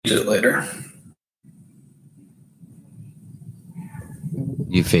it later.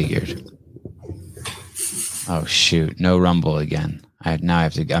 You figured. Oh shoot! No Rumble again. I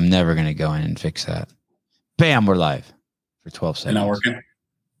have to. I'm never gonna go in and fix that. Bam! We're live for 12 seconds. Not working.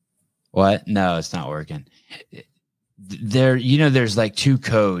 What? No, it's not working. There's like two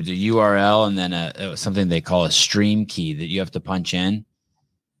codes: a URL and then something they call a stream key that you have to punch in.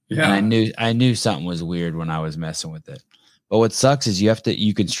 Yeah. And I knew something was weird when I was messing with it. But what sucks is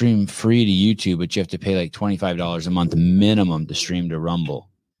you can stream free to YouTube, but you have to pay like $25 a month minimum to stream to Rumble.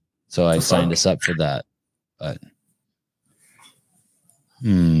 So I signed us up for that. But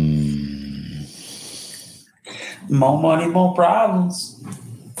more money, more problems.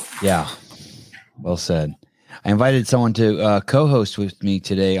 Yeah. Well said. I invited someone to co-host with me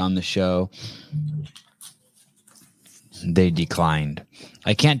today on the show. They declined.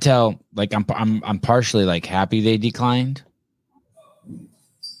 I can't tell. Like I'm partially like happy they declined,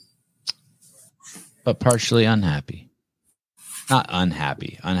 but partially unhappy. Not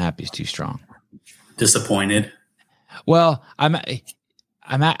unhappy. Unhappy is too strong. Disappointed. Well, I'm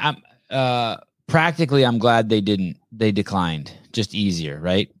practically. I'm glad they didn't. They declined. Just easier,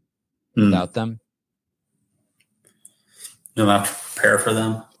 right? Without them. You'll have to prepare for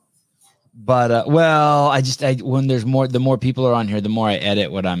them. But when there's more, the more people are on here, the more I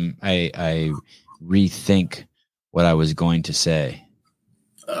edit what I rethink what I was going to say.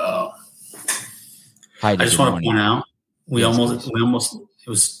 Oh, I just want to point out we almost it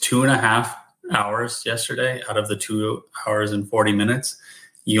was 2.5 hours yesterday out of the 2 hours and 40 minutes.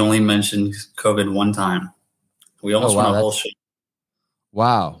 You only mentioned COVID one time. We almost went a whole shit.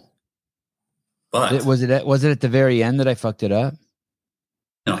 Wow. But was it at the very end that I fucked it up?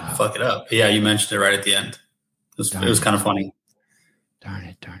 No, fuck it up. Yeah, you mentioned it right at the end. It was kind of funny. Darn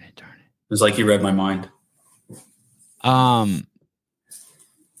it. It was like you read my mind.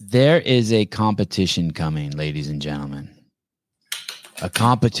 There is a competition coming, ladies and gentlemen. A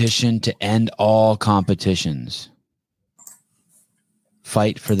competition to end all competitions.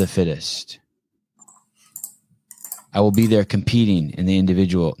 Fight for the fittest. I will be there competing in the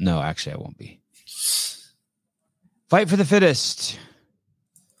individual. No, actually, I won't be. Fight for the fittest.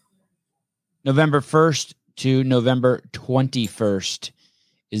 November 1st to November 21st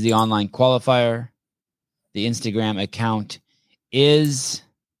is the online qualifier. The Instagram account is,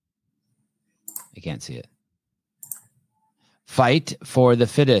 I can't see it. Fight for the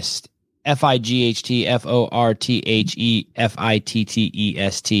Fittest. FIGHT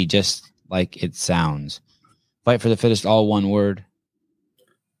just like it sounds. Fight for the Fittest, all one word.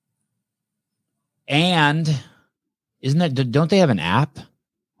 And don't they have an app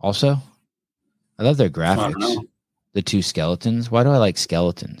also? I love their graphics. The two skeletons. Why do I like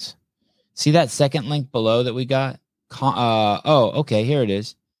skeletons? See that second link below that we got? Okay, here it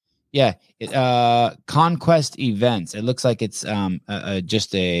is. Yeah, Conquest Events. It looks like it's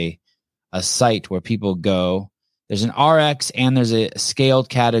just a site where people go. There's an RX and there's a scaled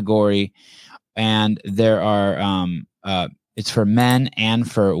category, and there are it's for men and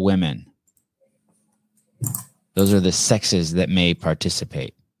for women. Those are the sexes that may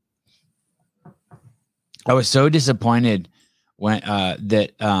participate. I was so disappointed when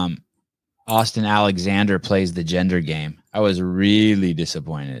that Austin Alexander plays the gender game. I was really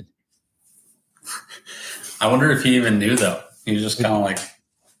disappointed. I wonder if he even knew, though. He was just kind of like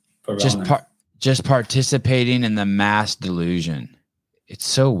just participating in the mass delusion. It's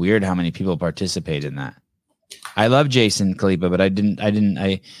so weird how many people participate in that. I love Jason Khalipa, but I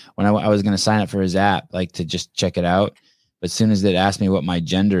was going to sign up for his app, like to just check it out. But as soon as it asked me what my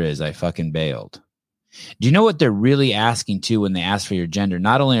gender is, I fucking bailed. Do you know what they're really asking too when they ask for your gender?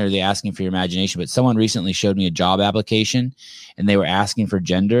 Not only are they asking for your imagination, but someone recently showed me a job application and they were asking for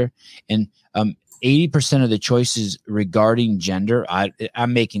gender. And 80% of the choices regarding gender,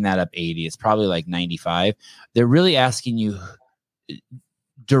 I'm making that up 80. It's probably like 95. They're really asking you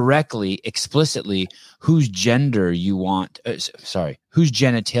directly, explicitly, whose gender you want. Whose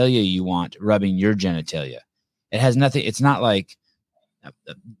genitalia you want rubbing your genitalia. It has nothing. It's not like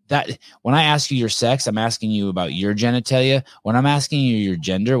that. When I ask you your sex, I'm asking you about your genitalia. When I'm asking you your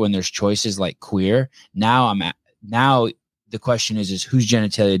gender, when there's choices like queer, now the question is whose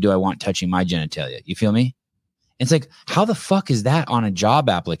genitalia do I want touching my genitalia? You feel me? It's like, how the fuck is that on a job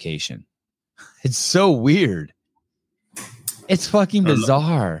application? It's so weird. It's fucking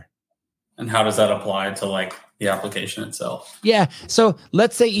bizarre. And how does that apply to like the application itself? Yeah. So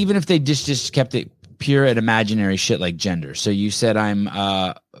let's say even if they just kept it pure and imaginary shit like gender. So you said I'm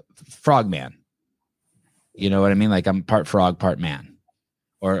frogman. You know what I mean? Like I'm part frog, part man.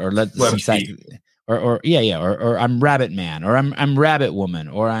 Or let's or I'm Rabbit Man, or I'm Rabbit Woman,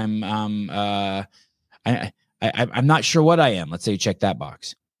 or I'm not sure what I am. Let's say you check that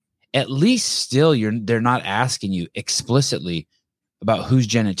box. At least still they're not asking you explicitly about whose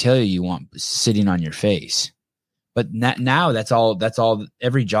genitalia you want sitting on your face. But now that's all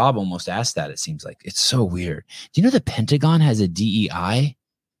every job almost asks that, it seems like. It's so weird. Do you know the Pentagon has a DEI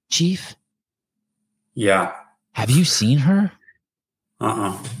chief? Yeah. Have you seen her?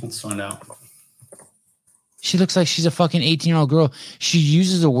 Let's find out. She looks like she's a fucking 18-year-old girl. She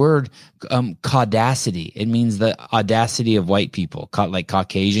uses a word, caudacity. It means the audacity of white people, like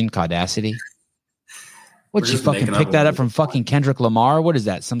Caucasian caudacity. What, she fucking picked that up from fucking Kendrick Lamar? What is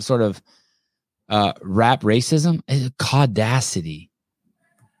that? Some sort of rap racism? Caudacity.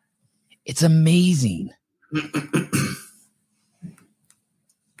 It's amazing.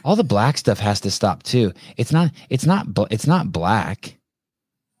 All the black stuff has to stop too. It's not black.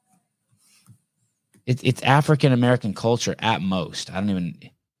 It's African American culture at most.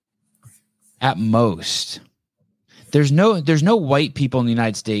 At most. There's no white people in the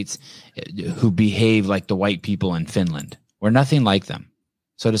United States who behave like the white people in Finland. We're nothing like them.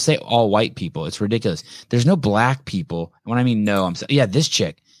 So to say all white people, it's ridiculous. There's no black people. When I mean no, this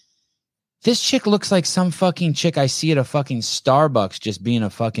chick. This chick looks like some fucking chick I see at a fucking Starbucks just being a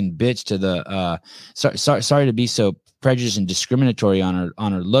fucking bitch to the sorry to be so prejudiced and discriminatory on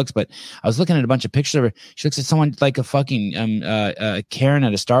her looks, but I was looking at a bunch of pictures of her. She looks at someone like a fucking Karen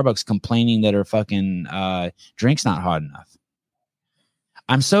at a Starbucks complaining that her fucking drink's not hot enough.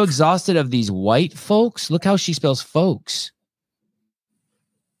 I'm so exhausted of these white folks. Look how she spells folks.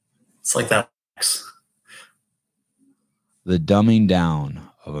 It's like that. The dumbing down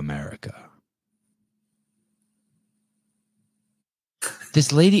of America.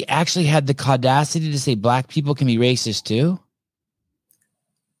 This lady actually had the audacity to say black people can be racist too?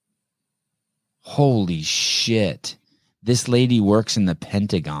 Holy shit. This lady works in the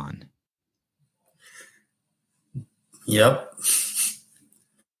Pentagon. Yep.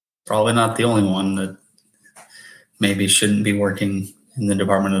 Probably not the only one that maybe shouldn't be working in the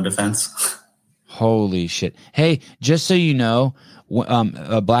Department of Defense. Holy shit. Hey, just so you know,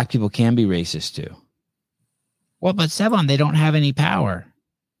 black people can be racist too. Well, but Sevon, they don't have any power.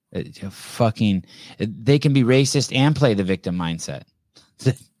 They can be racist and play the victim mindset.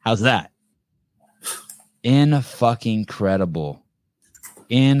 How's that? Incredible.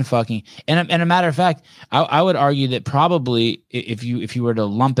 And a matter of fact, I would argue that probably if you were to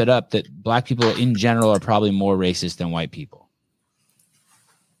lump it up, that black people in general are probably more racist than white people.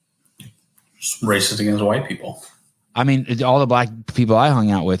 Racist against white people. I mean, all the black people I hung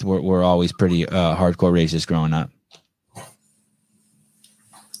out with were always pretty hardcore racist growing up.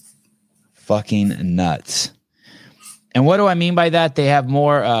 Fucking nuts. And what do I mean by that? They have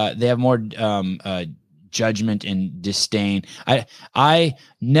more judgment and disdain. I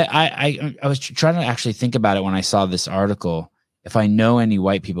was trying to actually think about it when I saw this article. If I know any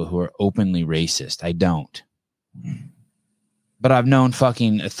white people who are openly racist, I don't. But I've known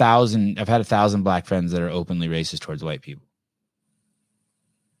fucking 1,000. I've had 1,000 black friends that are openly racist towards white people.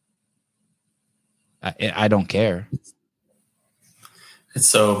 I don't care. It's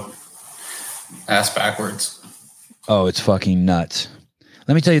so ass backwards. Oh, it's fucking nuts.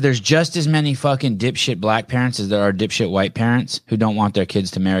 Let me tell you, there's just as many fucking dipshit black parents as there are dipshit white parents who don't want their kids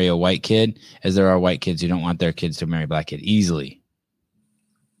to marry a white kid as there are white kids who don't want their kids to marry a black kid easily.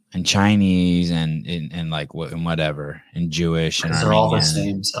 And Chinese and like whatever, and Jewish and they're all the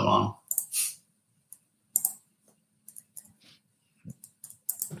same. So on.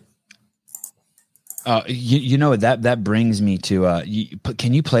 You know that brings me to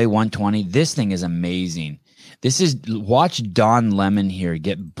can you play 120? This thing is amazing. Watch Don Lemon here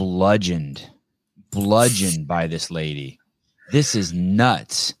get bludgeoned by this lady. This is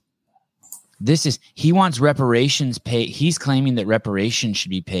nuts. He wants reparations paid. He's claiming that reparations should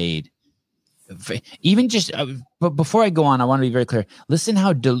be paid. Even just, but before I go on, I want to be very clear. Listen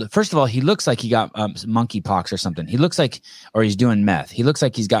how, first of all, he looks like he got monkeypox or something. He looks like, or he's doing meth. He looks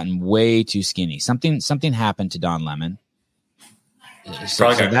like he's gotten way too skinny. Something happened to Don Lemon.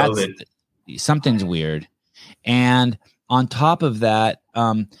 Probably got COVID. Something's weird. And on top of that,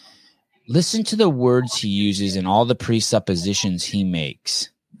 listen to the words he uses and all the presuppositions he makes,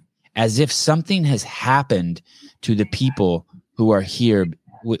 as if something has happened to the people who are here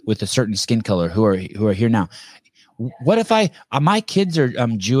with a certain skin color who are here now. What if my kids are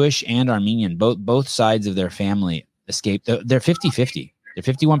Jewish and Armenian, both sides of their family escaped. They're 50-50.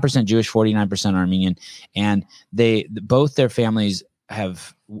 They're 51% Jewish, 49% Armenian, and both their families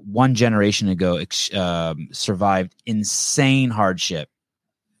have one generation ago survived insane hardship.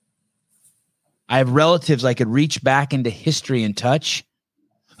 I have relatives I could reach back into history and touch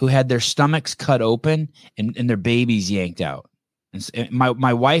who had their stomachs cut open and their babies yanked out. And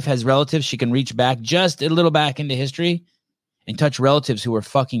my wife has relatives. She can reach back just a little back into history and touch relatives who were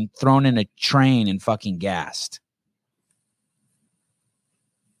fucking thrown in a train and fucking gassed.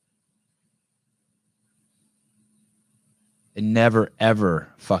 And never, ever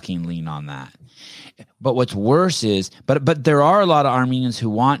fucking lean on that. But what's worse is, but there are a lot of Armenians who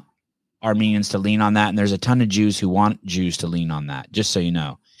want Armenians to lean on that. And there's a ton of Jews who want Jews to lean on that, just so you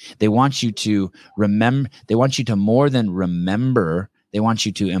know. They want you to remember, they want you to more than remember, they want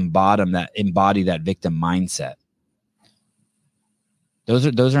you to embody that victim mindset.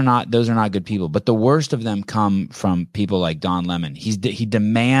 Those are not good people. But the worst of them come from people like Don Lemon. He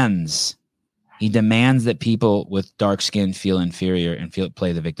demands that people with dark skin feel inferior and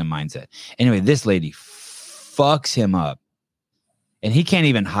play the victim mindset. Anyway, this lady fucks him up. And he can't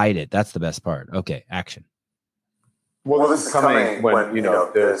even hide it. That's the best part. Okay, action. Well, this is coming when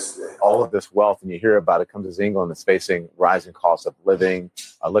there's all of this wealth and you hear about it comes as England is facing rising costs of living,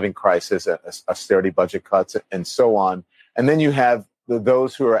 a living crisis, austerity budget cuts, and so on. And then you have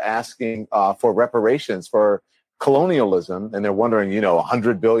those who are asking for reparations for colonialism, and they're wondering,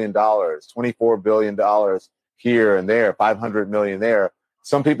 $100 billion, $24 billion here and there, $500 million there.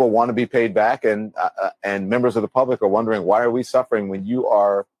 Some people want to be paid back, and members of the public are wondering, why are we suffering when you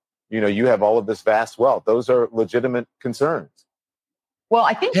are, you have all of this vast wealth? Those are legitimate concerns. Well,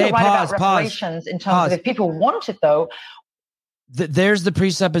 I think you're right about reparations in terms of if people want it, though. There's the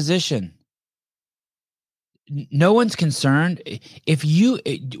presupposition. No one's concerned.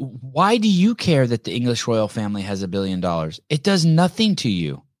 Why do you care that the English royal family has $1 billion? It does nothing to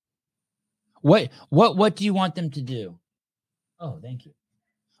you. What do you want them to do? Oh, thank you.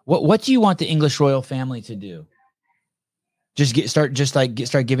 What do you want the English royal family to do? Start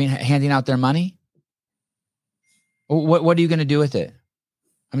handing out their money? What are you going to do with it?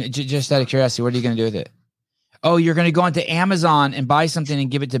 I mean, just out of curiosity, what are you going to do with it? Oh, you're going to go onto Amazon and buy something and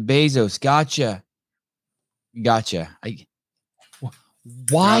give it to Bezos. Gotcha.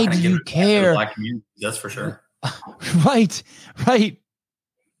 Why do you care? Black community, that's for sure. Right. They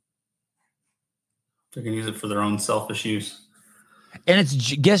can use it for their own selfish use. And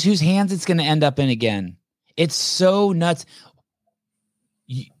guess whose hands it's going to end up in again? It's so nuts.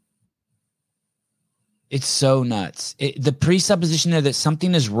 It's so nuts. The presupposition there that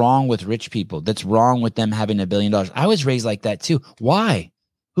something is wrong with rich people, that's wrong with them having $1 billion. I was raised like that too. Why?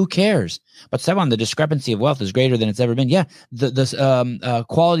 Who cares? But Sevan, the discrepancy of wealth is greater than it's ever been. Yeah, the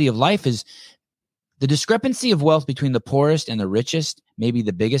quality of life is the discrepancy of wealth between the poorest and the richest, maybe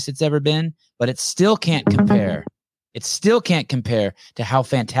the biggest it's ever been, but it still can't compare. It still can't compare to how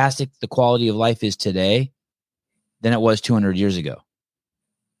fantastic the quality of life is today than it was 200 years ago.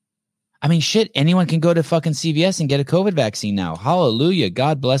 I mean, shit, anyone can go to fucking CVS and get a COVID vaccine now. Hallelujah.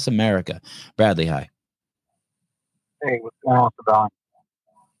 God bless America. Bradley, hi. Hey, what's going on, Sevan?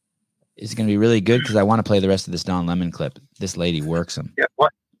 It's going to be really good because I want to play the rest of this Don Lemon clip. This lady works him. Yeah,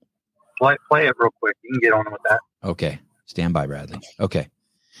 play it real quick. You can get on with that. Okay. Stand by, Bradley. Okay.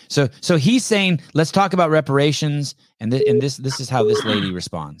 So he's saying, let's talk about reparations, and this is how this lady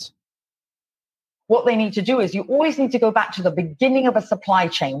responds. What they need to do is you always need to go back to the beginning of a supply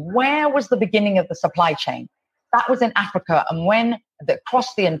chain. Where was the beginning of the supply chain? That was in Africa. And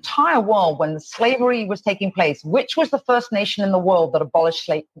across the entire world, when the slavery was taking place, which was the first nation in the world that abolished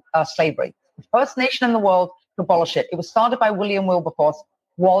slavery? The first nation in the world to abolish it. It was started by William Wilberforce,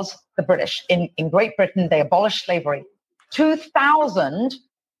 was the British. In Great Britain, they abolished slavery. 2,000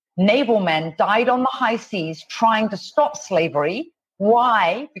 naval men died on the high seas trying to stop slavery.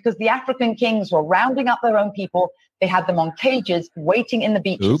 Why? Because the African kings were rounding up their own people. They had them on cages waiting in the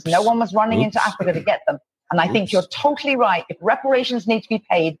beaches. Oops. No one was running into Africa to get them. And I think you're totally right. If reparations need to be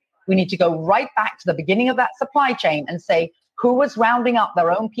paid, we need to go right back to the beginning of that supply chain and say, who was rounding up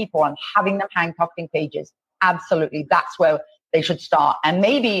their own people and having them handcuffed in cages? Absolutely. That's where they should start. And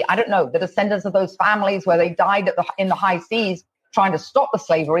maybe, I don't know, the descendants of those families where they died in the high seas trying to stop the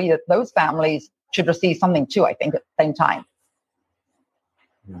slavery, that those families should receive something too, I think, at the same time.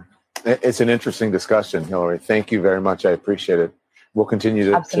 It's an interesting discussion, Hillary. Thank you very much. I appreciate it. We'll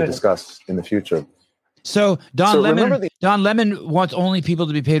continue to discuss in the future. So Don Lemon wants only people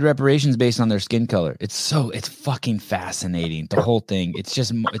to be paid reparations based on their skin color. It's fucking fascinating. The whole thing.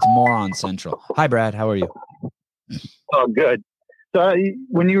 It's moron central. Hi, Brad. How are you? Oh, good. So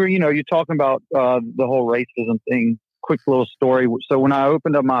when you're talking about the whole racism thing, quick little story. So when I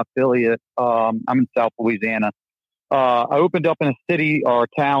opened up my affiliate, I'm in South Louisiana. I opened up in a city or a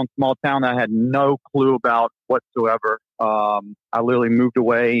town, small town that I had no clue about whatsoever. I literally moved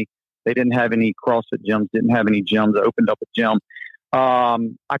away They didn't have any CrossFit gyms, didn't have any gyms. I opened up a gym.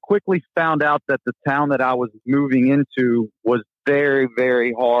 I quickly found out that the town that I was moving into was very,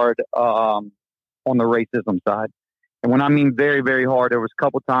 very hard on the racism side. And when I mean very, very hard, there was a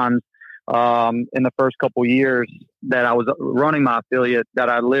couple times in the first couple years that I was running my affiliate that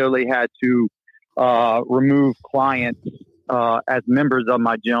I literally had to remove clients as members of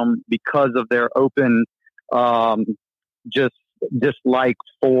my gym because of their open just dislike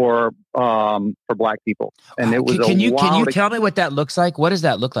for Black people. And it was can you tell me what that looks like? What does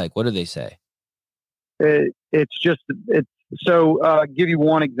that look like? What do they say? So give you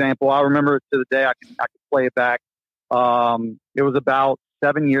one example. I remember it to the day. I can play it back. It was about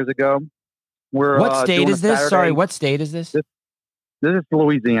 7 years ago. What state is this? Sorry, what state is this? This is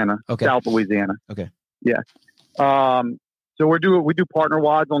Louisiana, okay. South Louisiana. Okay. Yeah. So we do partner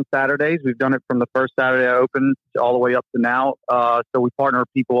WODs on Saturdays. We've done it from the first Saturday I opened all the way up to now. So we partner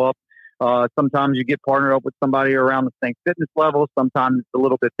people up. Sometimes you get partnered up with somebody around the same fitness level. Sometimes it's a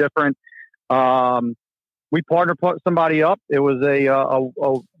little bit different. We partnered somebody up. It was a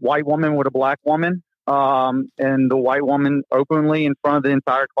white woman with a Black woman. And the white woman openly in front of the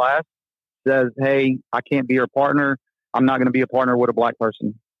entire class says, "Hey, I can't be your partner. I'm not going to be a partner with a Black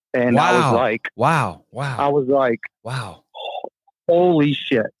person." And wow. I was like, wow. I was like, wow, holy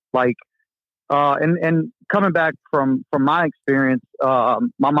shit. Like, and coming back from my experience, my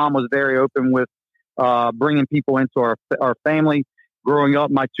mom was very open with, bringing people into our family. Growing up,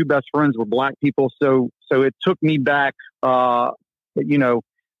 my two best friends were Black people. So it took me back, by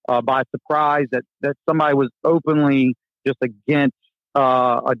surprise that somebody was openly just against,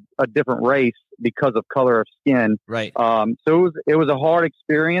 a different race because of color of skin. Right. So it was a hard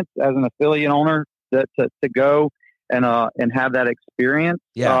experience as an affiliate owner to go and have that experience.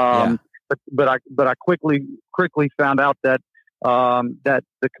 Yeah. But I quickly found out that that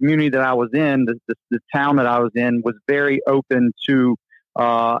the community that I was in, the town that I was in, was very open to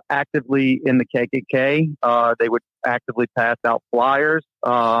actively in the KKK. They would actively pass out flyers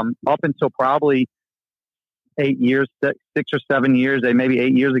up until probably 6 or 7 years. Maybe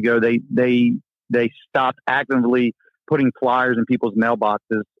 8 years ago, they stopped actively putting flyers in people's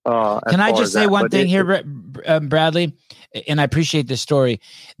mailboxes. Can I just say one thing here, Bradley? And I appreciate this story.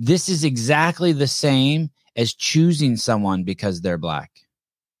 This is exactly the same as choosing someone because they're Black.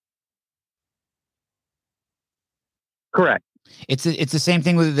 Correct. It's the same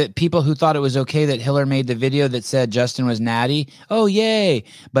thing with the people who thought it was okay that Hiller made the video that said Justin was natty. Oh, yay.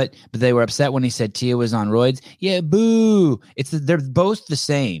 But they were upset when he said Tia was on roids. Yeah, boo. They're both the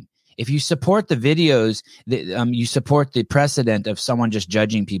same. If you support the videos, you support the precedent of someone just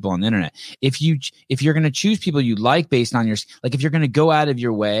judging people on the internet. If you're going to choose people you like based on like if you're going to go out of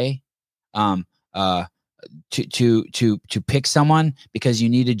your way, to pick someone because you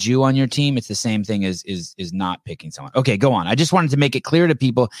need a Jew on your team, it's the same thing as not picking someone. Okay, go on. I just wanted to make it clear to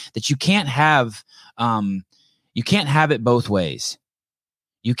people that you can't have it both ways.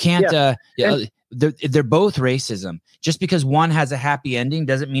 You can't. They're both racism. Just because one has a happy ending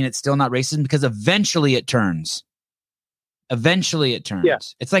doesn't mean it's still not racism, because eventually it turns. Yeah.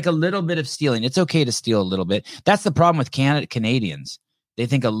 It's like a little bit of stealing. It's okay to steal a little bit. That's the problem with Canadians. They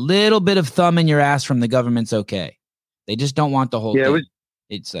think a little bit of thumb in your ass from the government's okay. They just don't want the whole thing. It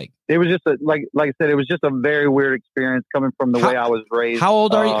was just like I said, it was just a very weird experience coming from the way I was raised. How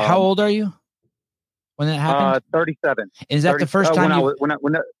old are you when it happened? 37. Is that the first time when it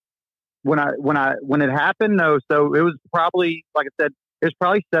happened? No. So it was probably, like I said, it was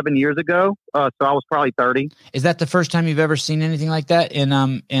probably 7 years ago. So I was probably 30. Is that the first time you've ever seen anything like that in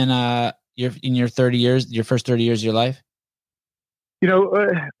your 30 years, your first 30 years of your life?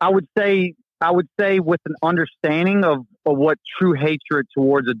 I would say with an understanding of what true hatred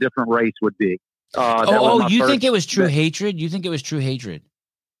towards a different race would be. You think it was true hatred? You think it was true hatred?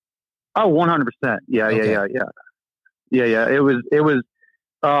 Oh, 100%. Yeah. It was,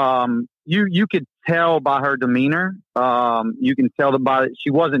 you could tell by her demeanor. You can tell she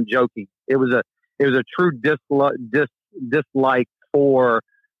wasn't joking. It was a true dislike for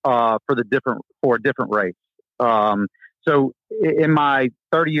a different race. So in my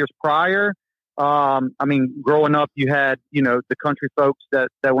 30 years prior, growing up, you had, the country folks that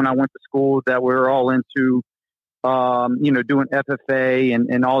when I went to school that were all into, doing FFA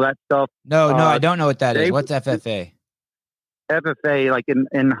and all that stuff. No, I don't know what that is. What's FFA? FFA, like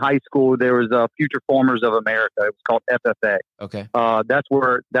in high school, there was Future Formers of America. It was called FFA. Okay. That's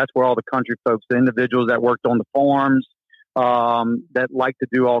where all the country folks, the individuals that worked on the farms, that like to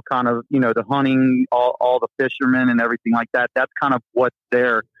do all kind of, the hunting, all the fishermen and everything like that. That's kind of what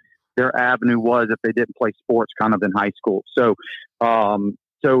their avenue was if they didn't play sports kind of in high school. So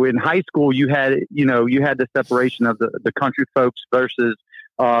So in high school, you had the separation of the country folks versus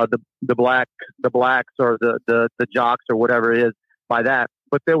the blacks or the jocks or whatever it is by that.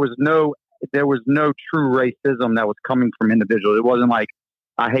 But there was no true racism that was coming from individuals. It wasn't like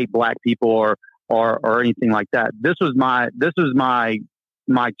I hate black people or anything like that. This was my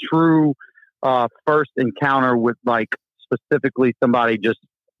true first encounter with like specifically somebody just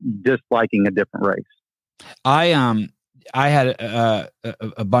disliking a different race. I had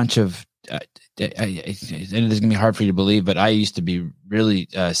a bunch of. It's going to be hard for you to believe, but I used to be really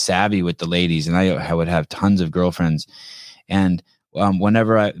savvy with the ladies, and I would have tons of girlfriends. And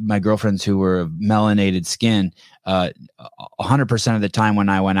whenever my girlfriends who were of melanated skin, 100% of the time when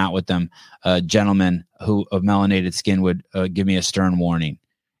I went out with them, gentlemen who of melanated skin would give me a stern warning.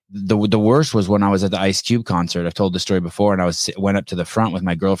 The worst was when I was at the Ice Cube concert. I've told the story before, and I went up to the front with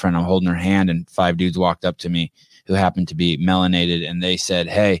my girlfriend. I'm holding her hand, and 5 dudes walked up to me who happened to be melanated, and they said,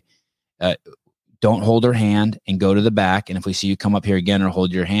 "Hey, don't hold her hand and go to the back. And if we see you come up here again or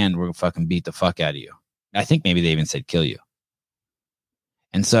hold your hand, we're gonna fucking beat the fuck out of you." I think maybe they even said kill you.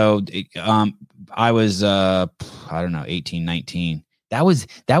 And so I was, I don't know, 18, 19. That was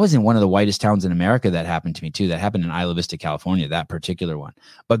in one of the whitest towns in America that happened to me too. That happened in Isla Vista, California, that particular one.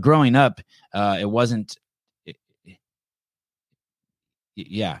 But growing up, it wasn't,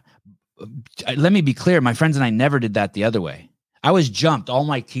 yeah. Let me be clear. My friends and I never did that the other way. I was jumped. All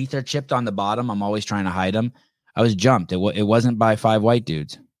my teeth are chipped on the bottom. I'm always trying to hide them. I was jumped. It wasn't by 5 white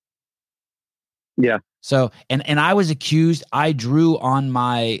dudes. Yeah. So, and I was accused. I drew on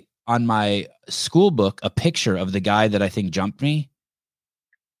my school book a picture of the guy that I think jumped me.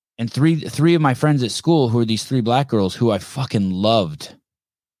 And three of my friends at school, who were these 3 black girls who I fucking loved.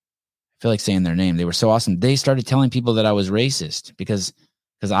 I feel like saying their name. They were so awesome. They started telling people that I was racist because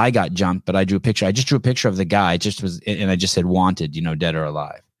I got jumped, but I drew a picture. I just drew a picture of the guy. And I just said wanted, dead or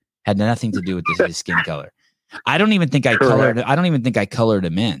alive. Had nothing to do with his skin color. I don't even think I colored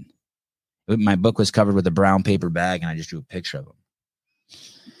him in. My book was covered with a brown paper bag, and I just drew a picture of him.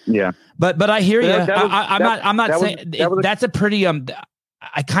 Yeah, but I hear you. I'm not saying that's a pretty.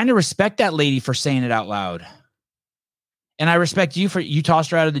 I kind of respect that lady for saying it out loud, and I respect you for you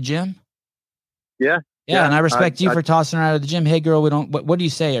tossed her out of the gym. Yeah. Yeah, and I respect you for tossing her out of the gym. Hey, girl, we don't. What do you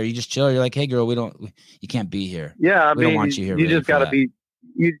say? Are you just chill? You're like, hey, girl, you can't be here. Yeah, we don't want you here. You just gotta be.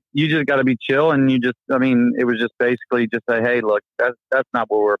 You just got to be chill, and it was just basically just say, hey, look, that's not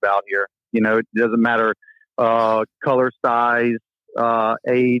what we're about here. It doesn't matter color, size,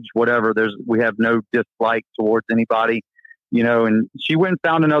 age, whatever. We have no dislike towards anybody, and she went and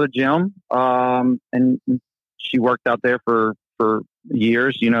found another gym, and she worked out there for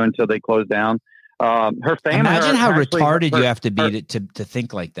years, until they closed down. Her family. Imagine how retarded you have to be to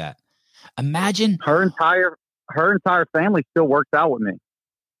think like that. Imagine her entire family still works out with me.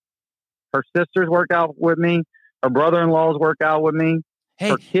 Her sisters work out with me. Her brother-in-laws work out with me. Hey.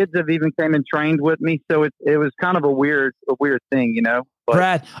 Her kids have even came and trained with me. So it was kind of a weird thing, But,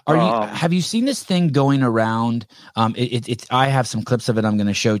 Brad, have you seen this thing going around? I have some clips of it I'm going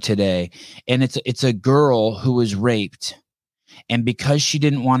to show today, and it's a girl who was raped. And because she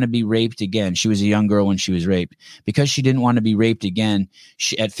didn't want to be raped again, she was a young girl when she was raped. Because she didn't want to be raped again,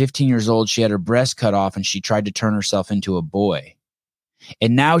 at 15 years old, she had her breast cut off and she tried to turn herself into a boy.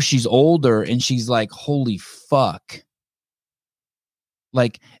 And now she's older and she's like, holy fuck.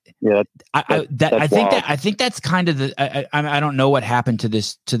 Like, yeah, I think that's kind of I don't know what happened to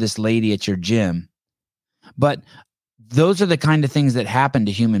this lady at your gym, but those are the kind of things that happen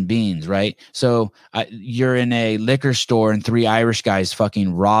to human beings, right? So you're in a liquor store and 3 Irish guys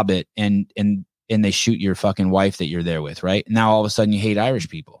fucking rob it and they shoot your fucking wife that you're there with, right? Now all of a sudden you hate Irish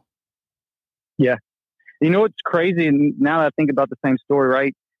people. Yeah. You know what's crazy? And now that I think about the same story,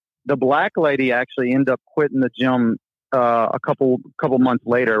 right? The black lady actually ended up quitting the gym a couple months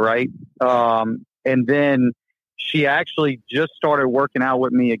later, right? And then she just started working out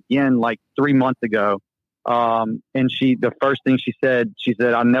with me again like 3 months ago. And the first thing she said,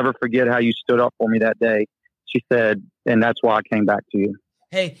 I'll never forget how you stood up for me that day. She said, and that's why I came back to you.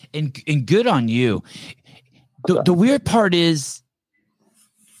 Hey, and good on you. The weird part is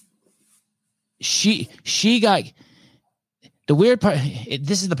she got the weird part.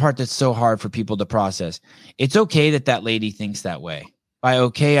 This is the part that's so hard for people to process. It's okay that lady thinks that way. By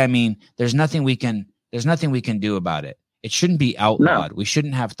okay, I mean, there's nothing we can do about it. It shouldn't be outlawed. No. We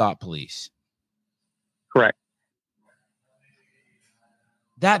shouldn't have thought police. Correct.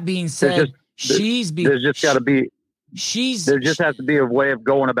 That being said, there just has to be a way of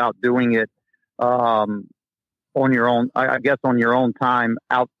going about doing it on your own. I guess on your own time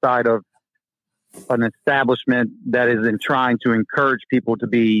outside of an establishment that is in trying to encourage people to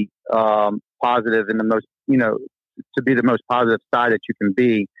be positive in the most, to be the most positive side that you can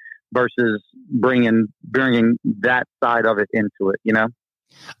be, versus bringing that side of it into it,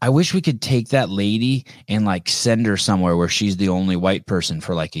 I wish we could take that lady and like send her somewhere where she's the only white person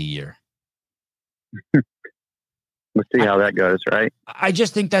for like a year. We'll see how that goes, right? I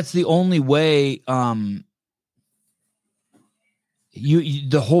just think that's the only way.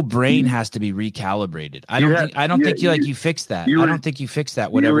 The whole brain has to be recalibrated. I don't think you fix that. I don't think you fix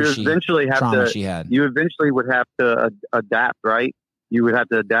that. Whatever trauma she had, you eventually would have to adapt, right? You would have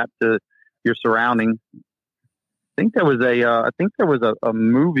to adapt to your surroundings. I think there was a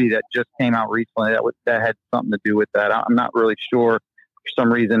movie that just came out recently that had something to do with that. I'm not really sure. For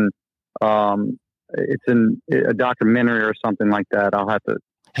some reason, it's in a documentary or something like that. I'll have to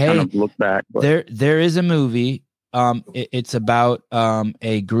kind of look back. But there is a movie. It's about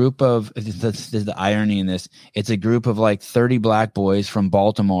a group of. There's the irony in this. It's a group of like 30 black boys from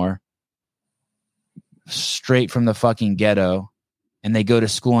Baltimore, straight from the fucking ghetto, and they go to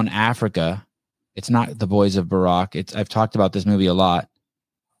school in Africa. It's not The Boys of Barack. I've talked about this movie a lot,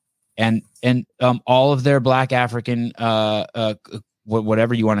 and all of their black African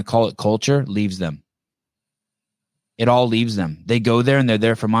whatever you want to call it culture leaves them. It all leaves them. They go there and they're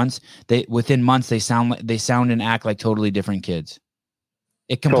there for months. Within months they sound and act like totally different kids.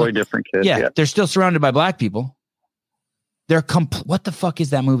 Totally different kids. Yeah, they're still surrounded by black people. They're what the fuck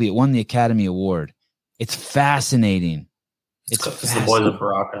is that movie? It won the Academy Award. It's fascinating. It's The Boys of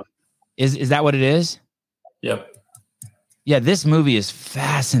Barack. Is that what it is? Yep. Yeah, this movie is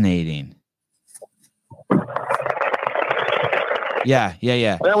fascinating. Yeah.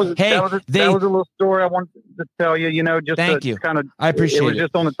 That was a little story I wanted to tell you. Just thank you. Kind of. I appreciate it. It was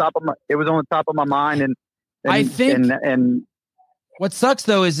just on the top of my mind, and I think. And what sucks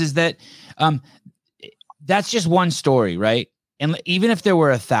though is that that's just one story, right? And even if there were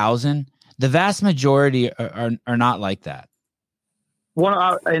 1,000, the vast majority are not like that.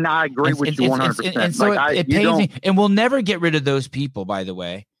 And I agree with you 100%. And so it pains me. And we'll never get rid of those people, by the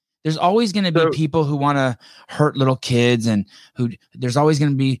way. There's always going to be people who want to hurt little kids, and there's always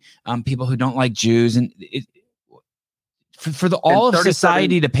going to be people who don't like Jews, and for all of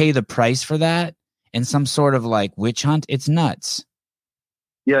society to pay the price for that and some sort of like witch hunt, it's nuts.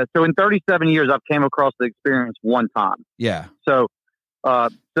 Yeah. So in 37 years, I've came across the experience one time. Yeah. So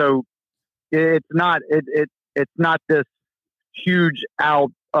it's not this huge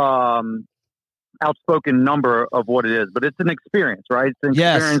outspoken number of what it is, but it's an experience, right? It's an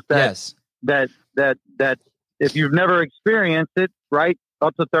experience that if you've never experienced it, right,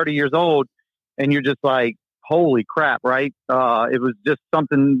 up to 30 years old, and you're just like, holy crap, right? It was just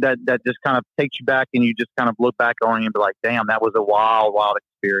something that just kind of takes you back, and you just kind of look back on it and be like, damn, that was a wild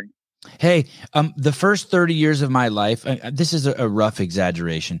experience. Hey, the first 30 years of my life, this is a rough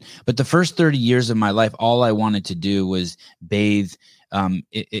exaggeration, but the first 30 years of my life, all I wanted to do was bathe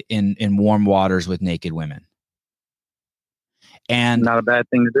in warm waters with naked women. And not a bad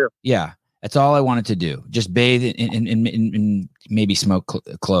thing to do. Yeah. That's all I wanted to do. Just bathe in maybe smoke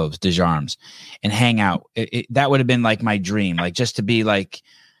cloves, Dejarms, and hang out. That would have been like my dream, like just to be like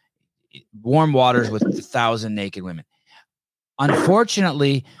warm waters with 1,000 naked women.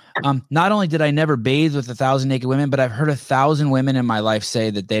 Unfortunately, not only did I never bathe with 1,000 naked women, but I've heard 1,000 women in my life say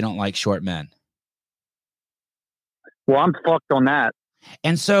that they don't like short men. Well, I'm fucked on that.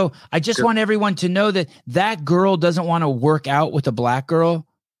 And so I just want everyone to know that girl doesn't want to work out with a black girl.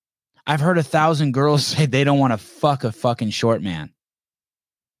 I've heard 1,000 girls say they don't want to fuck a fucking short man.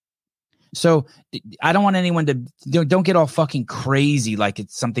 So I don't want anyone to don't get all fucking crazy like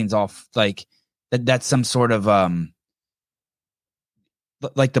it's something's off, like that's some sort of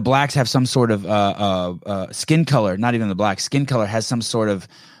like the blacks have some sort of skin color. Not even the black skin color has some sort of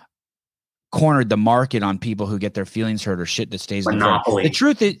cornered the market on people who get their feelings hurt or shit that stays in the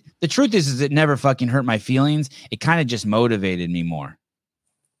truth is it never fucking hurt my feelings. It kind of just motivated me more.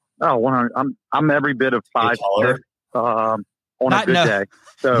 Oh, 100. I'm every bit of 5'6" on a good day.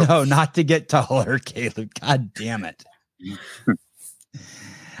 So no, not to get taller, Caleb. God damn it.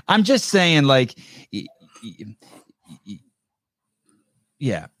 I'm just saying, like,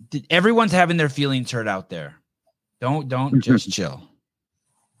 yeah, everyone's having their feelings hurt out there. Don't just chill.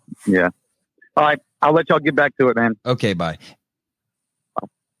 Yeah. All right. I'll let y'all get back to it, man. Okay. Bye.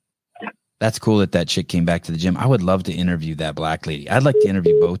 That's cool that chick came back to the gym. I would love to interview that black lady. I'd like to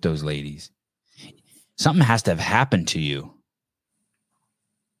interview both those ladies. Something has to have happened to you.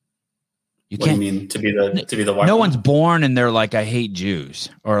 What do you mean to be the white? No one's born and they're like, I hate Jews,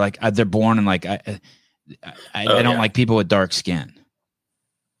 or like they're born and like I don't like people with dark skin.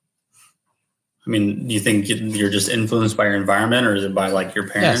 I mean, do you think you're just influenced by your environment, or is it by like your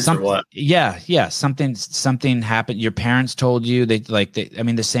parents, or what? Yeah. Something happened. Your parents told you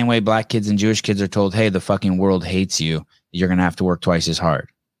the same way black kids and Jewish kids are told, hey, the fucking world hates you. You're going to have to work twice as hard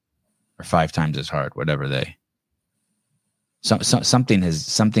or 5 times as hard, whatever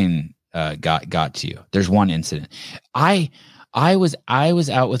something got to you. There's one incident. I was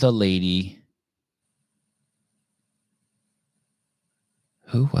out with a lady.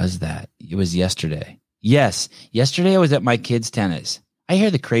 Who was that? It was yesterday. Yes. Yesterday I was at my kids' tennis. I hear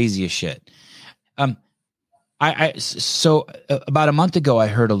the craziest shit. So about a month ago, I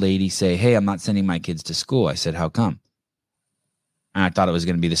heard a lady say, hey, I'm not sending my kids to school. I said, how come? And I thought it was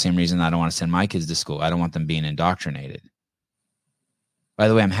going to be the same reason I don't want to send my kids to school. I don't want them being indoctrinated. By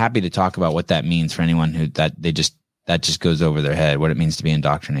the way, I'm happy to talk about what that means for anyone that just goes over their head, what it means to be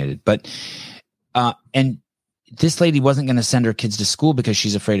indoctrinated. But, and this lady wasn't going to send her kids to school because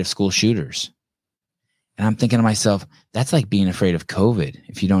she's afraid of school shooters. And I'm thinking to myself, that's like being afraid of COVID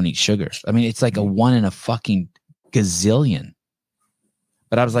if you don't eat sugar. I mean, it's like a 1 in a fucking gazillion.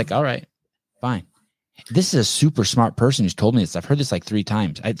 But I was like, all right, fine. This is a super smart person who's told me this. I've heard this like 3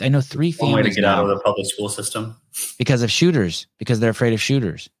 times. I know 3 families. One way to get out of the public school system. Because of shooters, because they're afraid of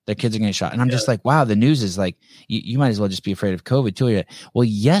shooters. Their kids are going to get shot. And I'm just like, wow, the news is like, you might as well just be afraid of COVID too. Well,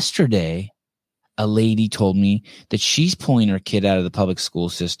 yesterday, a lady told me that she's pulling her kid out of the public school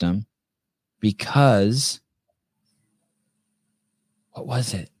system because, what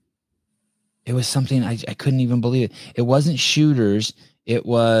was it? It was something I couldn't even believe it. It wasn't shooters. It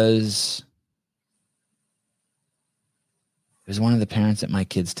was one of the parents at my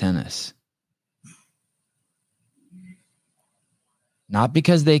kids' tennis. Not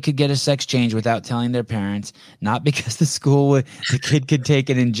because they could get a sex change without telling their parents. Not because the kid could take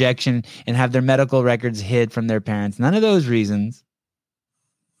an injection and have their medical records hid from their parents. None of those reasons.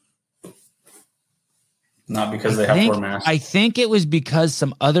 Not because they have to wear masks. I think it was because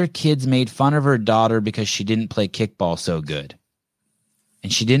some other kids made fun of her daughter because she didn't play kickball so good.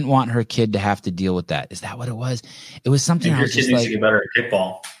 And she didn't want her kid to have to deal with that. Is that what it was? It was something. Your kid needs to get better at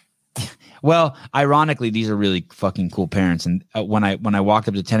kickball. Well, ironically, these are really fucking cool parents. And when I walked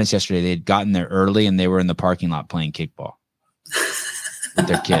up to tennis yesterday, they had gotten there early and they were in the parking lot playing kickball with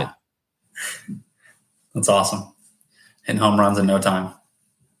their kid. That's awesome. Hitting home runs in no time.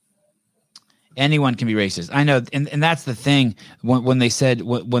 Anyone can be racist. I know. And that's the thing when they said,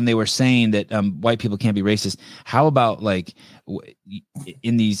 when they were saying that white people can't be racist, how about like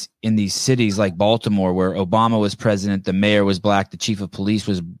in these cities like Baltimore, where Obama was president, the mayor was black, the chief of police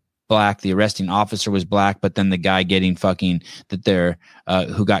was black, the arresting officer was black, but then the guy getting fucking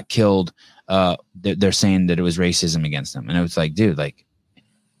who got killed, they're saying that it was racism against them. And it was like, dude, like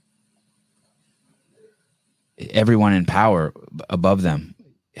everyone in power above them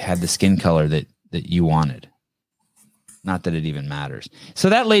had the skin color that you wanted. Not that it even matters. So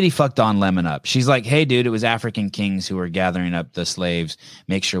that lady fucked Don Lemon up. She's like, hey, dude, it was African kings who were gathering up the slaves.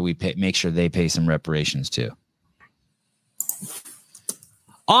 Make sure they pay some reparations too.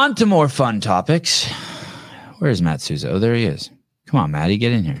 On to more fun topics. Where's Matt Souza? Oh, there he is. Come on, Matty,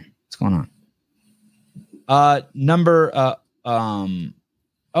 get in here. What's going on?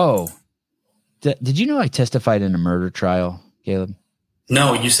 Did you know I testified in a murder trial, Caleb?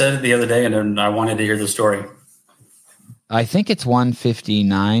 No, you said it the other day, and I wanted to hear the story. I think it's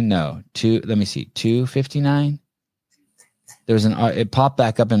 159. No, let me see. 259. There was it popped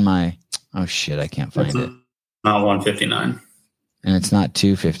back up in my, oh shit, I can't find it. Not 159. And it's not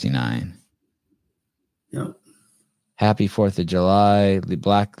 259. Yep. Happy 4th of July.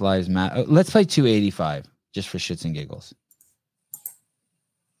 Black Lives Matter. Let's play 285 just for shits and giggles.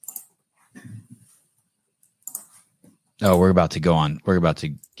 Oh, we're about to go on. We're about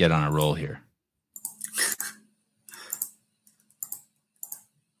to get on a roll here.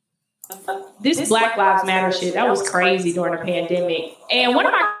 This Black Lives Matter shit, that was crazy during the pandemic. And one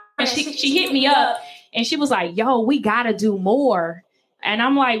of my friends, she hit me up and she was like, yo, we got to do more. And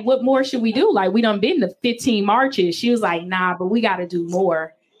I'm like, what more should we do? Like, we done been to 15 marches. She was like, nah, but we got to do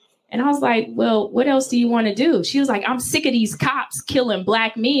more. And I was like, well, what else do you want to do? She was like, I'm sick of these cops killing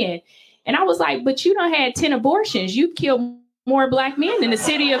black men. And I was like, but you done had 10 abortions. You've killed more black men in the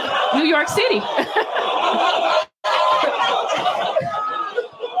city of New York City.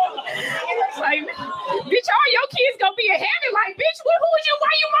 Like, bitch, all your kids gonna be in heaven. Like, bitch, who is you? Why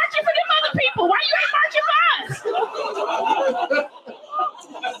you marching for them other people? Why you ain't marching for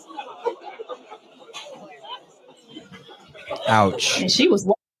us? Ouch. And she was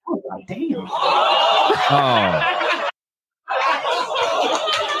like, damn. Oh.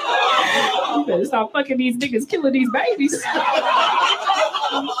 You better stop fucking these niggas killing these babies.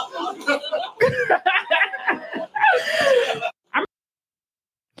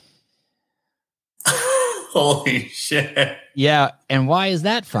 Holy shit. Yeah. And why is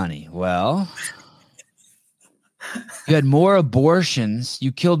that funny? Well, you had more abortions.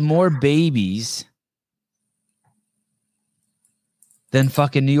 You killed more babies than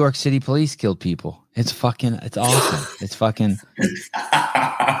fucking New York City police killed people. It's awesome. It's fucking.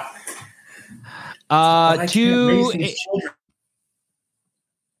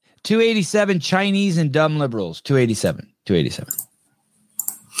 287 Chinese and dumb liberals. 287.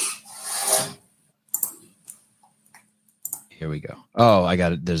 Here we go. Oh, I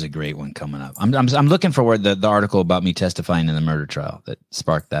got it. There's a great one coming up. I'm looking for the article about me testifying in the murder trial that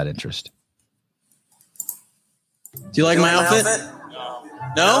sparked that interest. Do you like my outfit?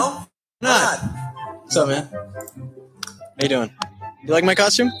 No? Not. What's up, man? How you doing? You like my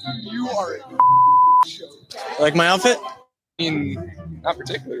costume? You are You like my outfit? I mean, not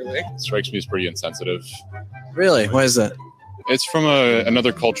particularly. It strikes me as pretty insensitive. Really? Why is that? It's from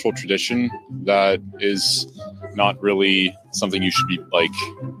another cultural tradition that is not really something you should be like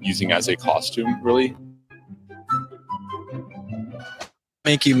using as a costume, really.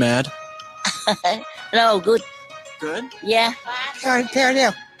 Make you mad? No, good. Good? Yeah. Do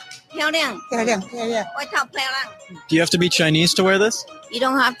you have to be Chinese to wear this? You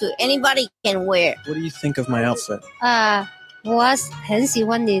don't have to. Anybody can wear. What do you think of my outfit? 我很喜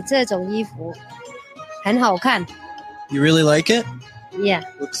欢你这种衣服，很好看。 You really like it? Yeah.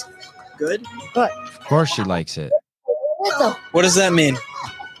 Looks good? Good. Of course she likes it. What does that mean?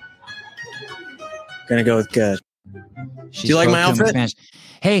 Gonna go with good. She Do you like spoke my to him in outfit? Spanish.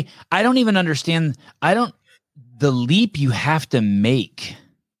 Hey, I don't even understand. The leap you have to make.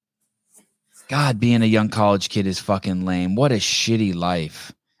 God, being a young college kid is fucking lame. What a shitty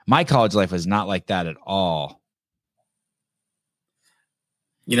life. My college life was not like that at all.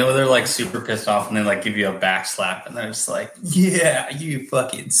 You know, they're like super pissed off and they like give you a back slap and they're just like, yeah, you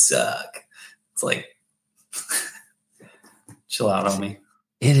fucking suck. It's like, chill out on me.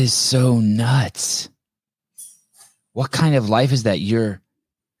 It is so nuts. What kind of life is that?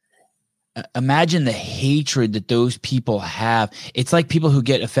 Imagine the hatred that those people have. It's like people who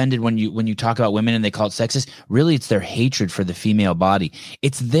get offended when you talk about women and they call it sexist. Really, it's their hatred for the female body.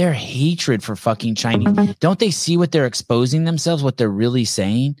 It's their hatred for fucking Chinese. Don't they see what they're exposing themselves, what they're really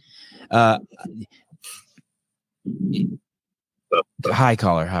saying? Hi,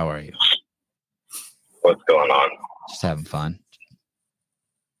 caller. How are you? What's going on? Just having fun.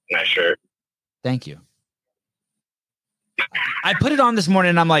 Nice shirt. Thank you. I put it on this morning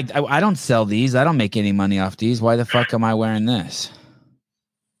and I'm like, I don't sell these. I don't make any money off these. Why the fuck am I wearing this?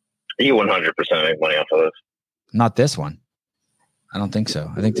 You 100% make money off of this. Not this one. I don't think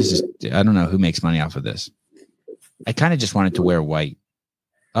so. I think this is, I don't know who makes money off of this. I kind of just wanted to wear white.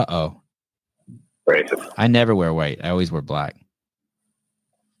 Uh-oh. Racist. I never wear white. I always wear black.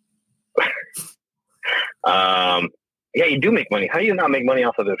 Yeah, you do make money. How do you not make money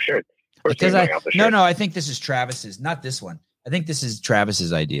off of those shirts? Because I think this is Travis's, not this one. I think this is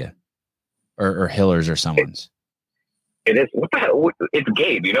Travis's idea, or Hiller's or someone's. It is. What the hell? It's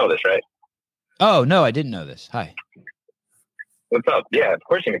Gabe. You know this, right? Oh no, I didn't know this. Hi. What's up? Yeah, of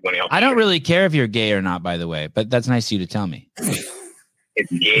course you make money off. I don't really care if you're gay or not, by the way, but that's nice of you to tell me.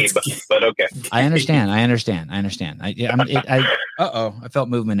 It's Gabe, but okay. I understand. I felt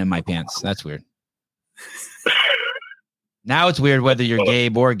movement in my pants. That's weird. Now it's weird whether you're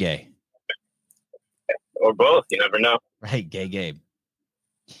Gabe or gay. Or both. You never know. Right, gay Gabe.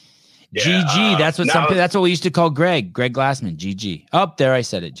 Yeah, GG. That's what we used to call Greg Glassman. GG. Oh, there I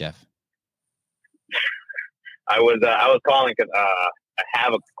said it, Jeff. I was calling because I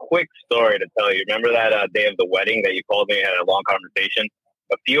have a quick story to tell you. Remember that day of the wedding that you called me and had a long conversation?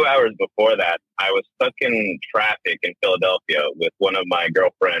 A few hours before that, I was stuck in traffic in Philadelphia with one of my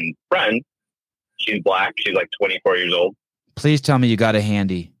girlfriend's friends. She's black. She's like 24 years old. Please tell me you got a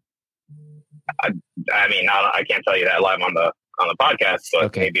handy. I mean, I can't tell you that live on the podcast, but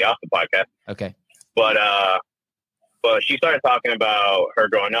okay. Maybe off the podcast. Okay. But she started talking about her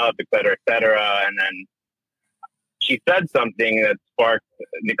growing up, et cetera, and then she said something that sparked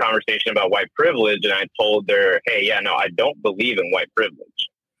the conversation about white privilege, and I told her, hey, yeah, no, I don't believe in white privilege.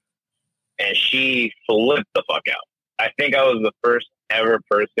 And she flipped the fuck out. I think I was the first ever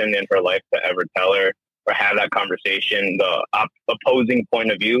person in her life to ever tell her or have that conversation, the opposing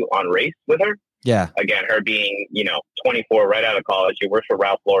point of view on race with her. Yeah. Again, her being, 24, right out of college. She works for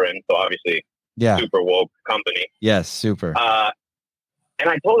Ralph Lauren, so obviously super woke company. Yes, super. And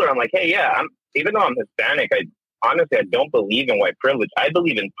I told her, I'm like, hey, yeah, even though I'm Hispanic, honestly, I don't believe in white privilege. I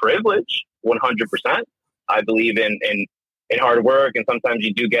believe in privilege 100%. I believe in hard work, and sometimes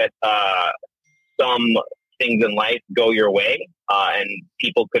you do get some things in life go your way, and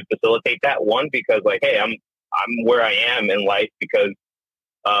people could facilitate that. One, because like, hey, I'm where I am in life because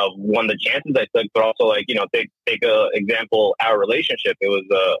of one, the chances I took, but also like, take a example, our relationship. It was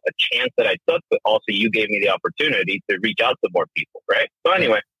a chance that I took, but also you gave me the opportunity to reach out to more people, right? So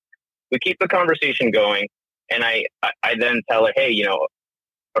anyway, we keep the conversation going, and I then tell her, hey,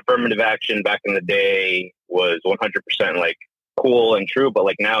 affirmative action back in the day was 100% like cool and true, but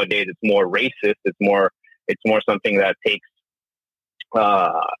like nowadays it's more racist. It's more something that takes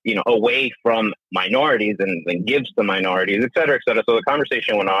away from minorities and gives to minorities, et cetera, et cetera. So the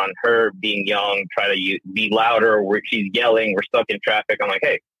conversation went on, her being young, try to be louder, where she's yelling, we're stuck in traffic. I'm like,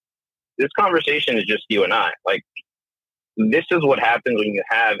 hey, this conversation is just you and I. Like, this is what happens when you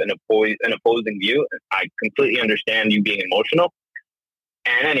have an opposing view. I completely understand you being emotional.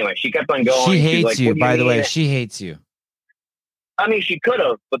 And anyway, she kept on going. She hates you, by the way. She hates you. I mean, she could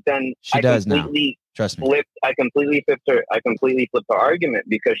have, but then she does now. Trust me. I completely flipped her argument,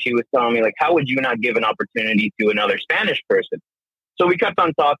 because she was telling me, like, how would you not give an opportunity to another Spanish person? So we kept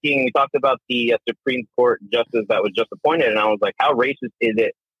on talking. We talked about the Supreme Court justice that was just appointed, and I was like, how racist is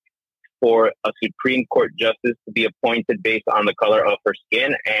it for a Supreme Court justice to be appointed based on the color of her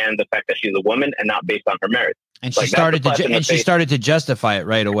skin and the fact that she's a woman, and not based on her merit? And she started to justify it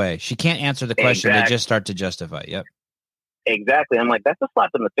right away. She can't answer the question; exactly. They just start to justify it. Yep. Exactly. I'm like, that's a slap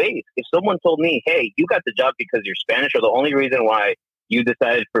in the face. If someone told me, hey, you got the job because you're Spanish, or the only reason why you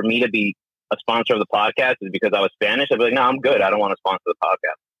decided for me to be a sponsor of the podcast is because I was Spanish, I'd be like, no, I'm good. I don't want to sponsor the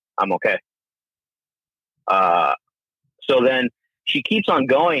podcast. I'm okay. So then she keeps on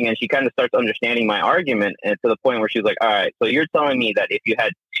going, and she kind of starts understanding my argument, and to the point where she's like, all right, so you're telling me that if you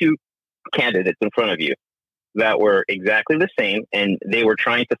had two candidates in front of you that were exactly the same, and they were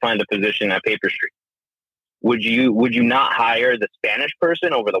trying to find a position at Paper Street, would you not hire the Spanish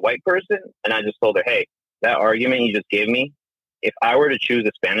person over the white person? And I just told her, hey, that argument you just gave me, if I were to choose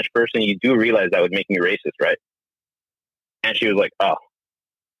a Spanish person, you do realize that would make me racist, right? And she was like, oh.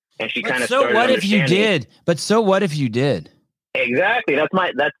 And she kind of started. So what if you did? But so what if you did? Exactly. That's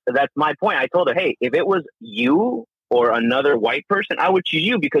my point. I told her, hey, if it was you or another white person, I would choose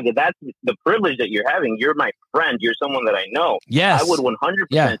you, because if that's the privilege that you're having, you're my friend, you're someone that I know. Yes. I would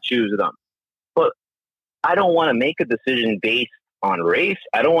 100% choose them. But I don't want to make a decision based on race.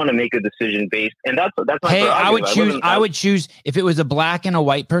 I don't want to make a decision based, and that's my Hey, I would choose if it was a black and a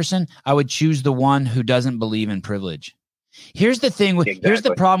white person, I would choose the one who doesn't believe in privilege. Here's the thing here's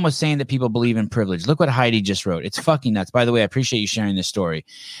the problem with saying that people believe in privilege. Look what Heidi just wrote. It's fucking nuts. By the way, I appreciate you sharing this story.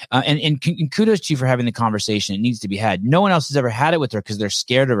 And kudos to you for having the conversation. It needs to be had. No one else has ever had it with her because they're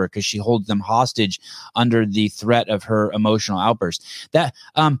scared of her, because she holds them hostage under the threat of her emotional outburst.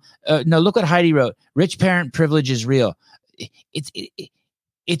 No, look what Heidi wrote. Rich parent privilege is real.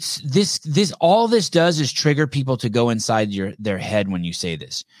 It's this all this does is trigger people to go inside their head when you say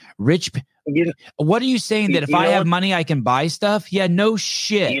this. What are you saying? That if I have money, I can buy stuff? Yeah, no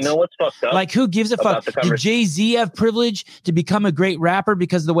shit. You know what's fucked up? Like, who gives a fuck? Did Jay-Z have privilege to become a great rapper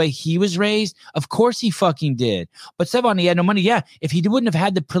because of the way he was raised? Of course he fucking did. But Sevan, he had no money. Yeah, if he wouldn't have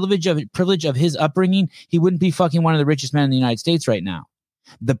had the privilege of his upbringing, he wouldn't be fucking one of the richest men in the United States right now.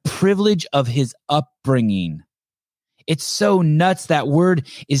 The privilege of his upbringing. It's so nuts. That word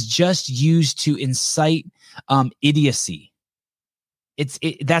is just used to incite idiocy.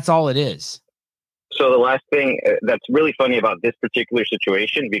 That's all it is. So the last thing that's really funny about this particular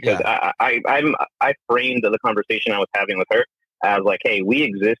situation, because I framed the conversation I was having with her as like, hey, we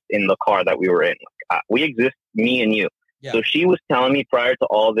exist in the car that we were in. We exist, me and you. Yeah. So she was telling me prior to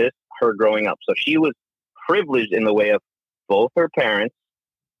all this, her growing up. So she was privileged in the way of both her parents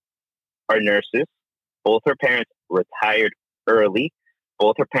are nurses. Both her parents retired early.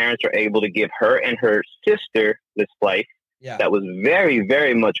 Both her parents are able to give her and her sister this life that was very,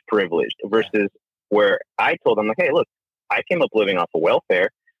 very much privileged versus where I told them, like, hey, look, I came up living off of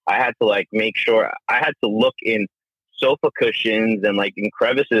welfare. I had to like make sure I had to look in sofa cushions and like in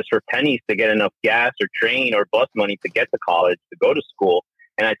crevices for pennies to get enough gas or train or bus money to get to college, to go to school.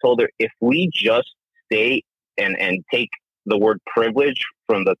 And I told her, if we just stay and take the word privilege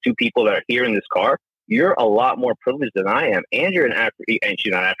from the two people that are here in this car, you're a lot more privileged than I am. And you're and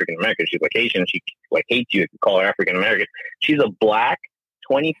she's not African-American. She's like Haitian. She like hates you if you call her African-American. She's a black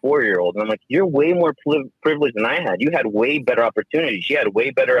 24-year-old. And I'm like, you're way more privileged than I had. You had way better opportunities. She had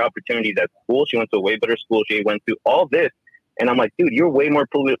way better opportunities at school. She went to a way better school. She went through all this. And I'm like, dude, you're way more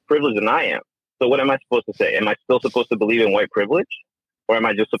privileged than I am. So what am I supposed to say? Am I still supposed to believe in white privilege? Or am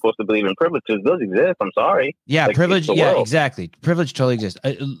I just supposed to believe in privilege? Because those exist. I'm sorry. Yeah, like, privilege. Yeah, exactly. Privilege totally exists.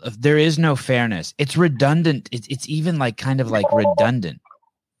 There is no fairness. It's redundant. It's even like kind of like redundant.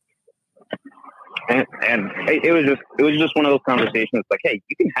 And it was just one of those conversations. Like, hey,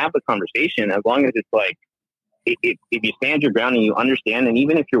 you can have the conversation as long as it's like, if you stand your ground and you understand, and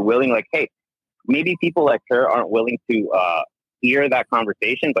even if you're willing, like, hey, maybe people like her aren't willing to hear that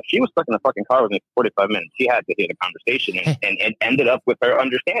conversation, but she was stuck in the fucking car with me for 45 minutes. She had to hear the conversation, and it ended up with her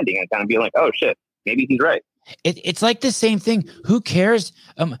understanding and kind of being like, oh shit, maybe he's right. It's like the same thing. Who cares?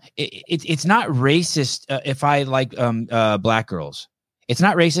 It's not racist if I like black girls. It's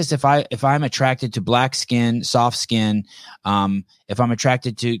not racist if I'm attracted to black skin, soft skin. If I'm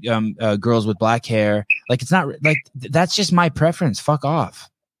attracted to girls with black hair, like it's not like that's just my preference. Fuck off.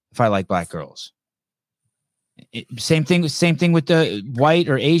 If I like black girls, same thing with the white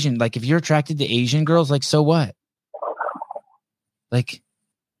or Asian. Like if you're attracted to Asian girls, like so what? Like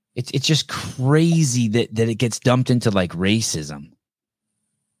it's just crazy that it gets dumped into like racism.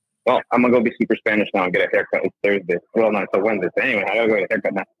 Well, I'm gonna go be super Spanish now and get a haircut. It's Thursday. Well, no, it's a Wednesday. So anyway, I gotta go get a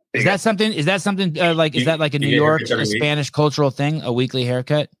haircut now. Is that something? Is that like a New York Spanish cultural thing? A weekly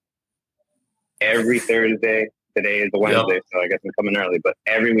haircut? Every Thursday. Today is a Wednesday, so I guess I'm coming early. But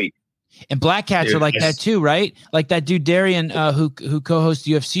every week. And black cats are like that too, right? Like that dude Darian, who co-hosts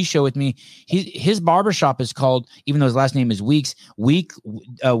the UFC show with me. His barbershop is called, even though his last name is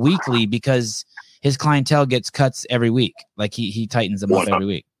Weekly, because his clientele gets cuts every week. Like he tightens them up every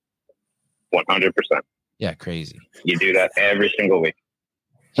week. 100%. Yeah, crazy. You do that every single week.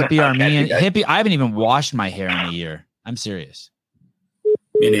 Hippie Armenian. I haven't even washed my hair in a year. I'm serious.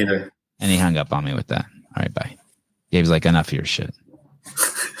 Me neither. And he hung up on me with that. All right, bye. Gabe's like, enough of your shit.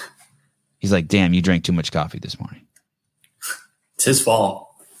 He's like, damn, you drank too much coffee this morning. It's his fault.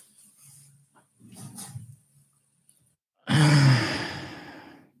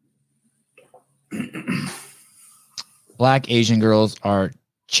 Black Asian girls are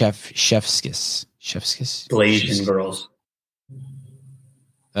chefskis. Blasian girls.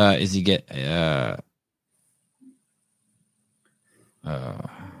 Is he get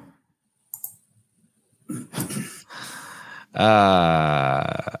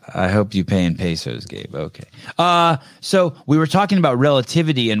I hope you pay in pesos, Gabe. Okay. So we were talking about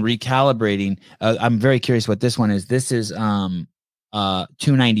relativity and recalibrating. I'm very curious what this one is. This is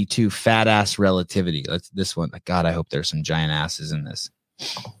 292 fat ass relativity. This one. God, I hope there's some giant asses in this.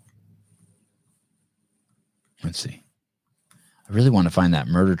 Let's see. I really want to find that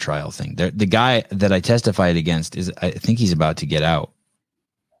murder trial thing. The guy that I testified against I think he's about to get out.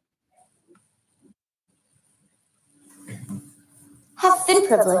 Have thin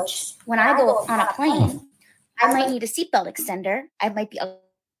privilege. When I go on a plane, I might need a seatbelt extender. I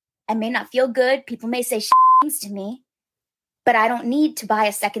may not feel good. People may say things to me, but I don't need to buy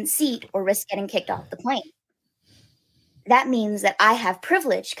a second seat or risk getting kicked off the plane. That means that I have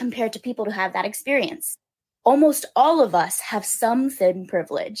privilege compared to people who have that experience. Almost all of us have some thin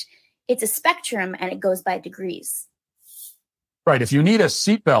privilege. It's a spectrum and it goes by degrees. Right. If you need a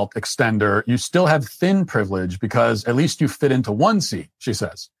seatbelt extender, you still have thin privilege because at least you fit into one seat, she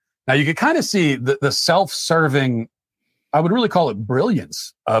says. Now, you can kind of see the self-serving, I would really call it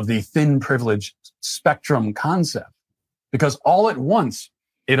brilliance of the thin privilege spectrum concept, because all at once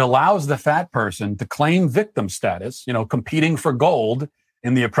it allows the fat person to claim victim status, competing for gold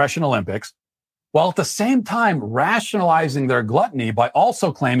in the oppression Olympics, while at the same time rationalizing their gluttony by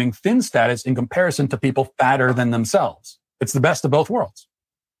also claiming thin status in comparison to people fatter than themselves. It's the best of both worlds.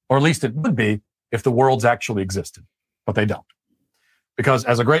 Or at least it would be if the worlds actually existed, but they don't. Because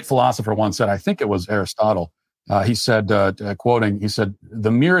as a great philosopher once said, I think it was Aristotle, he said, quoting, he said,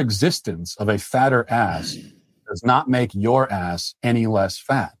 the mere existence of a fatter ass does not make your ass any less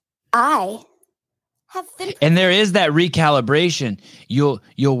fat. I have thin. And there is that recalibration. You'll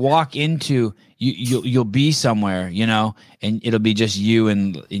walk into, you'll be somewhere, and it'll be just you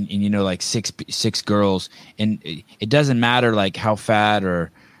and like six girls, and it doesn't matter like how fat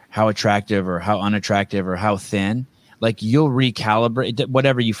or how attractive or how unattractive or how thin. Like you'll recalibrate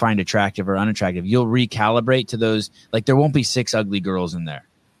whatever you find attractive or unattractive. You'll recalibrate to those. Like there won't be 6 ugly girls in there.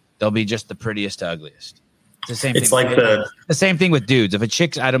 There'll be just the prettiest to ugliest. It's the same. It's thing like the same thing with dudes. If a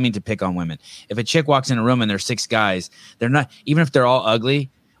chick, I don't mean to pick on women. If a chick walks in a room and there's 6 guys, they're not, even if they're all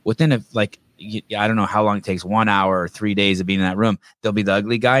ugly, within I don't know how long it takes, 1 hour or 3 days of being in that room, there'll be the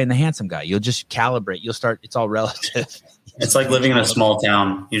ugly guy and the handsome guy. You'll just calibrate. You'll start. It's all relative. It's like living in a small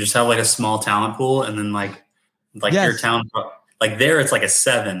town. You just have like a small talent pool, and then like yes. Your town, like there, it's like a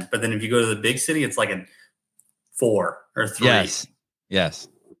 7. But then if you go to the big city, it's like a 4 or 3. Yes.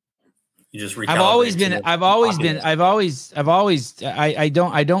 You just I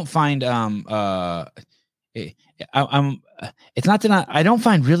don't find it's not that I don't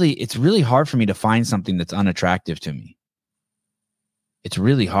find really, it's really hard for me to find something that's unattractive to me. It's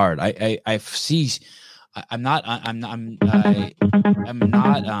really hard. I see. I'm not.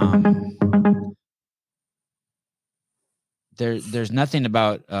 There's nothing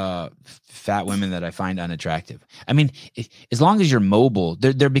about fat women that I find unattractive. I mean, as long as you're mobile,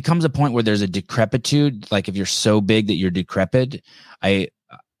 there becomes a point where there's a decrepitude. Like if you're so big that you're decrepit, I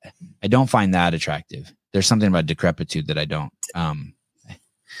don't find that attractive. There's something about decrepitude that I don't.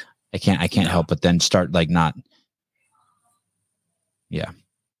 I can't help but then start like not. Yeah.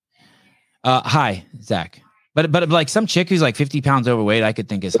 Hi, Zach. But like some chick who's like 50 pounds overweight, I could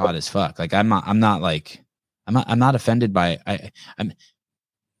think is hot as fuck. Like I'm not offended by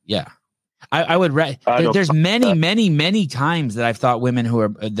I would there's many times that I've thought women who are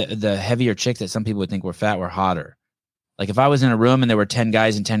the heavier chicks that some people would think were fat were hotter. Like if I was in a room and there were 10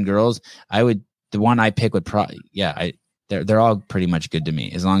 guys and 10 girls, the one I pick would they're all pretty much good to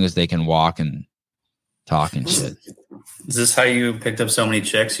me as long as they can walk and talk and shit. Is this how you picked up so many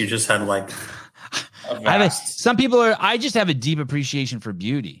chicks? You just had like I just have a deep appreciation for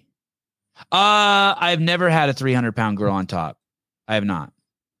beauty. I've never had a 300-pound girl on top. I have not.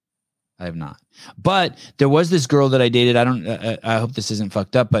 But there was this girl that I dated. I hope this isn't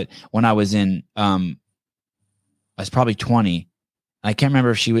fucked up, but when I was in, I was probably 20. I can't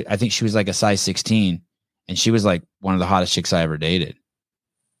remember if I think she was like a size 16, and she was like one of the hottest chicks I ever dated.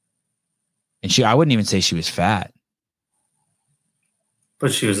 And I wouldn't even say she was fat.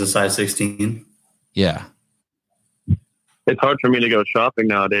 But she was a size 16. Yeah. It's hard for me to go shopping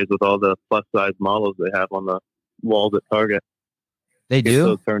nowadays with all the plus size models they have on the walls at Target. They do?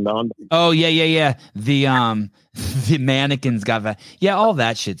 So turned on. Oh yeah. The mannequins got fat. Yeah, all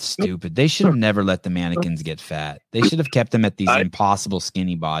that shit's stupid. They should have never let the mannequins get fat. They should have kept them at these impossible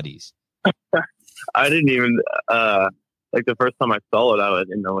skinny bodies. I didn't even like the first time I saw it, I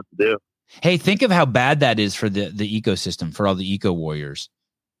didn't know what to do. Hey, think of how bad that is for the ecosystem, for all the eco warriors.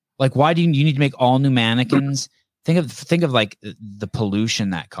 Like, why do you need to make all new mannequins? Think of like the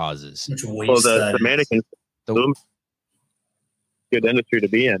pollution that causes. Well, the mannequins, good industry to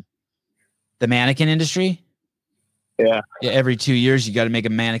be in. The mannequin industry? Yeah. Every 2 years, you got to make a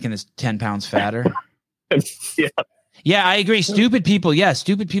mannequin that's 10 pounds fatter. Yeah. Yeah, I agree. Stupid people. Yeah.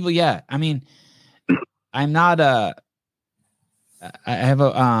 I mean, I'm not I have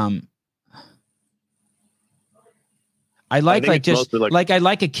a I like I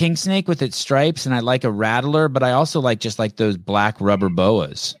like a king snake with its stripes, and I like a rattler, but I also like just like those black rubber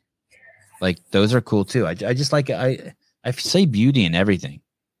boas. Like those are cool too. I just like I say beauty in everything,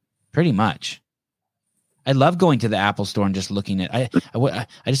 pretty much. I love going to the Apple store and just looking at. I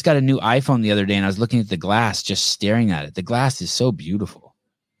just got a new iPhone the other day, and I was looking at the glass, just staring at it. The glass is so beautiful.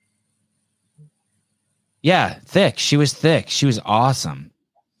 Yeah, thick. She was thick. She was awesome,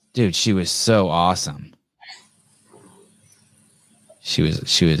 dude. She was so awesome. She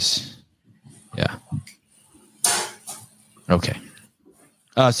was, yeah. Okay.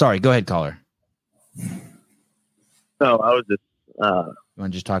 Sorry. Go ahead, caller. No, I was just. You want to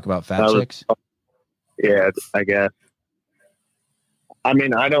just talk about fat chicks? Yeah, I guess. I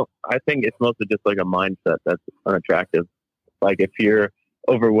mean, I think it's mostly just like a mindset that's unattractive. Like if you're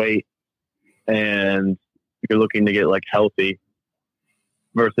overweight and you're looking to get like healthy,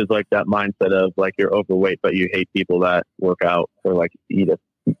 versus like that mindset of like you're overweight, but you hate people that work out or like eat a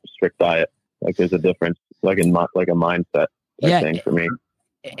strict diet. Like there's a difference, like in like a mindset thing for me.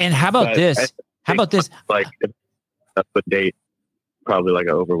 And how about this? Like that's a date, probably like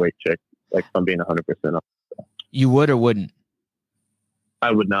an overweight chick. Like if I'm being 100% honest. You would or wouldn't?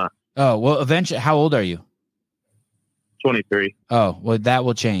 I would not. Oh, well, eventually, how old are you? 23. Oh, well, that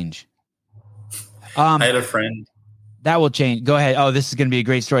will change. I had a friend. That will change. Go ahead. Oh, this is going to be a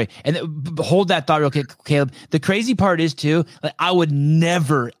great story. And hold that thought real quick, Caleb. The crazy part is too, like I would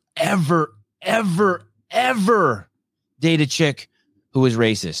never, ever, ever, ever date a chick who was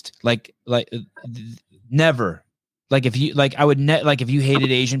racist. Like never. Like if you like, I would like if you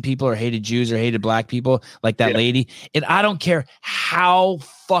hated Asian people or hated Jews or hated black people, like that lady. And I don't care how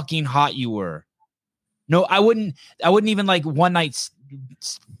fucking hot you were. No, I wouldn't even like one night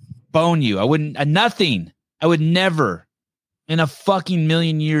bone you. I wouldn't. Nothing. I would never in a fucking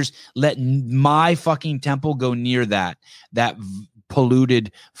million years let my fucking temple go near that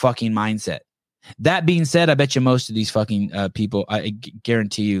polluted fucking mindset. That being said, I bet you most of these fucking people, I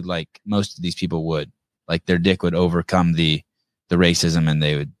guarantee you, like most of these people would, like their dick would overcome the racism,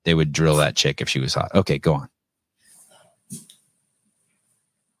 and they would drill that chick if she was hot. Okay, go on.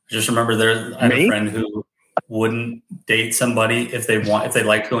 Just remember, I had a friend who wouldn't date somebody if they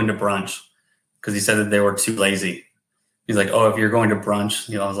liked going to brunch. Because he said that they were too lazy. He's like, oh, if you're going to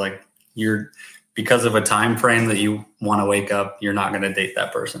brunch, I was like, you're because of a time frame that you want to wake up, you're not going to date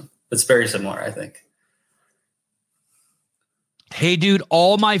that person. It's very similar, I think. Hey, dude,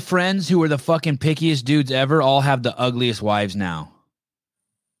 all my friends who are the fucking pickiest dudes ever all have the ugliest wives now.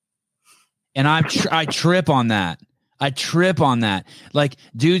 And I trip on that. I trip on that. Like,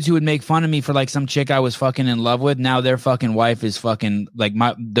 dudes who would make fun of me for like some chick I was fucking in love with, now their fucking wife is fucking like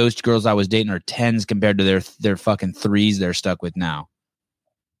those girls I was dating are 10s compared to their fucking 3s they're stuck with now.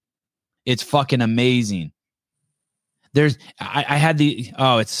 It's fucking amazing. I had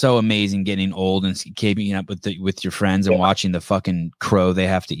it's so amazing getting old and keeping up with your friends and watching the fucking crow they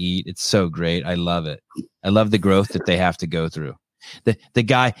have to eat. It's so great. I love it. I love the growth that they have to go through. The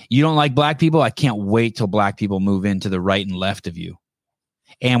guy, you don't like black people? I can't wait till black people move into the right and left of you.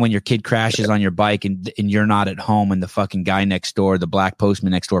 And when your kid crashes on your bike and you're not at home and the fucking guy next door, the black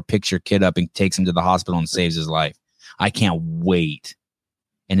postman next door, picks your kid up and takes him to the hospital and saves his life. I can't wait.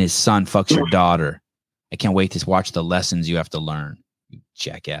 And his son fucks your daughter. I can't wait to watch the lessons you have to learn, you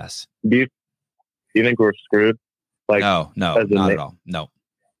jackass. Do you think we're screwed? Like, no, not at all. No.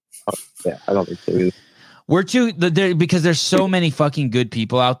 Oh, yeah, I don't think so either. We're too because there's so many fucking good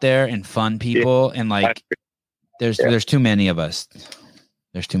people out there and fun people, and like there's too many of us.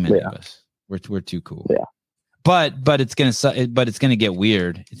 There's too many of us. We're too cool. Yeah. But it's gonna get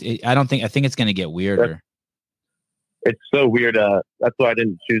weird. I think it's gonna get weirder. It's so weird. That's why I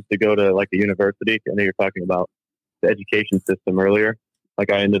didn't choose to go to like a university. I know you're talking about the education system earlier.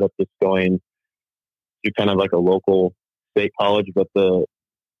 Like I ended up just going to kind of like a local state college, but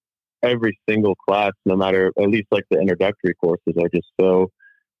every single class, no matter, at least like the introductory courses, are just so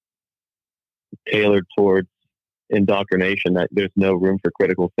tailored towards indoctrination that there's no room for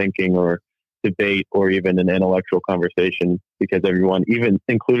critical thinking or debate or even an intellectual conversation, because everyone, even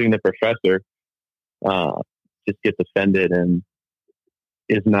including the professor, just gets offended and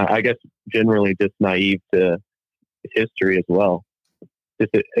is not, I guess, generally just naive to history as well.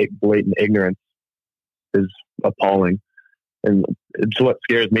 Just a blatant ignorance is appalling. And it's what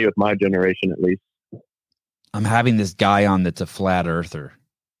scares me with my generation, at least. I'm having this guy on that's a flat earther.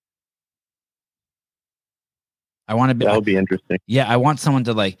 That would be interesting. Yeah, I want someone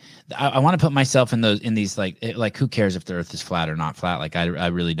to like. I want to put myself in these like who cares if the Earth is flat or not flat? Like I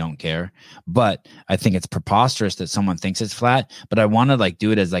really don't care. But I think it's preposterous that someone thinks it's flat. But I want to like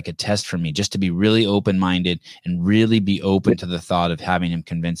do it as like a test for me, just to be really open minded and really be open to the thought of having him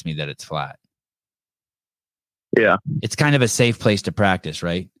convince me that it's flat. Yeah, it's kind of a safe place to practice,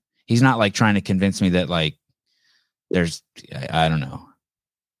 right? He's not like trying to convince me that like there's I don't know,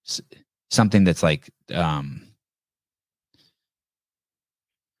 something that's like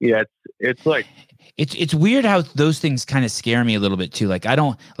yeah, it's like it's weird how those things kind of scare me a little bit too. Like I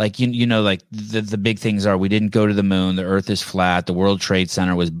don't like you know like the big things are we didn't go to the moon, the Earth is flat, the World Trade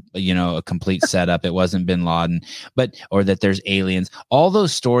Center was a complete setup, it wasn't Bin Laden, or that there's aliens. All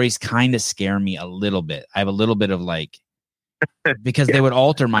those stories kind of scare me a little bit. I have a little bit of like because they would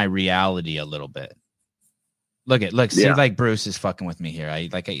alter my reality a little bit. See, like Bruce is fucking with me here.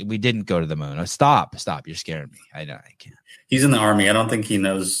 We didn't go to the moon. Stop, you're scaring me. I can't. He's in the Army. I don't think he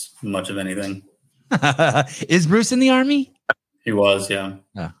knows much of anything. Is Bruce in the Army? He was, yeah.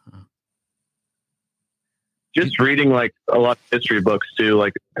 Just reading like a lot of history books too,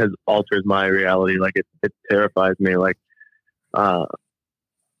 like has altered my reality. Like it terrifies me. Like I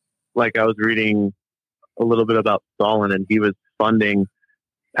was reading a little bit about Stalin, and he was funding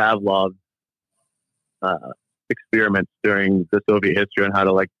Pavlov's experiments during the Soviet history on how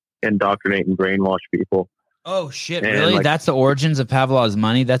to like indoctrinate and brainwash people. Oh shit! And really? That's the origins of Pavlov's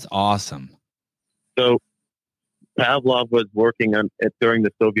money? That's awesome. So Pavlov was working on it during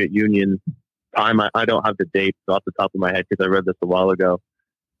the Soviet Union time. I don't have the dates off the top of my head because I read this a while ago.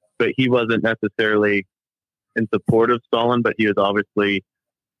 But he wasn't necessarily in support of Stalin, but he was obviously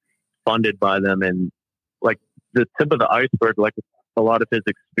funded by them. And like the tip of the iceberg, like a lot of his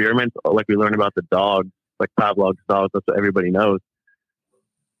experiments, like we learn about the dogs, like Pavlov's dogs, that's what everybody knows.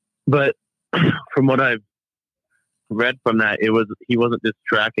 But from what I've read from that, he wasn't just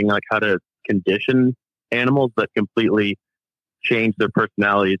tracking like how to condition animals, but completely change their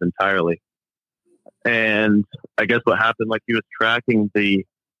personalities entirely. And I guess what happened, like he was tracking the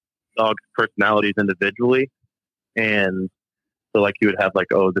dog's personalities individually, and so like he would have like,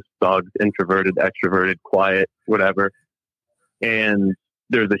 oh, this dog's introverted, extroverted, quiet, whatever. And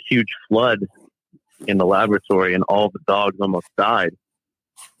there's a huge flood in the laboratory, and all the dogs almost died.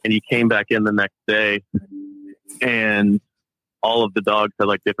 And he came back in the next day, and all of the dogs had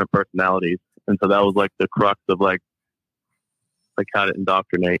like different personalities. And so that was like the crux of like how to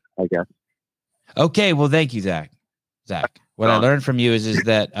indoctrinate, I guess. Okay, well, thank you, Zach. What I learned from you is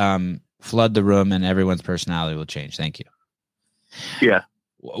that flood the room, and everyone's personality will change. Thank you. Yeah.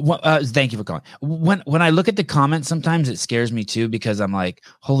 Thank you for calling. When I look at the comments, sometimes it scares me too, because I'm like,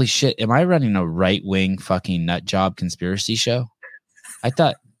 holy shit, am I running a right-wing fucking nut job conspiracy show? I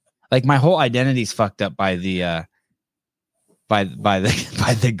thought, like, my whole identity's fucked up by the by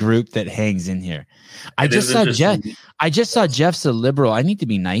the group that hangs in here. I just saw Jeff's a liberal. I need to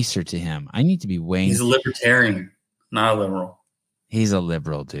be nicer to him. I need to be way. He's a libertarian, not a liberal. He's a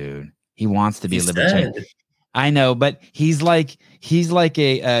liberal, dude. He wants to be a libertarian. I know, but he's like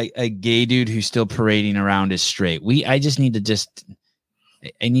a gay dude who's still parading around as straight. I need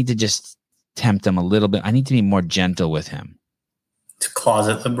to just tempt him a little bit. I need to be more gentle with him. It's a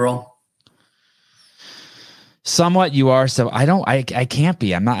closet liberal. Somewhat you are. So I can't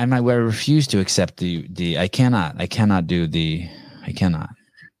be. I refuse to accept the I cannot do the, I cannot.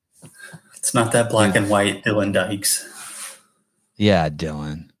 It's not that black and white, Dylan Dykes. Yeah,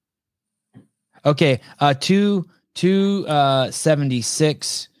 Dylan. Okay,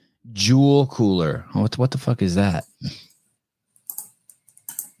 276 Joule cooler. What the fuck is that?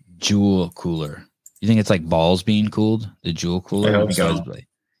 Joule cooler. You think it's like balls being cooled? The Joule cooler? You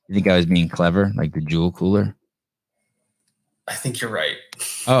think I was being clever, like the Joule cooler? I think you're right.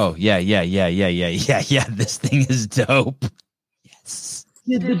 Oh, yeah. This thing is dope. Yes.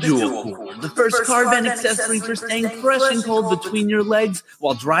 The Joule Cooler, the first car vent accessory for staying fresh and cold between your legs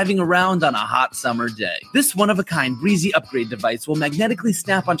while driving around on a hot summer day. This one-of-a-kind breezy upgrade device will magnetically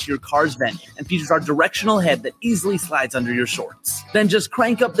snap onto your car's vent and features our directional head that easily slides under your shorts. Then just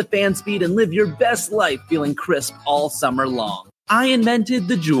crank up the fan speed and live your best life feeling crisp all summer long. I invented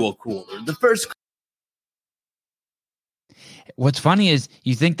the Joule Cooler, the first. What's funny is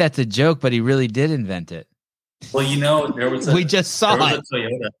you think that's a joke, but he really did invent it. Well, we just saw it.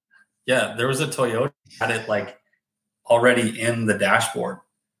 Toyota. Yeah, there was a Toyota had it like already in the dashboard.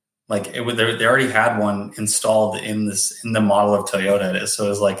 Like they already had one installed in the model of Toyota. So it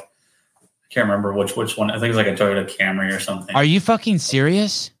was like, I can't remember which one. I think it was like a Toyota Camry or something. Are you fucking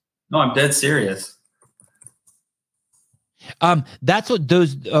serious? No, I'm dead serious. That's what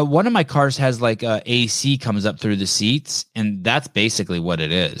those. One of my cars has like AC comes up through the seats, and that's basically what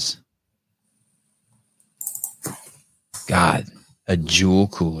it is. God, a Joule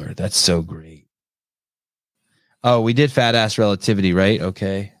cooler. That's so great. Oh, we did fat ass relativity, right?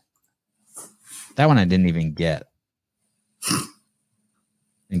 Okay. That one I didn't even get.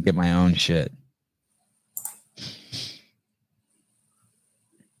 Didn't get my own shit.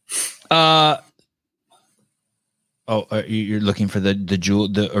 You're looking for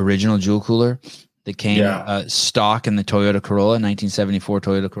the original Joule cooler that came stock in the Toyota Corolla, 1974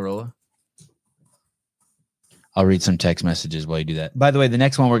 Toyota Corolla. I'll read some text messages while you do that. By the way, the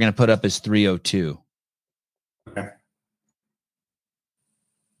next one we're going to put up is 302. Okay.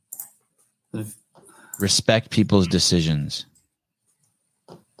 Respect people's decisions.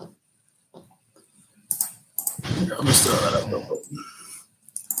 I'll just throw that up real quick.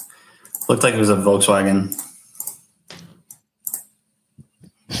 Looked like it was a Volkswagen.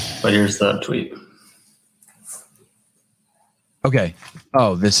 But here's the tweet. Okay.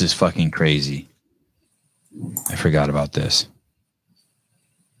 Oh, this is fucking crazy. I forgot about this.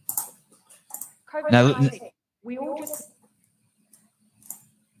 Now,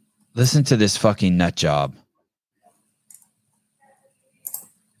 listen to this fucking nut job.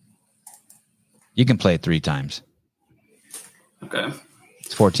 You can play it 3 times. Okay.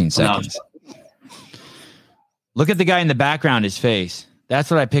 It's 14 seconds. Look at the guy in the background, his face. That's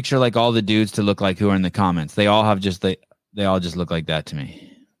what I picture like all the dudes to look like who are in the comments. They all have just they all just look like that to me.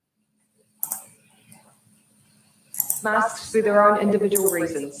 Masks for their own individual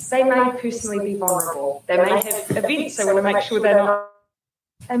reasons. They may personally be vulnerable. They may have events they want to make sure they're not.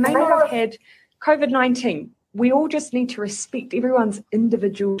 They may not have had COVID-19. We all just need to respect everyone's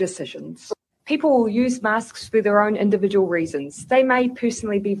individual decisions. People will use masks for their own individual reasons. They may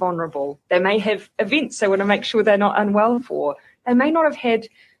personally be vulnerable. They may have events they want to make sure they're not unwell for. They may not have had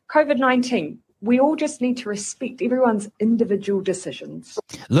COVID-19. We all just need to respect everyone's individual decisions.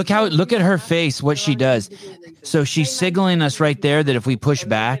 Look at her face, what she does. So she's signaling us right there that if we push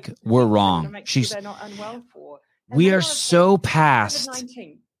back, we're wrong. We are so past.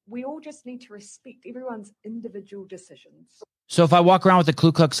 We all just need to respect everyone's individual decisions. So if I walk around with a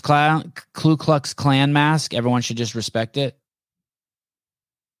Ku Klux Klan mask, everyone should just respect it.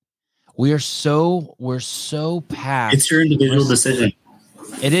 We're so past. It's your individual decision.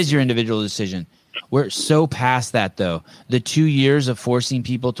 It is your individual decision. We're so past that, though. The 2 years of forcing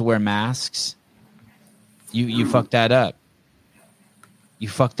people to wear masks, you fucked that up. You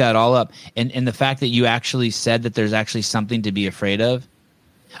fucked that all up. And the fact that you actually said that there's actually something to be afraid of,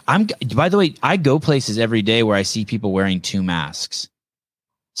 By the way, I go places every day where I see people wearing 2 masks.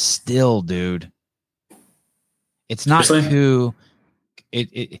 Still, dude. It's not coup.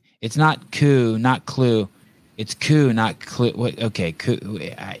 It's not coup, not clue. It's coup, not clue. Okay, coup.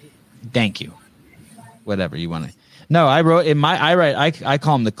 Thank you. Whatever you want to. No, I wrote in my. I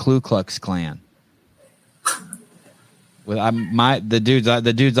call them the Ku Klux Klan. With the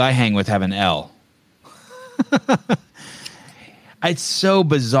dudes I hang with have an L. It's so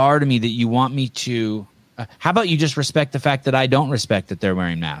bizarre to me that you want me to. How about you just respect the fact that I don't respect that they're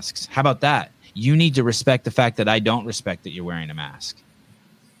wearing masks? How about that? You need to respect the fact that I don't respect that you're wearing a mask.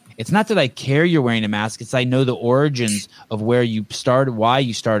 It's not that I care you're wearing a mask. It's I know the origins of where you started, why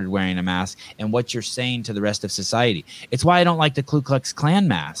you started wearing a mask, and what you're saying to the rest of society. It's why I don't like the Ku Klux Klan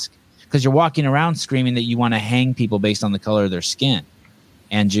mask, because you're walking around screaming that you want to hang people based on the color of their skin,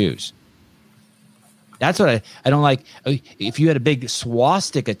 and Jews. That's what I don't like. If you had a big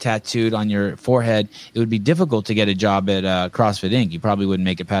swastika tattooed on your forehead, it would be difficult to get a job at CrossFit Inc. You probably wouldn't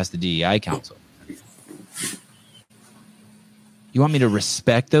make it past the DEI council. You want me to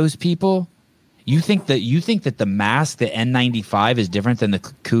respect those people? You think that the mask, the N95, is different than the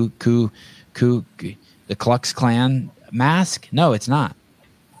the Klux Klan mask? No, it's not.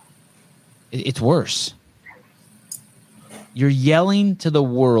 It's worse. You're yelling to the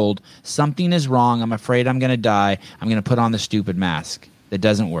world, something is wrong. I'm afraid I'm going to die. I'm going to put on the stupid mask. That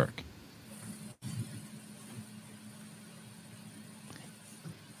doesn't work.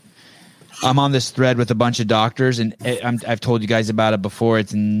 I'm on this thread with a bunch of doctors, and I've told you guys about it before.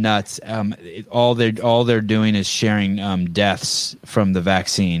 It's nuts. All they're doing is sharing deaths from the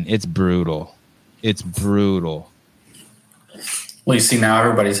vaccine. It's brutal. It's brutal. Well, you see now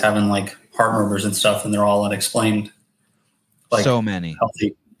everybody's having like heart murmurs and stuff, and they're all unexplained. Like so many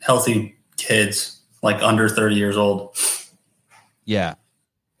healthy kids, like under 30 years old. Yeah.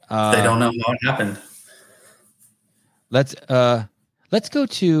 They don't know what happened. Let's go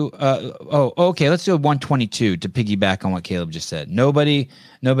to okay. Let's do a 122 to piggyback on what Caleb just said. Nobody.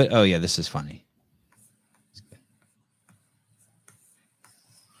 Oh yeah, this is funny.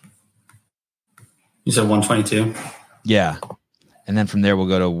 You said 122. Yeah, and then from there we'll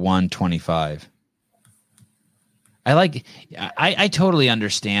go to 125. I totally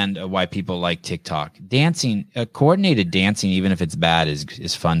understand why people like TikTok. Dancing, coordinated dancing, even if it's bad,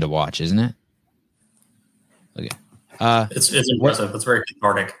 is fun to watch, isn't it? Okay. It's impressive. It's very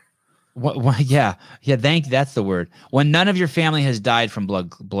cathartic. What? Yeah. That's the word. When none of your family has died from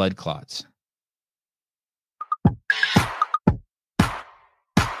blood clots.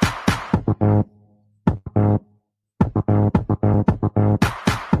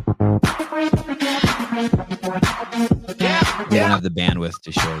 We don't have the bandwidth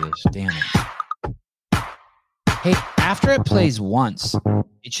to show this. Damn it. Hey, after it plays once,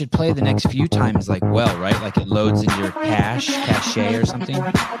 it should play the next few times right? Like it loads in your cache or something.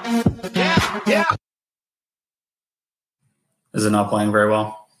 Yeah. Is it not playing very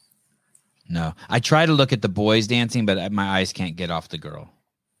well? No. I try to look at the boys dancing, but my eyes can't get off the girl.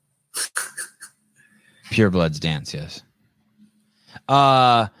 Pure Blood's dance, yes.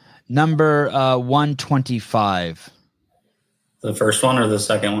 Number 125. The first one or the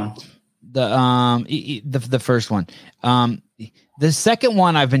second one? The first one. The second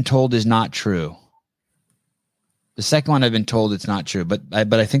one I've been told is not true. The second one I've been told it's not true, but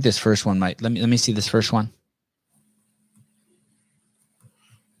I think this first one might. Let me see this first one.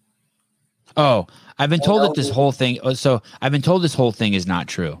 Oh, I've been told that this whole thing. So I've been told this whole thing is not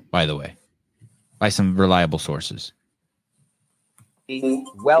true. By the way, by some reliable sources.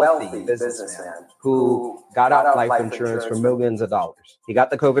 Wealthy businessman who got out life insurance for millions of dollars. He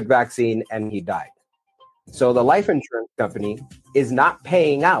got the COVID vaccine and he died. So the life insurance company is not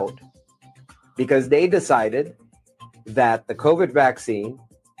paying out because they decided that the COVID vaccine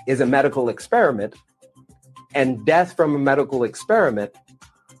is a medical experiment and death from a medical experiment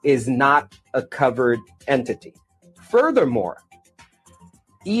is not a covered entity. Furthermore,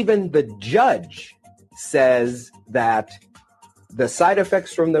 even the judge says that the side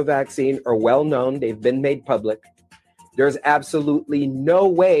effects from the vaccine are well known. They've been made public. There's absolutely no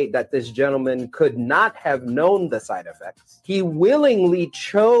way that this gentleman could not have known the side effects. He willingly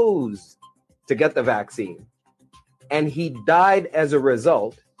chose to get the vaccine, and he died as a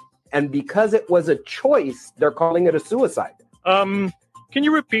result. And because it was a choice, they're calling it a suicide. Can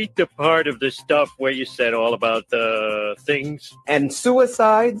you repeat the part of the stuff where you said all about the things? And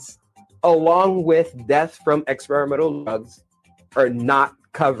suicides, along with death from experimental drugs, are not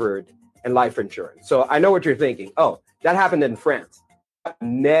covered in life insurance. So I know what you're thinking. Oh, that happened in France. That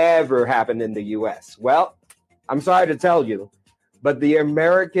never happened in the US. Well, I'm sorry to tell you, But the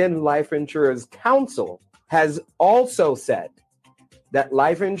American Life Insurance Council has also said that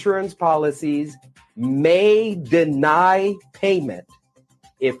life insurance policies may deny payment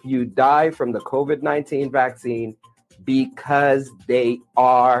if you die from the COVID-19 vaccine because they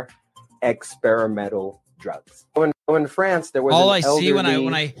are experimental drugs. In France, there was all I see when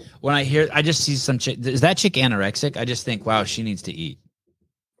I hear, I just see some chick. Is that chick anorexic? I just think, wow, she needs to eat.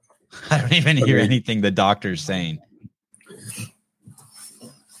 I don't even hear anything the doctor's saying.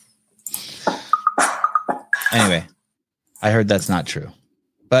 Anyway, I heard that's not true,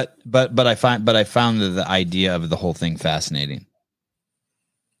 but I found the idea of the whole thing fascinating.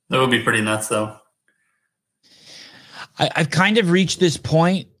 That would be pretty nuts, though. I've kind of reached this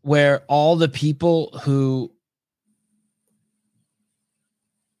point where all the people who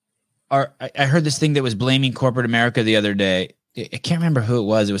are, I heard this thing that was blaming corporate America the other day. I can't remember who it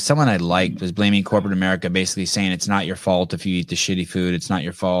was. It was someone I liked was blaming corporate America, basically saying it's not your fault if you eat the shitty food. It's not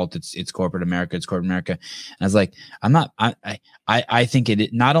your fault. It's corporate America. It's corporate America. And I was like, I think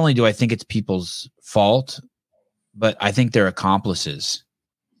it, not only do I think it's people's fault, but I think they're accomplices.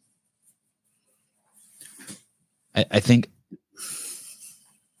 I think.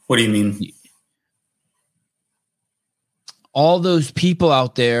 What do you mean? All those people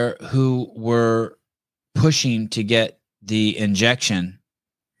out there who were pushing to get the injection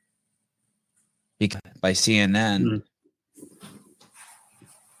by CNN,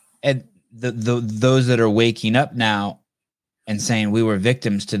 and those that are waking up now and saying we were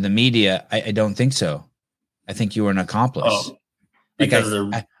victims to the media, I don't think so. I think you were an accomplice. Oh, because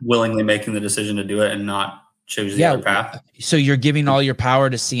they're willingly making the decision to do it and not choose the other path. So you're giving all your power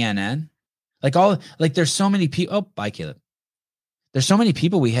to CNN? There's so many people. Oh, bye, Caleb. There's so many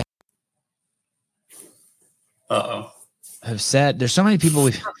people we have. Have said there's so many people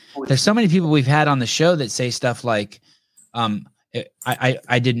we've had on the show that say stuff like,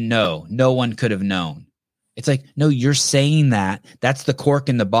 I didn't know. No one could have known. It's like, no, you're saying that. That's the cork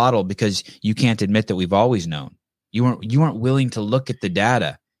in the bottle because you can't admit that we've always known. You weren't willing to look at the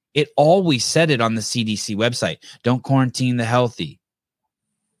data. It always said it on the CDC website. Don't quarantine the healthy.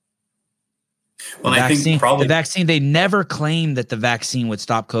 Well, I think probably the vaccine, they never claimed that the vaccine would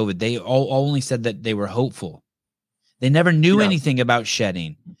stop COVID. They only said that they were hopeful. They never knew anything about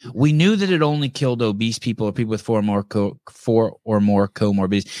shedding. We knew that it only killed obese people or people with four or more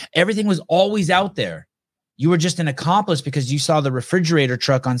comorbidities. Everything was always out there. You were just an accomplice because you saw the refrigerator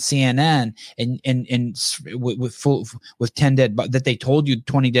truck on CNN and with 10 dead that they told you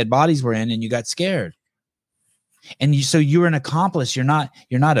 20 dead bodies were in, and you got scared. And so you're an accomplice. You're not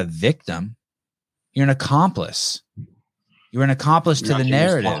a victim. You're an accomplice. You're an accomplice to the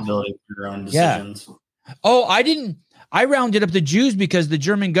narrative. For your own decisions. Yeah. Oh, I rounded up the Jews because the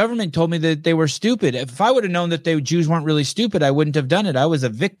German government told me that they were stupid. If I would have known that Jews weren't really stupid, I wouldn't have done it. I was a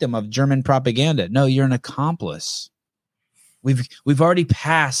victim of German propaganda. No, you're an accomplice. We've already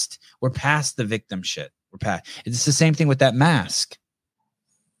passed. We're past the victim shit. We're past. It's the same thing with that mask.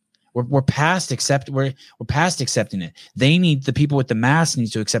 We're past accepting it. The people with the mask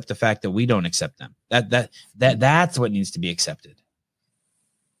needs to accept the fact that we don't accept them. That's what needs to be accepted.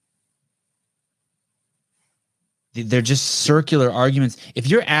 They're just circular arguments. If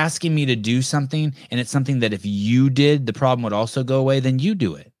you're asking me to do something and it's something that if you did, the problem would also go away, then you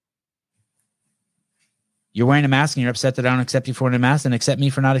do it. You're wearing a mask and you're upset that I don't accept you for wearing a mask, and accept me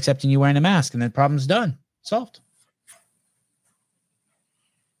for not accepting you wearing a mask, and the problem's done. Solved.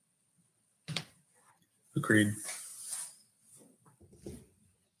 Agreed.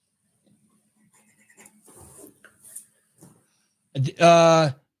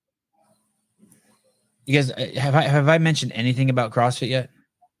 You guys, have I mentioned anything about CrossFit yet?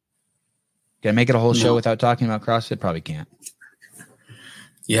 Can I make it a whole show without talking about CrossFit? Probably can't.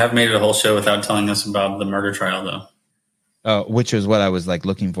 You have made it a whole show without telling us about the murder trial, though. Oh, which was what I was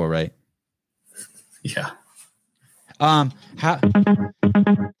looking for, right? Yeah. I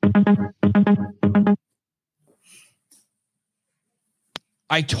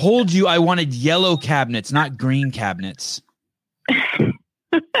told you I wanted yellow cabinets, not green cabinets.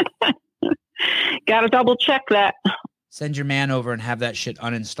 Got to double check that. Send your man over and have that shit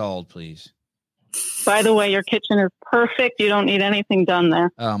uninstalled, please. By the way, your kitchen is perfect. You don't need anything done there.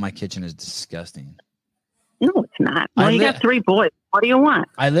 Oh, my kitchen is disgusting. No, it's not. Well, you got 3 boys. What do you want?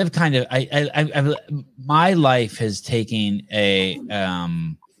 I live kind of. My life has taken a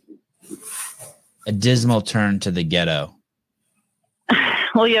dismal turn to the ghetto.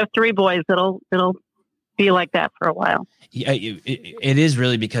 Well, you have 3 boys. It'll be like that for a while. Yeah, it is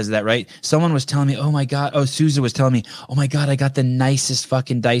really because of that, right? Someone was telling me, oh my God. Oh, Susan was telling me, oh my God, I got the nicest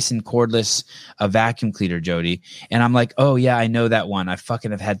fucking Dyson cordless vacuum cleaner, Jody. And I'm like, oh yeah, I know that one. I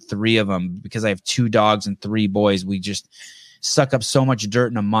fucking have had 3 of them because I have 2 dogs and 3 boys. We just suck up so much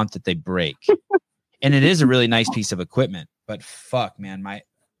dirt in a month that they break. And it is a really nice piece of equipment, but fuck, man,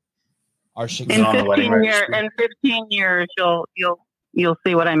 our shit goes on the wedding registry. In 15 years, you'll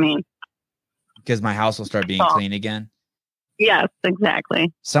see what I mean. Because my house will start being clean again. Yes,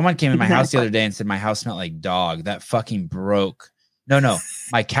 exactly. Someone came in my house the other day and said my house smelled like dog. That fucking broke. No,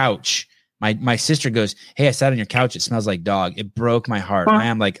 my couch. My sister goes, hey, I sat on your couch. It smells like dog. It broke my heart. I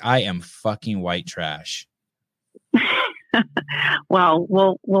am like, I am fucking white trash. Well,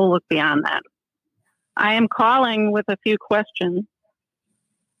 we'll look beyond that. I am calling with a few questions.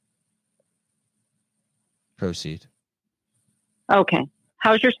 Proceed. Okay.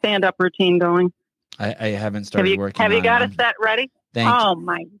 How's your stand-up routine going? I haven't started working. Have you got a set ready? Oh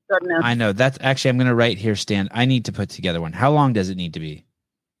my goodness! I know. That's actually, I'm going to write here, Stan. I need to put together one. How long does it need to be?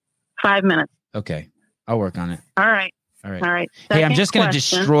 5 minutes. Okay. I'll work on it. All right. Hey, I'm just going to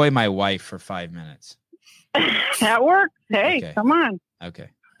destroy my wife for 5 minutes. That works. Hey, okay. Come on. Okay.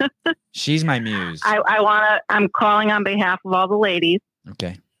 She's my muse. I'm calling on behalf of all the ladies.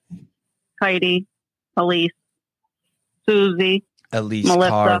 Okay. Heidi, Elise, Susie, Melissa,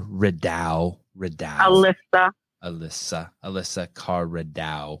 Carr Ridow. Alyssa Carr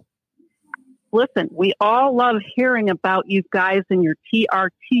Ridow. Listen, we all love hearing about you guys and your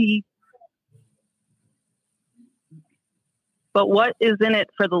TRT. But what is in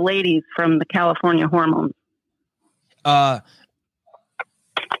it for the ladies from the California Hormones? Okay,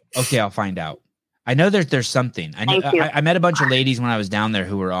 I'll find out. I know there's something. I met a bunch of ladies when I was down there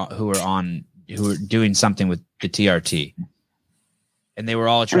who were doing something with the TRT. And they were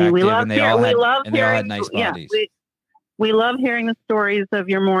all attractive, and they all had nice bodies. Yeah, we love hearing the stories of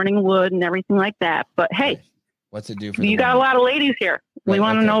your morning wood and everything like that. But hey, what's it do for you? Got a lot of ladies here. We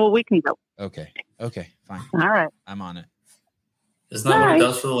want to know what we can do. Okay, fine. All right, I'm on it. Isn't that what it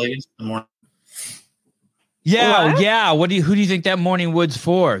does for the ladies in the morning? Yeah. Who do you think that morning wood's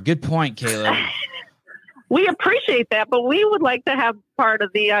for? Good point, Caleb. We appreciate that, but we would like to have part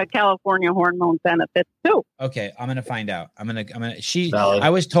of the California hormone benefits too. Okay, I'm gonna find out. I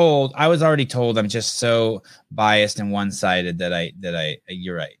was already told. I'm just so biased and one-sided that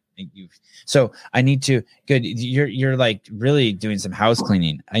you're right. So I need to. Good. You're like really doing some house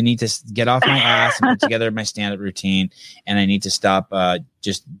cleaning. I need to get off my ass and put together my stand-up routine, and I need to stop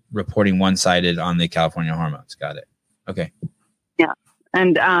just reporting one-sided on the California hormones. Got it. Okay. Yeah,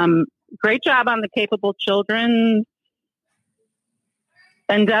 and great job on the Capable Children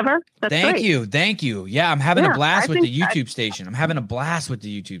endeavor. That's great. Thank you. Yeah, I'm having a blast with the YouTube station.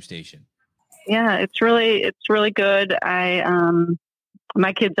 Yeah, it's really good.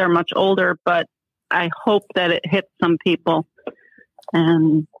 My kids are much older, but I hope that it hits some people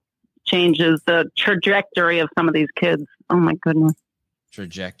and changes the trajectory of some of these kids. Oh my goodness.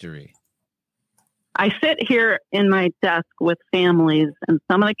 Trajectory. I sit here in my desk with families, and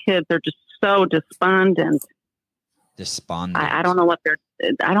some of the kids are just so despondent. I don't know what they're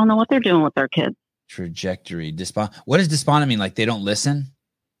doing with their kids. Trajectory. What does despondent mean? Like they don't listen?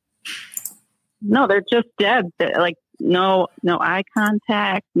 No, they're just dead. They're like no eye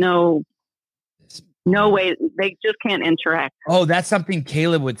contact, no way. They just can't interact. Oh, that's something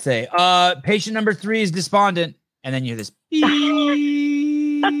Caleb would say. Patient number 3 is despondent, and then you hear this.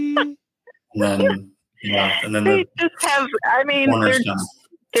 And then they just have. I mean,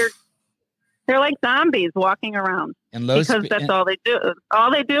 they're like zombies walking around because that's all they do.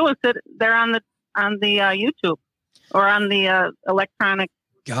 All they do is sit. They're on the YouTube or on the electronic.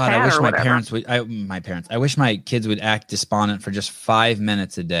 God, I wish my parents would. I wish my kids would act despondent for just 5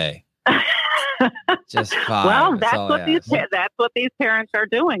 minutes a day. Just 5. Well, that's what these parents are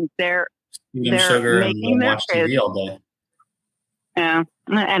doing. They're making their kids. All day. Yeah.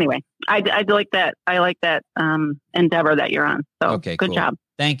 Anyway, I like that. I like that endeavor that you're on. So okay, good job.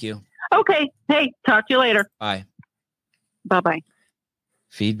 Thank you. Okay. Hey, talk to you later. Bye. Bye.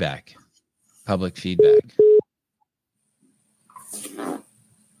 Feedback. Public feedback.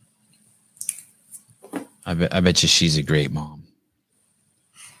 I bet you she's a great mom.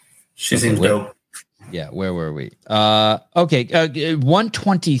 She seems dope. Yeah. Where were we? Okay.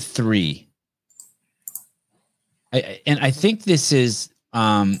 123. I think this is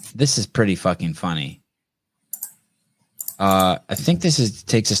pretty fucking funny. I think this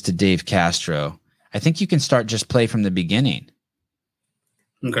takes us to Dave Castro. I think you can just play from the beginning.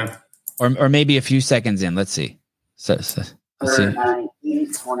 Okay. Or maybe a few seconds in. Let's see. Let's see.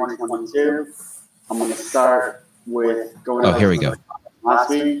 2022. I'm going to start with going. Oh, here we go. Last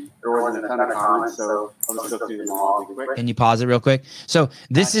week, there wasn't a ton of comments, so I'll just go through them all really quick. Can you pause it real quick? So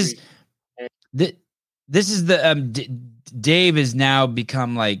this is the Dave has now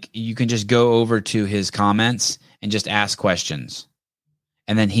become like, you can just go over to his comments and just ask questions,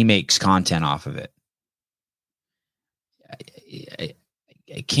 and then he makes content off of it.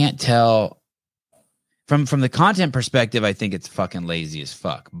 I can't tell from the content perspective. I think it's fucking lazy as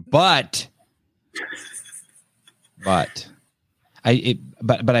fuck, but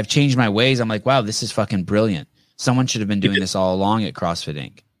I've changed my ways. I'm like, wow, this is fucking brilliant. Someone should have been doing this all along at CrossFit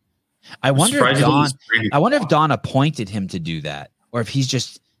Inc. I wonder if Don appointed him to do that, or if he's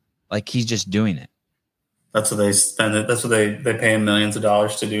just doing it. That's what they spend it. That's what they pay him millions of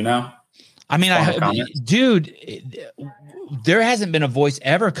dollars to do now. I mean, dude, there hasn't been a voice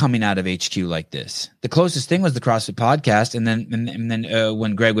ever coming out of HQ like this. The closest thing was the CrossFit podcast, and then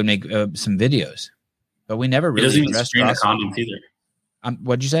when Greg would make some videos, but we never really he doesn't even screen the comments either.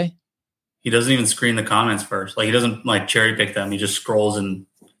 What'd you say? He doesn't even screen the comments first. Like, he doesn't like cherry pick them. He just scrolls and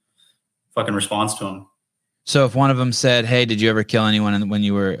fucking responds to them. So if one of them said, "Hey, did you ever kill anyone when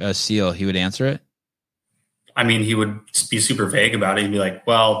you were a SEAL?" he would answer it. I mean, he would be super vague about it. He'd be like,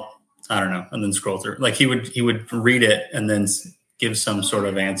 "Well, I don't know," and then scroll through. Like, he would read it and then give some sort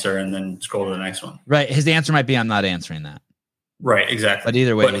of answer and then scroll to the next one. Right. His answer might be, "I'm not answering that." Right. Exactly. But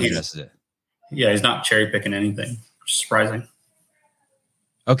either way, he addresses it. Yeah, he's not cherry picking anything, which is surprising.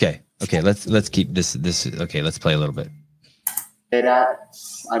 Okay. Let's keep this. Okay, let's play a little bit.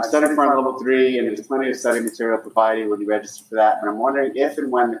 I'm studying for level 3, and there's plenty of study material provided when you register for that. But I'm wondering if and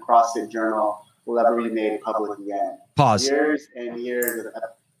when the CrossFit Journal will ever be made public again. Pause. Years and years of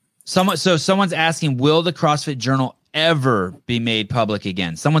Someone's asking, will the CrossFit Journal ever be made public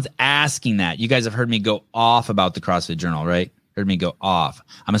again? Someone's asking that. You guys have heard me go off about the CrossFit Journal, right? Heard me go off.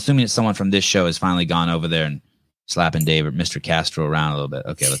 I'm assuming that someone from this show has finally gone over there and slapping Dave or Mr. Castro around a little bit.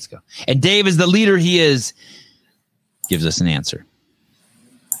 Okay, let's go. And Dave, is the leader he is, gives us an answer.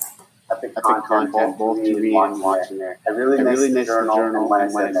 I think content both TV and watching there. I really miss the journal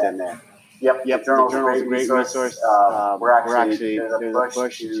when it's in there. Yep. Journal's a great resource. We're actually there's a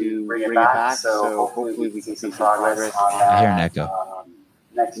push to bring it back, so hopefully we can see progress on that. I hear an echo.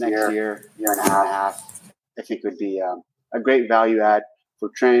 Next year and a half. I think would be a great value add for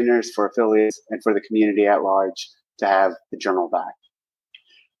trainers, for affiliates, and for the community at large to have the journal back.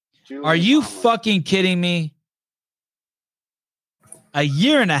 Are you fucking kidding me? A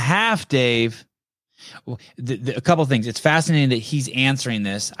year and a half, Dave. A couple of things. It's fascinating that he's answering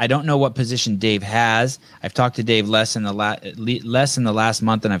this. I don't know what position Dave has. I've talked to Dave less in the last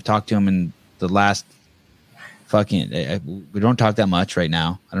month than I've talked to him in the last fucking. We don't talk that much right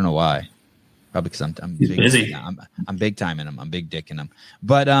now. I don't know why. Probably because I'm busy. I'm big time in him. I'm big dick in him.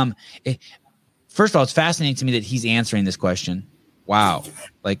 But first of all, it's fascinating to me that he's answering this question. Wow.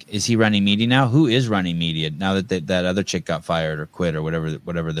 Like, is he running media now? Who is running media now that that other chick got fired or quit or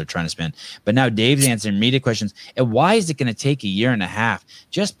whatever they're trying to spin? But now Dave's answering media questions. And why is it going to take a year and a half?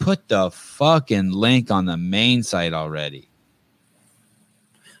 Just put the fucking link on the main site already.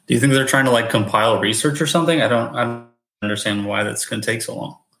 Do you think they're trying to like compile research or something? I don't understand why that's going to take so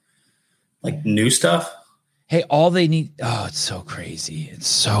long. Like new stuff? Hey, all they need. Oh, it's so crazy. It's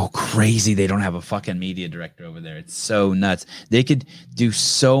so crazy. They don't have a fucking media director over there. It's so nuts. They could do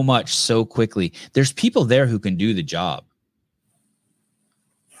so much so quickly. There's people there who can do the job.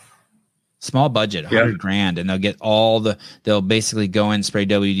 Small budget, $100,000, and they'll get they'll basically go in, spray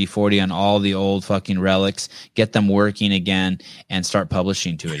WD-40 on all the old fucking relics, get them working again, and start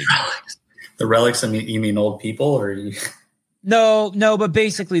publishing to it again. The relics, you mean old people, or No, but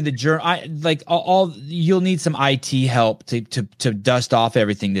basically the you'll need some IT help to dust off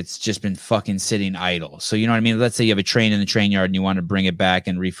everything that's just been fucking sitting idle. So you know what I mean? Let's say you have a train in the train yard and you want to bring it back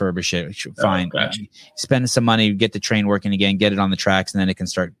and refurbish it. Fine. Gotcha. Spend some money, get the train working again, get it on the tracks, and then it can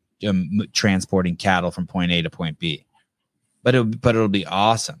start transporting cattle from point A to point B. But it'll be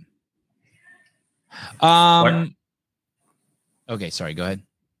awesome. Okay, sorry, go ahead.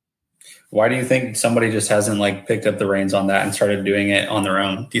 Why do you think somebody just hasn't like picked up the reins on that and started doing it on their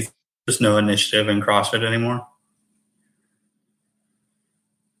own? Do you think there's no initiative in CrossFit anymore?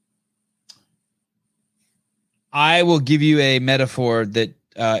 I will give you a metaphor that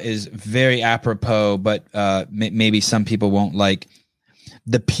is very apropos, but maybe some people won't like.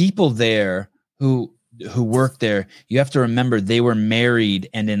 The people there who work there, you have to remember they were married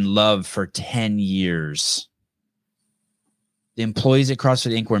and in love for 10 years. The employees at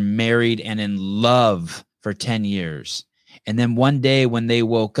CrossFit Inc. were married and in love for 10 years. And then one day when they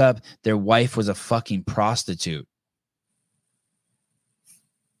woke up, their wife was a fucking prostitute.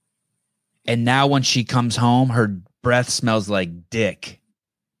 And now when she comes home, her breath smells like dick.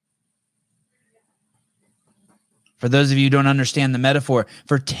 For those of you who don't understand the metaphor,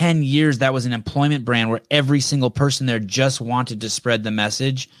 for 10 years, that was an employment brand where every single person there just wanted to spread the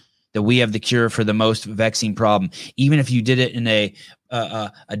message that we have the cure for the most vexing problem. Even if you did it in a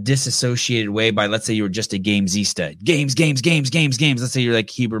disassociated way by, let's say you were just a gamesista. Games. Let's say you're like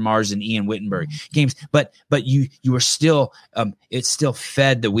Heber Mars and Ian Wittenberg. Games. But you were still, it still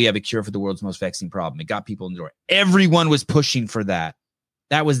fed that we have a cure for the world's most vexing problem. It got people in the door. Everyone was pushing for that.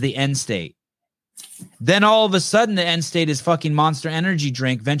 That was the end state. Then all of a sudden, the end state is fucking Monster Energy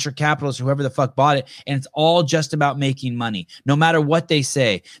drink, venture capitalists, whoever the fuck bought it. And it's all just about making money. No matter what they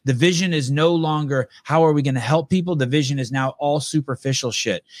say, the vision is no longer, how are we going to help people? The vision is now all superficial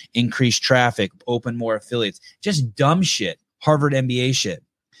shit. Increase traffic, open more affiliates, just dumb shit. Harvard MBA shit.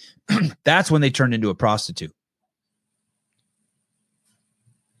 That's when they turned into a prostitute.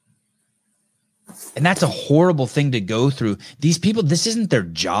 And that's a horrible thing to go through. These people, this isn't their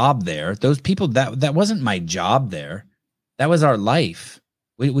job there. Those people, that wasn't my job there. That was our life.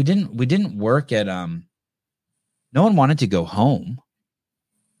 We didn't work at no one wanted to go home.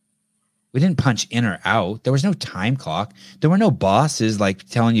 We didn't punch in or out. There was no time clock. There were no bosses like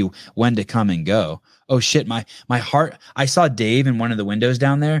telling you when to come and go. Oh shit, my heart, I saw Dave in one of the windows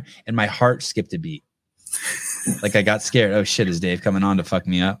down there and my heart skipped a beat. Like I got scared. Oh shit, is Dave coming on to fuck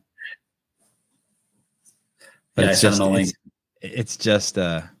me up? But yeah, it's just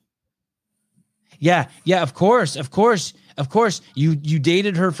of course. You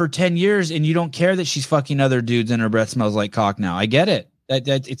dated her for 10 years and you don't care that she's fucking other dudes and her breath smells like cock now. I get it. That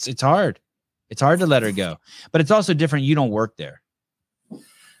it's hard. It's hard to let her go. But it's also different. You don't work there. It's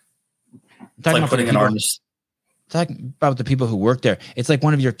like putting an artist. Talking about the people who work there. It's like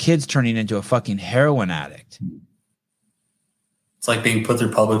one of your kids turning into a fucking heroin addict. It's like being put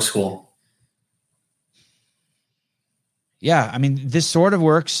through public school. Yeah, I mean, this sort of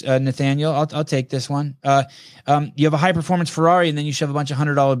works, Nathaniel. I'll take this one. You have a high performance Ferrari, and then you shove a bunch of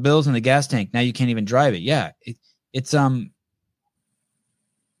 $100 bills in the gas tank. Now you can't even drive it. Yeah, it's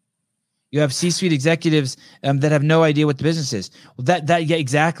you have C-suite executives that have no idea what the business is. Well, yeah,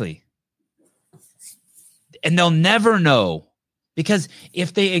 exactly. And they'll never know, because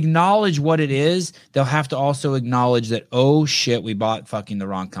if they acknowledge what it is, they'll have to also acknowledge that, oh shit, we bought fucking the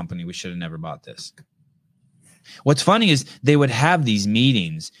wrong company. We should have never bought this. What's funny is they would have these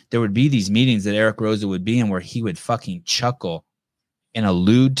meetings. There would be these meetings that Eric Roza would be in where he would fucking chuckle and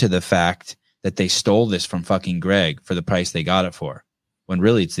allude to the fact that they stole this from fucking Greg for the price they got it for, when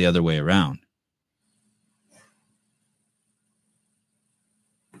really it's the other way around.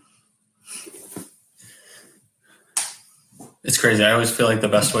 It's crazy. I always feel like the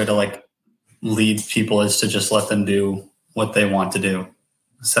best way to like lead people is to just let them do what they want to do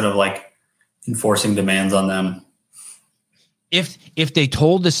instead of like enforcing demands on them. If they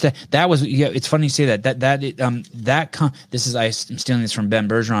told us that was, yeah, it's funny you say I'm stealing this from Ben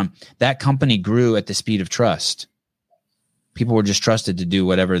Bergeron. That company grew at the speed of trust. People were just trusted to do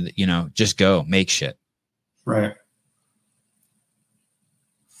whatever, just go make shit. Right.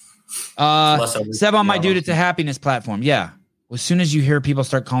 Seb on my dude, it's a happiness platform. Yeah. As soon as you hear people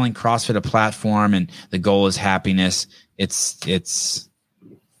start calling CrossFit a platform and the goal is happiness,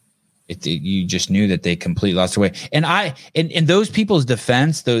 you just knew that they completely lost their way. And in those people's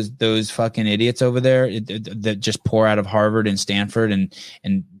defense, those fucking idiots over there that just pour out of Harvard and Stanford and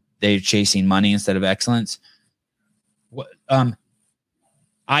they're chasing money instead of excellence. I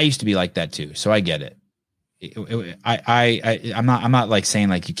used to be like that too, so I get it. I'm not like saying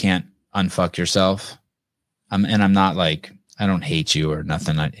like you can't unfuck yourself. And I'm not like, I don't hate you or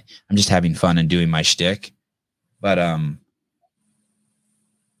nothing. I'm just having fun and doing my shtick. But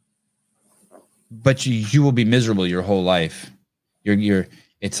you will be miserable your whole life.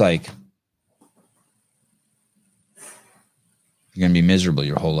 It's like you're going to be miserable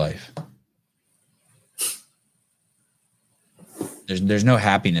your whole life. There's no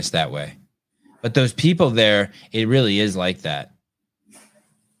happiness that way. But those people there, it really is like that.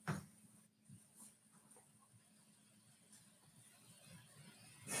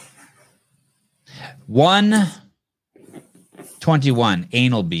 $121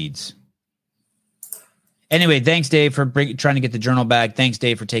 anal beads. Anyway, thanks, Dave, for trying to get the journal back. Thanks,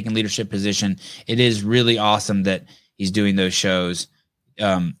 Dave, for taking leadership position. It is really awesome that he's doing those shows.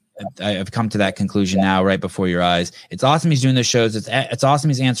 I've come to that conclusion now, right before your eyes. It's awesome he's doing those shows. It's awesome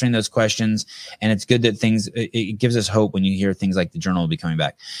he's answering those questions, and it's good that it gives us hope when you hear things like the journal will be coming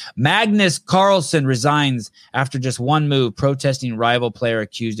back. Magnus Carlsen resigns after just one move, protesting rival player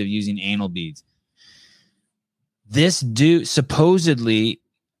accused of using anal beads. This dude supposedly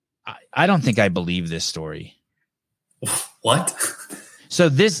I don't think I believe this story. What? So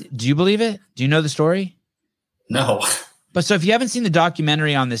do you believe it? Do you know the story? No. But so if you haven't seen the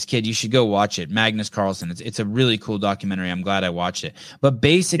documentary on this kid, you should go watch it. Magnus Carlsen. It's a really cool documentary. I'm glad I watched it. But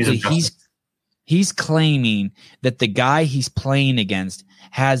basically he's claiming that the guy he's playing against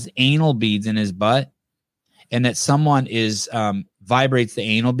has anal beads in his butt, and that someone vibrates the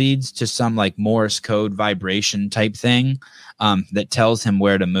anal beads to some like Morse code vibration type thing that tells him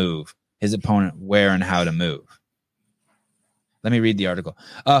where to move, his opponent where and how to move. Let me read the article.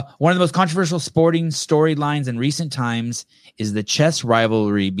 One of the most controversial sporting storylines in recent times is the chess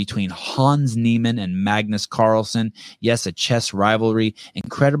rivalry between Hans Niemann and Magnus Carlsen. Yes, a chess rivalry.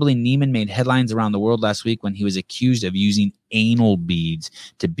 Incredibly, Niemann made headlines around the world last week when he was accused of using anal beads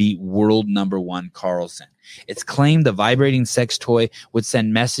to beat world number 1 Carlsen. It's claimed the vibrating sex toy would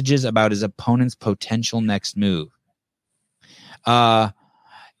send messages about his opponent's potential next move.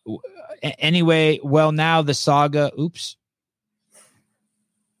 Anyway, well, now the saga... Oops.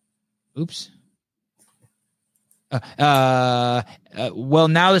 Well,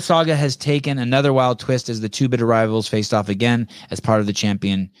 now the saga has taken another wild twist as the two bitter rivals faced off again as part of the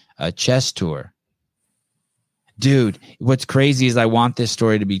Champion Chess Tour. Dude, what's crazy is I want this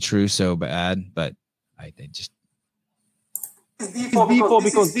story to be true so bad, but they just d4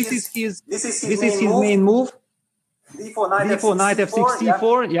 because this is his main move. D4 knight f6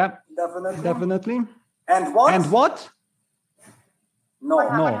 c4. Yeah, definitely. And what?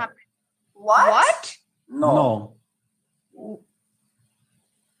 No. What? No.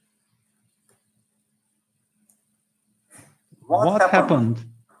 What happened?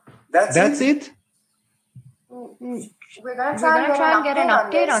 That's it? We're going to try and get an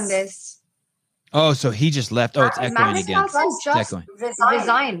update on this. Oh, so he just left. Oh, it's echoing again. It's echoing.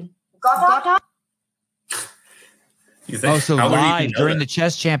 Resign. Got up. Oh, so live during the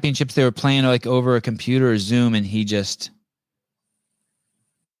chess championships, they were playing like over a computer or Zoom, and he just...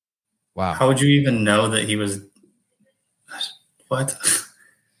 Wow. How would you even know that he was... What?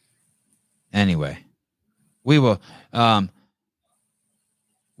 Anyway, we will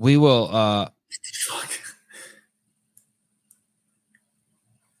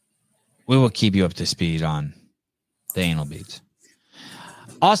keep you up to speed on the anal beads.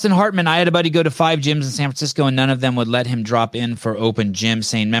 Austin Hartman, I had a buddy go to 5 gyms in San Francisco and none of them would let him drop in for open gym,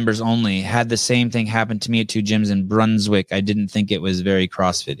 saying members only. Had the same thing happen to me at 2 gyms in Brunswick. I didn't think it was very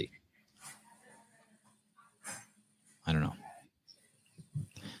CrossFit-y. I don't know.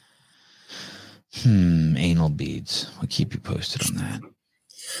 Anal beads. We'll keep you posted on that.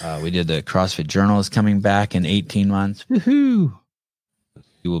 We did the CrossFit Journal is coming back in 18 months. Woohoo!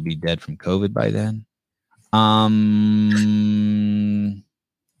 You will be dead from COVID by then.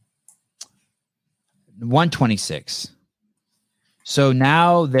 126. So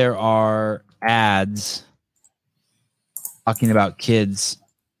now there are ads talking about kids,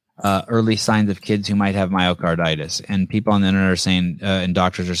 early signs of kids who might have myocarditis, and people on the internet are saying, and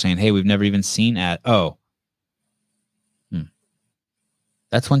doctors are saying, "Hey, we've never even seen ad." Oh,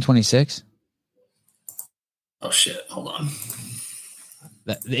 that's 126. Oh shit! Hold on.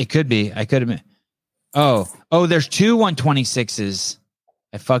 It could be. I could have been. Oh, there's 2 126s.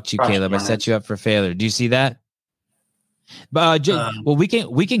 I fucked you, Caleb. I set you up for failure. Do you see that? But well, we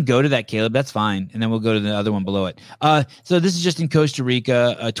can go to that, Caleb. That's fine, and then we'll go to the other one below it. So this is just in Costa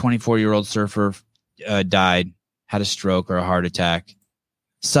Rica. A 24-year-old surfer died, had a stroke or a heart attack,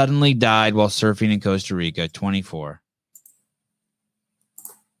 suddenly died while surfing in Costa Rica. 24.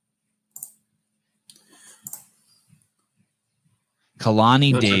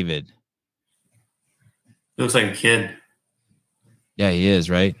 Kalani David. He looks like a kid. Yeah, he is,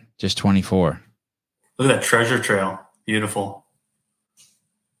 right? Just 24. Look at that treasure trail. Beautiful.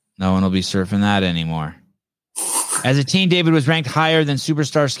 No one will be surfing that anymore. As a teen, David was ranked higher than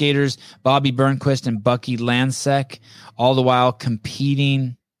superstar skaters Bobby Burnquist and Bucky Lansek, all the while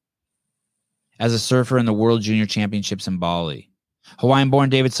competing as a surfer in the World Junior Championships in Bali. Hawaiian-born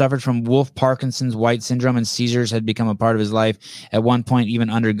David suffered from Wolff Parkinson's White syndrome, and seizures had become a part of his life, at one point even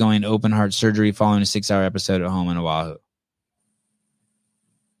undergoing open heart surgery following a 6-hour episode at home in Oahu.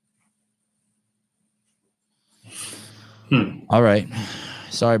 All right.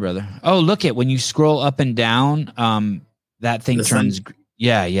 Sorry, brother. Oh, look at when you scroll up and down, that thing turns.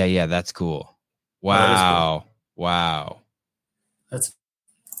 Yeah. That's cool. Wow. Oh, that is cool. Wow. That's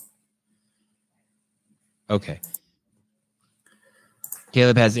okay.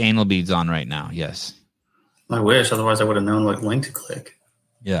 Caleb has anal beads on right now. Yes. I wish. Otherwise, I would have known what link to click.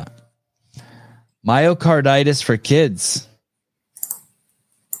 Yeah. Myocarditis for kids.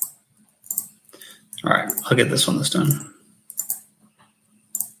 All right. I'll get this one this time.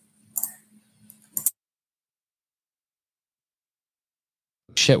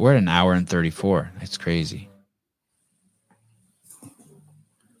 shit, we're at an hour and 34. That's crazy.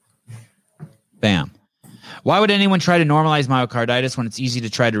 Bam. Why would anyone try to normalize myocarditis when it's easy to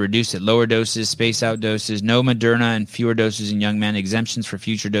try to reduce it? Lower doses, space out doses, no Moderna and fewer doses in young men, exemptions for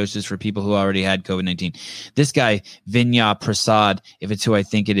future doses for people who already had COVID-19. This guy, Vinya Prasad, if it's who I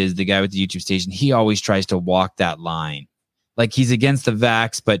think it is, the guy with the YouTube station, he always tries to walk that line. Like he's against the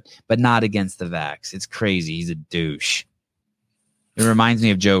vax, but not against the vax. It's crazy. He's a douche. It reminds me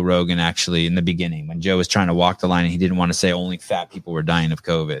of Joe Rogan, actually, in the beginning when Joe was trying to walk the line and he didn't want to say only fat people were dying of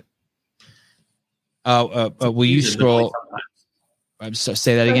COVID. Will you scroll?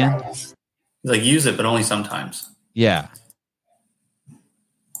 Say that again. He's like, use it, but only sometimes. Yeah.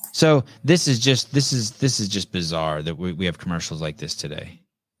 So this is just bizarre that we have commercials like this today.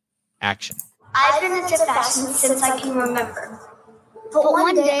 Action. I've been into fashion since I can remember. But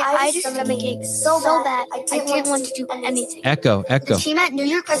one day I had a stomach ache so bad I didn't want to do anything. Echo. The team at New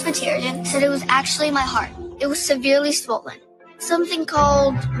York Presbyterian said it was actually my heart. It was severely swollen. Something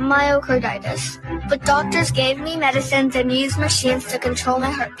called myocarditis. But doctors gave me medicines and used machines to control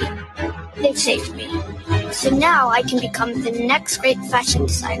my heartbeat. They saved me. So now I can become the next great fashion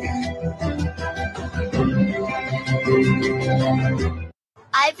designer.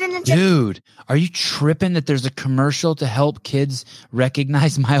 Dude, are you tripping that there's a commercial to help kids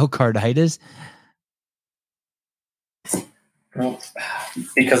recognize myocarditis? Well,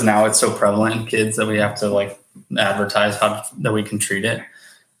 because now it's so prevalent in kids that we have to like advertise that we can treat it.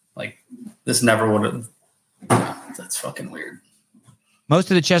 Like this never would have. That's fucking weird. Most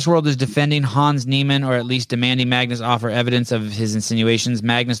of the chess world is defending Hans Niemann, or at least demanding Magnus offer evidence of his insinuations.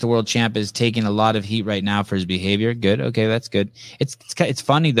 Magnus, the world champ, is taking a lot of heat right now for his behavior. Good. Okay, that's good. It's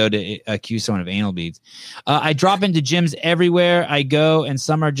funny, though, to accuse someone of anal beads. I drop into gyms everywhere I go, and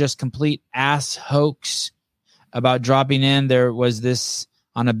some are just complete ass hoax about dropping in. There was this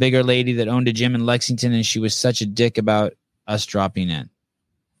on a bigger lady that owned a gym in Lexington, and she was such a dick about us dropping in.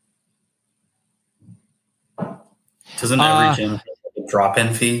 Doesn't every gym have a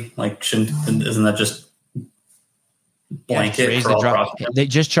drop-in fee? Like, isn't that just blanket? Yeah, they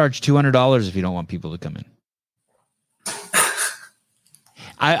just charge $200 if you don't want people to come in.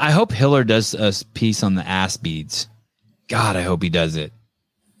 I hope Hiller does a piece on the ass beads. God, I hope he does it.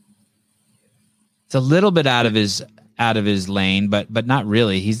 It's a little bit out of his lane, but not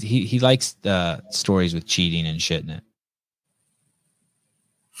really. He likes stories with cheating and shit in it.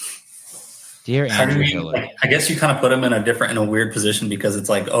 Dear Andrew Hiller. I guess you kind of put him in a weird position because it's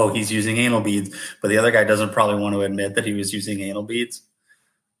like, oh, he's using anal beads, but the other guy doesn't probably want to admit that he was using anal beads.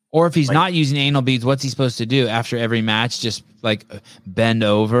 Or if he's not using anal beads, what's he supposed to do after every match? Just like bend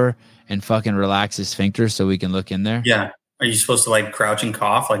over and fucking relax his sphincter so we can look in there? Yeah. Are you supposed to like crouch and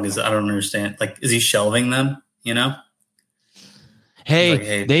cough? Like, I don't understand. Like, is he shelving them? You know? Hey, like,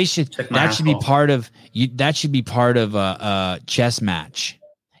 hey, they should. That should be part of you. That should be part of a chess match.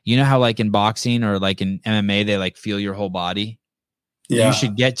 You know how like in boxing or like in MMA they like feel your whole body. Yeah. You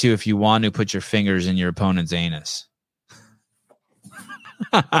should get to, if you want to, put your fingers in your opponent's anus.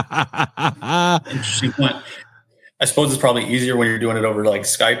 Interesting point. I suppose it's probably easier when you're doing it over like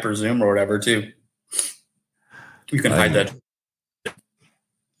Skype or Zoom or whatever too. You can hide that. I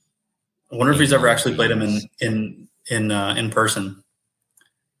wonder if he's ever actually played him in person.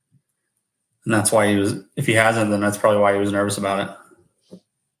 And that's why he was. If he hasn't, then that's probably why he was nervous about it.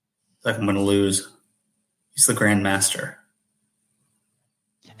 Like, I'm going to lose. He's the Grandmaster.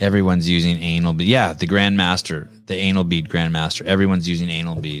 Everyone's using anal beads. Yeah, the Grandmaster, the anal bead Grandmaster. Everyone's using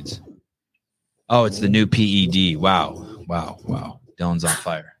anal beads. Oh, it's the new PED. Wow. Dylan's on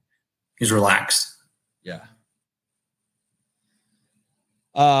fire. He's relaxed. Yeah.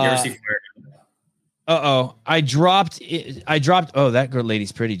 You ever see Fire? I dropped. Oh, that girl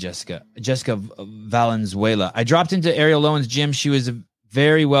lady's pretty, Jessica Valenzuela. I dropped into Ariel Lowen's gym. She was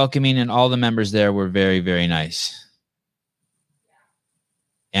very welcoming, and all the members there were very, very nice.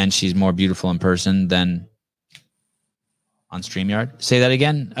 And she's more beautiful in person than on StreamYard. Say that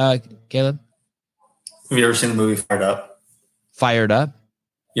again, Caleb. Have you ever seen the movie Fired Up? Fired Up?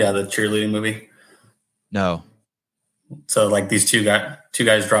 Yeah, the cheerleading movie. No. So like these two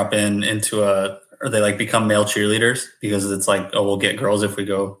guys drop into or they like become male cheerleaders because it's like, oh, we'll get girls if we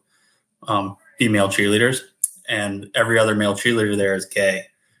go female cheerleaders. And every other male cheerleader there is gay.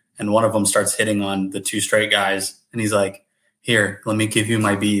 And one of them starts hitting on the two straight guys. And he's like, here, let me give you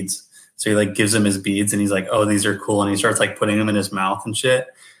my beads. So he like gives him his beads and he's like, oh, these are cool. And he starts like putting them in his mouth and shit.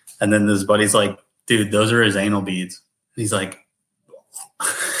 And then his buddy's like, dude, those are his anal beads. And he's like,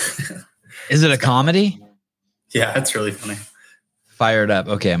 is it a comedy? Yeah, it's really funny. Fired Up.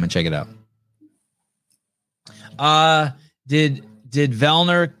 Okay, I'm going to check it out. Did Did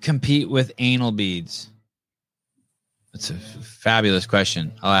Vellner compete with anal beads? That's a fabulous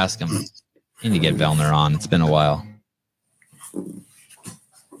question. I'll ask him. I need to get Vellner on. It's been a while.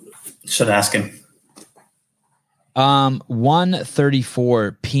 Should ask him.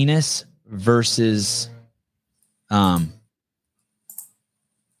 134 penis versus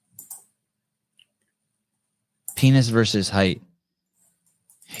penis versus height.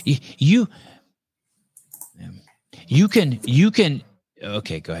 You can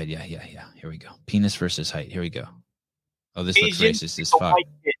okay, go ahead. Yeah. Here we go. Penis versus height. Here we go. Oh, this looks racist as fuck.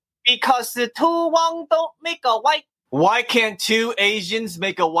 Because the two wrong don't make a white. Why can't two Asians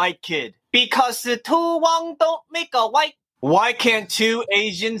make a white kid? Because the two wrong don't make a white. Why can't two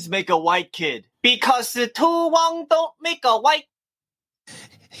Asians make a white kid? Because the two wrong don't make a white.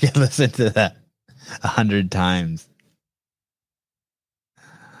 Yeah, listen to that 100 times.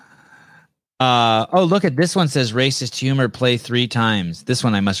 Oh, look at this one says racist humor play 3 times. This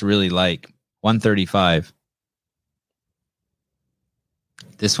one I must really like. 135.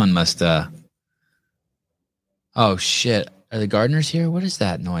 This one must oh shit. Are the gardeners here? What is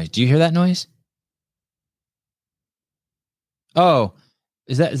that noise? Do you hear that noise? Oh,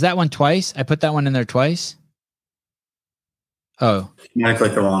 is that one twice? I put that one in there twice. Oh, you might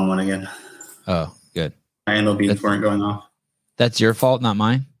click the wrong one again. Oh, good. My anal beads weren't going off. That's your fault, not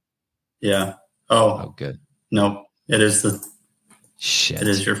mine. Yeah. Oh, good. Nope. It is the shit. It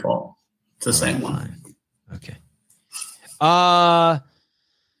is your fault. It's the same one. Okay.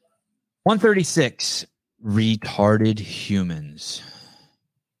 136. Retarded humans.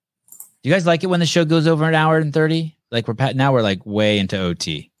 Do you guys like it when the show goes over an hour and 30? Like we're like way into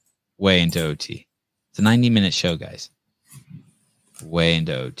OT. Way into OT. It's a 90-minute show, guys. Way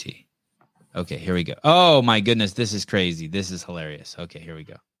into OT. Okay, here we go. Oh my goodness, this is crazy. This is hilarious. Okay, here we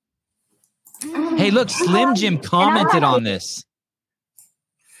go. Hey, look, Slim Jim commented on this.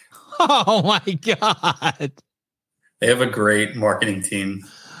 Oh my God. They have a great marketing team.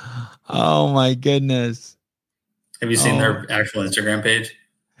 Oh my goodness. Have you seen their actual Instagram page?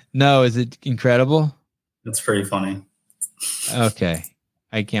 No, is it incredible? It's pretty funny. Okay.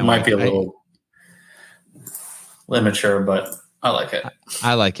 I can't Might be a little immature, but I like it.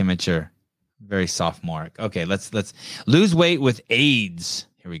 I like immature. Very sophomoric. Okay, let's lose weight with AIDS.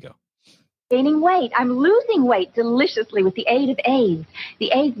 Here we go. Gaining weight. I'm losing weight deliciously with the aid of AIDS.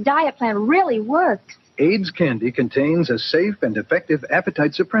 The AIDS diet plan really works. AIDS candy contains a safe and effective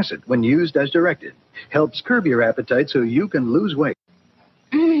appetite suppressant when used as directed. Helps curb your appetite so you can lose weight.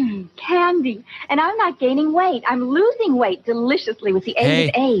 Candy. And I'm not gaining weight. I'm losing weight deliciously with the aid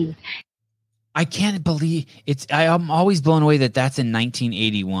of AIDS. I can't believe I'm always blown away that that's in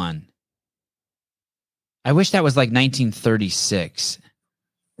 1981. I wish that was like 1936.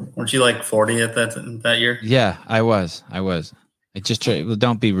 Weren't you like 40 at that year? Yeah, I was. I just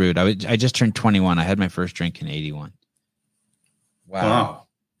don't be rude. I just turned 21. I had my first drink in 81. Wow.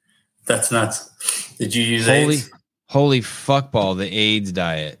 That's nuts. Did you use AIDS? Holy fuckball, the AIDS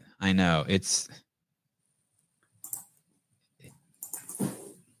diet. I know. It's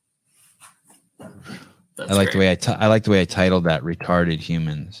I like the way I like the way I titled that, retarded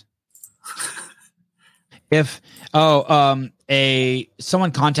humans.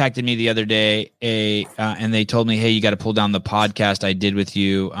 Someone contacted me the other day, and they told me, hey, you got to pull down the podcast I did with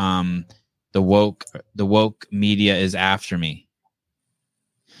you. The woke media is after me.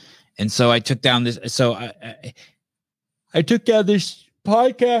 And so I took down this. So I took down this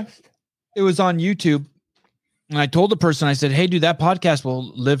podcast. It was on YouTube. And I told the person, I said, hey, dude, that podcast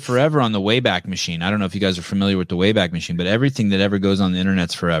will live forever on the Wayback Machine. I don't know if you guys are familiar with the Wayback Machine, but everything that ever goes on the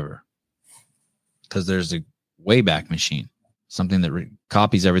internet's forever. Because there's a Wayback Machine, something that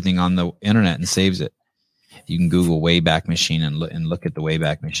copies everything on the internet and saves it. You can Google Wayback Machine and look at the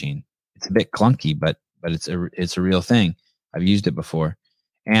Wayback Machine. It's a bit clunky, but it's a real thing. I've used it before.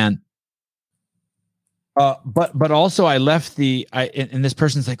 And but also I left and this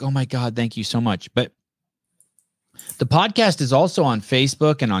person's like, oh my God, thank you so much. But the podcast is also on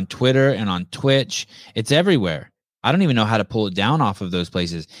Facebook and on Twitter and on Twitch. It's everywhere. I don't even know how to pull it down off of those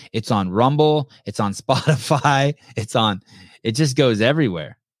places. It's on Rumble. It's on Spotify. It just goes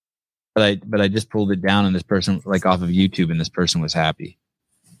everywhere. But I just pulled it down and this person, like off of YouTube, and this person was happy.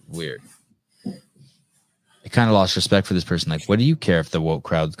 Weird. I kind of lost respect for this person. Like, what do you care if the woke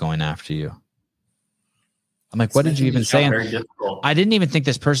crowd's going after you? I'm like, what did you even say? I didn't even think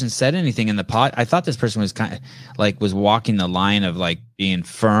this person said anything in the pod. I thought this person was kind of like was walking the line of like being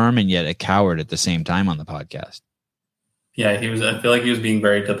firm and yet a coward at the same time on the podcast. Yeah, he was. I feel like he was being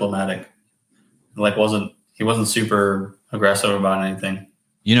very diplomatic. Like, he wasn't super aggressive about anything.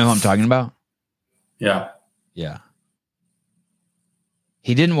 You know who I'm talking about? Yeah. Yeah.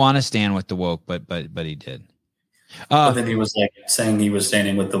 He didn't want to stand with the woke, but he did. But then he was like saying he was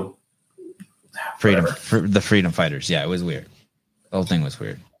standing with the freedom fighters. Yeah, it was weird. The whole thing was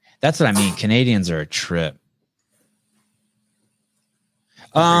weird. That's what I mean. Canadians are a trip.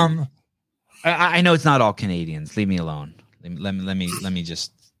 I know it's not all Canadians. Leave me alone. Let me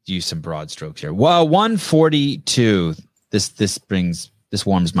just use some broad strokes here. Well, 142. This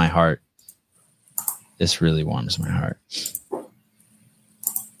warms my heart. This really warms my heart.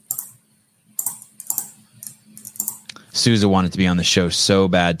 Souza wanted to be on the show so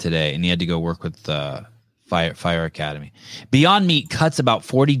bad today, and he had to go work with Fire Academy. Beyond Meat cuts about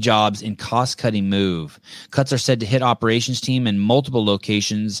 40 jobs in cost-cutting move. Cuts are said to hit operations team in multiple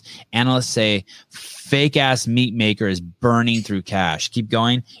locations. Analysts say fake-ass meat maker is burning through cash. Keep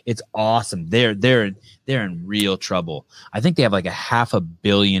going. It's awesome. They're in real trouble. I think they have like $500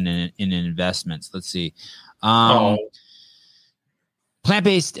 million in investments. Let's see.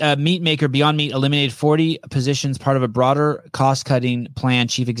 Plant-based meat maker Beyond Meat eliminated 40 positions, part of a broader cost-cutting plan.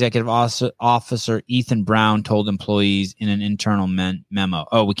 Chief Executive Officer Ethan Brown told employees in an internal memo.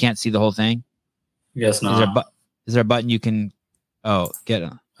 Oh, we can't see the whole thing? Yes, not. Is there a button you can? Get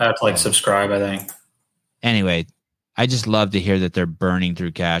it. I have to subscribe, I think. Anyway, I just love to hear that they're burning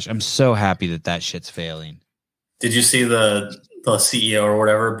through cash. I'm so happy that shit's failing. Did you see the CEO or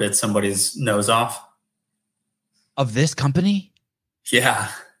whatever bit somebody's nose off? Of this company? Yeah.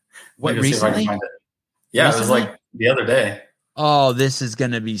 What, recently? Yeah, recently? It was like the other day. Oh, this is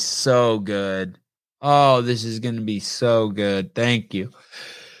going to be so good. Oh, this is going to be so good. Thank you.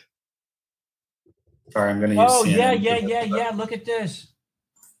 Sorry, I'm going to use CNN. Yeah. Look at this.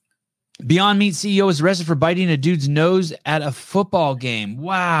 Beyond Meat CEO is arrested for biting a dude's nose at a football game.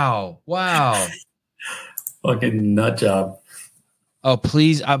 Wow. Fucking nut job. Oh,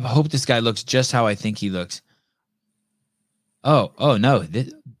 please. I hope this guy looks just how I think he looks. Oh no.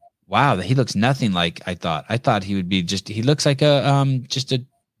 Wow, he looks nothing like I thought. I thought he would be he looks like just a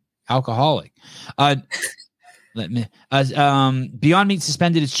alcoholic. Beyond Meat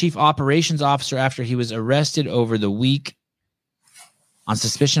suspended its chief operations officer after he was arrested over the week on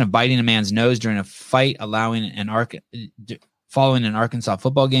suspicion of biting a man's nose during a fight following an Arkansas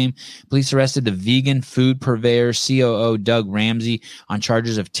football game. Police arrested the vegan food purveyor COO Doug Ramsey on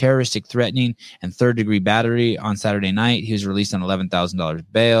charges of terroristic threatening and third-degree battery on Saturday night. He was released on $11,000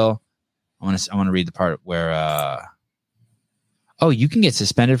 bail. I want to read the part where you can get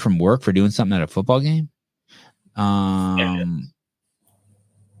suspended from work for doing something at a football game.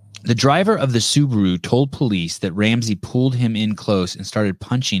 The driver of the Subaru told police that Ramsey pulled him in close and started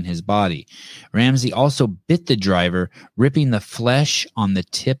punching his body. Ramsey also bit the driver, ripping the flesh on the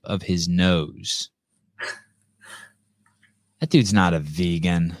tip of his nose. That dude's not a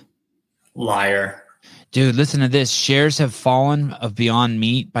vegan. Liar. Dude, listen to this. Shares have fallen of Beyond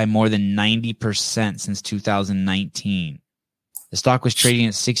Meat by more than 90% since 2019. The stock was trading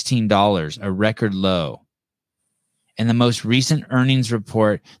at $16, a record low. In the most recent earnings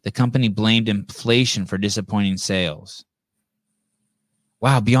report, the company blamed inflation for disappointing sales.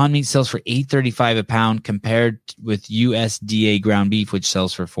 Wow, Beyond Meat sells for $8.35 a pound compared with USDA ground beef, which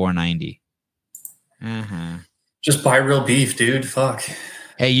sells for $4.90. Just buy real beef, dude. Fuck.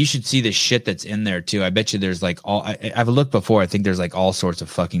 Hey, you should see the shit that's in there too. I bet you there's I've looked before. I think there's all sorts of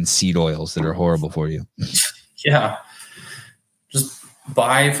fucking seed oils that are horrible for you. Yeah. Just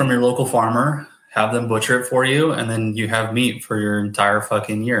buy from your local farmer. Have them butcher it for you, and then you have meat for your entire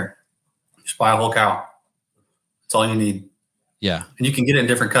fucking year. Just buy a whole cow. That's all you need. Yeah. And you can get it in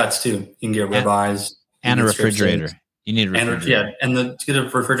different cuts, too. You can get ribeyes. And a refrigerator. You need a refrigerator. And get a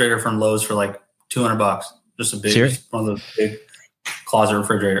refrigerator from Lowe's for $200. Just a big, one of the big closet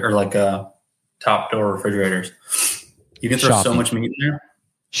refrigerator, or top door refrigerators. You can throw so much meat in there.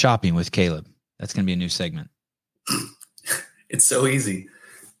 Shopping with Caleb. That's going to be a new segment. It's so easy.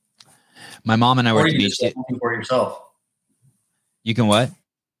 My mom and I were at the beach. Hunting for it yourself. You can what?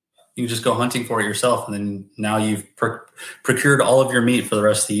 You can just go hunting for it yourself, and then now you've procured all of your meat for the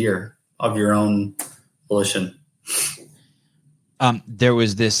rest of the year of your own volition. There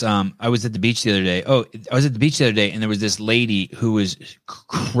was this. I was at the beach the other day. And there was this lady who was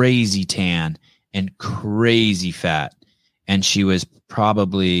crazy tan and crazy fat, and she was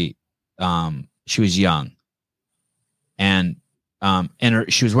probably she was young, and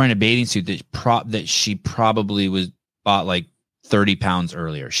she was wearing a bathing suit that she probably was bought 30 pounds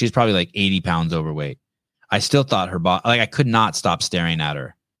earlier. She's probably 80 pounds overweight. I still thought her body, I could not stop staring at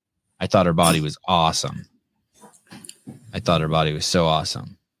her. I thought her body was awesome. I thought her body was so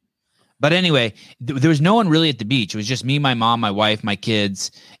awesome. But anyway, there was no one really at the beach. It was just me, my mom, my wife, my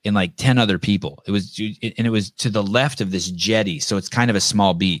kids, and like 10 other people. It was to the left of this jetty. So it's kind of a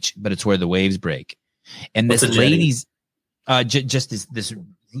small beach, but it's where the waves break. And this ladies, just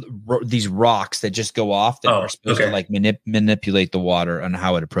these rocks that just go off that are supposed to like manipulate the water on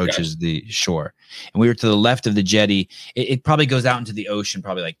how it approaches the shore. And we were to the left of the jetty. It probably goes out into the ocean,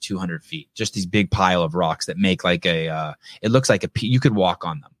 probably like 200 feet. Just these big pile of rocks that make like it looks like you could walk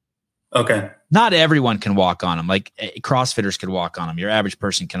on them. Okay. Not everyone can walk on them. Like CrossFitters could walk on them. Your average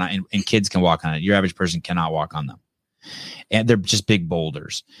person cannot, and kids can walk on it. Your average person cannot walk on them. And they're just big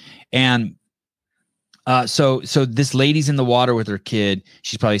boulders. And so this lady's in the water with her kid.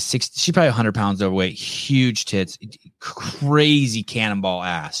 She's probably 100 pounds overweight, huge tits, crazy cannonball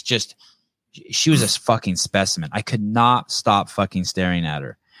ass. Just, she was a fucking specimen. I could not stop fucking staring at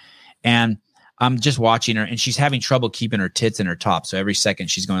her. And I'm just watching her, and she's having trouble keeping her tits in her top. So every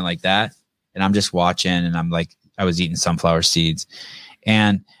second she's going like that. And I'm just watching, and I'm like, I was eating sunflower seeds.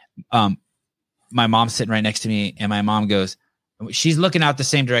 And my mom's sitting right next to me, and my mom goes, she's looking out the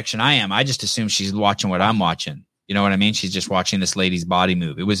same direction I am. I just assume she's watching what I'm watching. You know what I mean? She's just watching this lady's body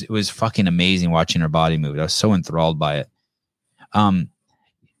move. It was fucking amazing watching her body move. I was so enthralled by it.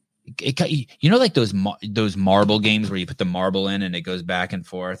 You know, like those marble games where you put the marble in and it goes back and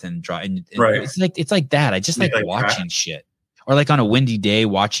forth and draw. And right. It's like that. I just like watching shit. Or like on a windy day,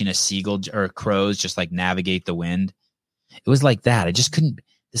 watching a seagull or crows just like navigate the wind. It was like that. I just couldn't.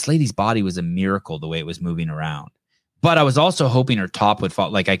 This lady's body was a miracle the way it was moving around. But I was also hoping her top would fall,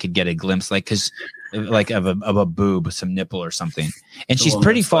 like I could get a glimpse, like of a boob, some nipple or something. And she's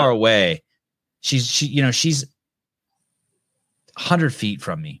pretty far away. She's 100 feet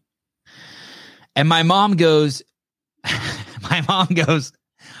from me. And my mom goes,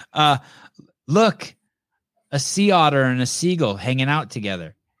 look, a sea otter and a seagull hanging out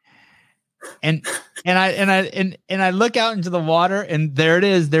together. And I look out into the water, and there it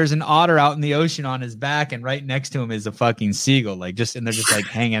is. There's an otter out in the ocean on his back, and right next to him is a fucking seagull, and they're just like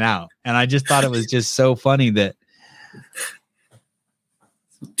hanging out. And I just thought it was just so funny that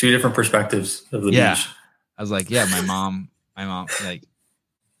two different perspectives of the beach. I was like, yeah, my mom, like,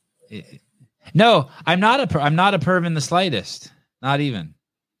 no, I'm not a perv in the slightest, not even.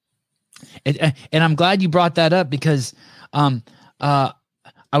 And I'm glad you brought that up because,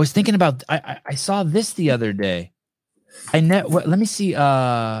 I was thinking about, I saw this the other day. Let me see,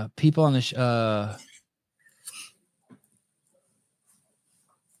 people on the,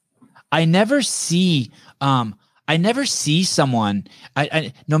 I never see someone,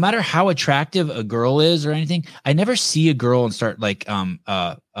 no matter how attractive a girl is or anything, I never see a girl and start like,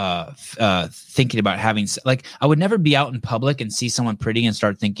 thinking about having, like, I would never be out in public and see someone pretty and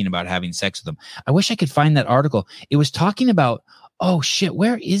start thinking about having sex with them. I wish I could find that article. It was talking about, oh shit,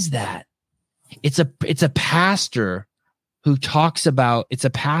 where is that? It's a pastor who talks about, it's a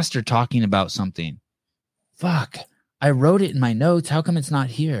pastor talking about something. Fuck. I wrote it in my notes. How come it's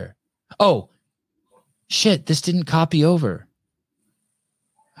not here? Oh shit, this didn't copy over.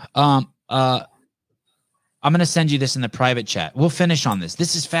 I'm going to send you this in the private chat. We'll finish on this.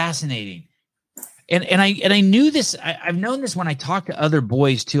 This is fascinating. And I knew this. I've known this when I talk to other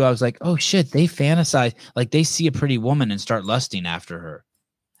boys too. I was like, oh shit, they fantasize, like they see a pretty woman and start lusting after her.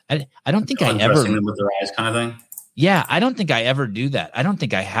 I don't think I ever them with their eyes, kind of thing. Yeah, I don't think I ever do that. I don't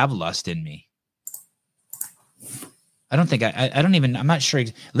think I have lust in me. I don't think I don't even. I'm not sure.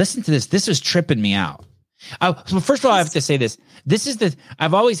 Listen to this. This was tripping me out. Well, first of all, I have to say this.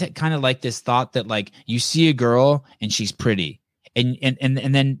 I've always had kind of like this thought that like you see a girl and she's pretty. And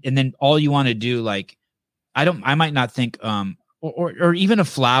then all you want to do, like, I might not think, or even a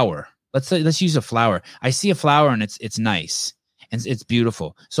flower. Let's use a flower. I see a flower and it's nice and it's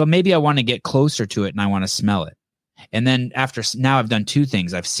beautiful. So maybe I want to get closer to it and I want to smell it. And then now I've done two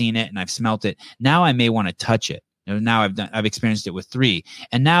things. I've seen it and I've smelt it. Now I may want to touch it. Now I've experienced it with 3,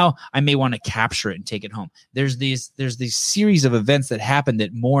 and now I may want to capture it and take it home. There's these series of events that happen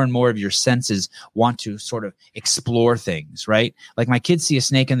that more and more of your senses want to sort of explore things, right? Like my kids see a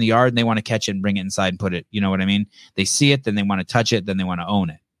snake in the yard and they want to catch it and bring it inside and put it. You know what I mean? They see it, then they want to touch it, then they want to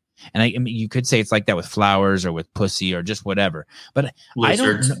own it. And I mean, you could say it's like that with flowers or with pussy or just whatever. But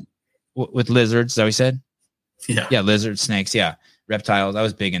lizards. I don't know, with lizards. Is that what we said? Yeah, lizards, snakes. Yeah, reptiles. I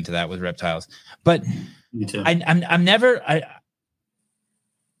was big into that with reptiles, but. Me too. I'm never. I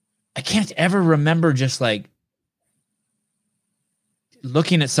can't ever remember just like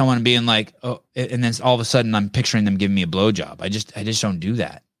looking at someone and being like, oh, and then all of a sudden I'm picturing them giving me a blowjob. I just don't do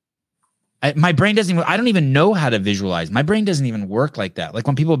that. My brain doesn't even. I don't even know how to visualize. My brain doesn't even work like that. Like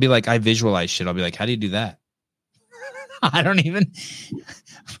when people be like, I visualize shit, I'll be like, how do you do that? I don't even.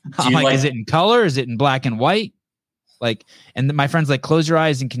 I'm like, is it in color? Is it in black and white? Like, and then my friend's like, close your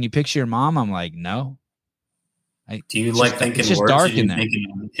eyes and can you picture your mom? I'm like, no. Do you like think in words? Dark or do you think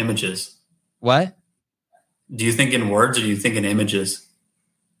in images? What? Do you think in words or do you think in images?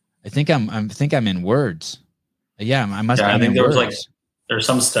 I think I'm in words. Yeah, I must. Yeah, I think there's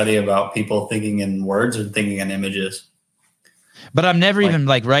some study about people thinking in words or thinking in images. But I'm never even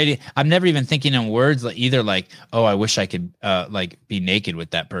like writing. I'm never even thinking in words either. Like, oh, I wish I could like be naked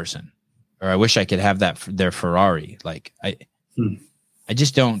with that person, or I wish I could have their Ferrari. Like I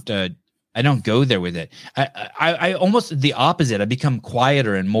just don't. I don't go there with it. I almost the opposite. I become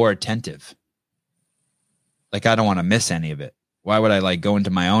quieter and more attentive. Like I don't want to miss any of it. Why would I like go into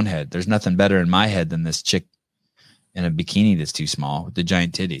my own head? There's nothing better in my head than this chick in a bikini that's too small with the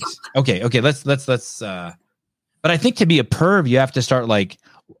giant titties. Okay. Let's. But I think to be a perv, you have to start like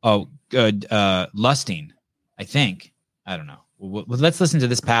lusting. I think. I don't know. Well, let's listen to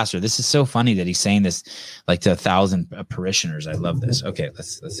this pastor. This is so funny that he's saying this like to 1,000 parishioners. I love this. Okay,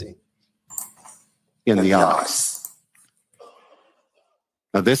 let's see. In the eyes.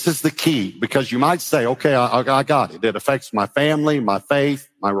 Now, this is the key, because you might say, okay, I got it. It affects my family, my faith,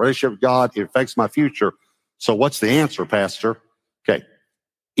 my relationship with God. It affects my future. So what's the answer, Pastor? Okay.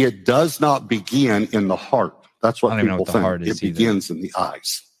 It does not begin in the heart. That's what people think. It begins in the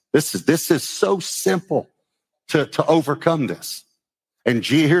eyes. This is so simple to overcome this. And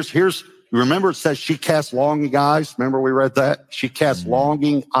here's remember it says she cast longing eyes. Remember we read that? She cast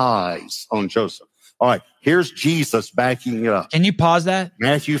longing eyes on Joseph. All right, here's Jesus backing it up. Can you pause that?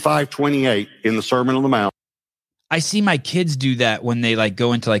 Matthew 5:28 in the Sermon on the Mount. I see my kids do that when they like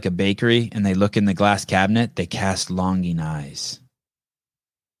go into like a bakery and they look in the glass cabinet, they cast longing eyes.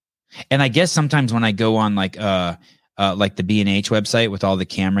 And I guess sometimes when I go on like the B&H website with all the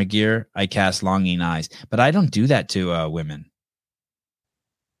camera gear, I cast longing eyes. But I don't do that to women.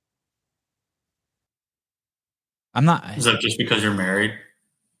 I'm not. Is that just because you're married?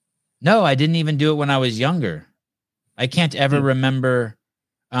 No, I didn't even do it when I was younger. I can't ever remember.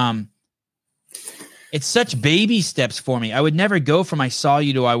 It's such baby steps for me. I would never go from I saw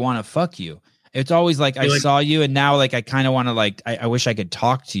you to I want to fuck you. It's always like I saw you and now like I kind of want to like I wish I could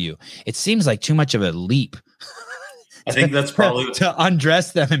talk to you. It seems like too much of a leap. I think that's probably to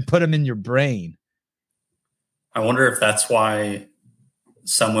undress them and put them in your brain. I wonder if that's why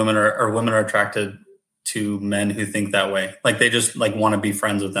some women are attracted to men who think that way. Like they just like want to be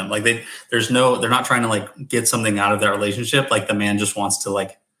friends with them. Like they're not trying to like get something out of that relationship. Like the man just wants to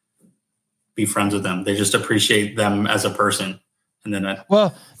like be friends with them. They just appreciate them as a person. And then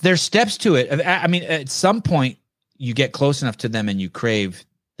well, there's steps to it. I mean, at some point you get close enough to them and you crave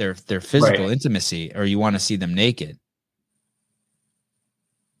their physical intimacy, or you want to see them naked.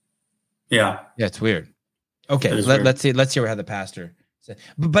 Yeah, it's weird. Okay, let's hear how the pastor said.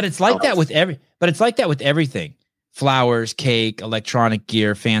 But it's like that with everything. Flowers, cake, electronic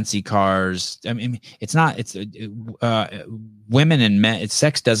gear, fancy cars. I mean, it's not. It's women and men.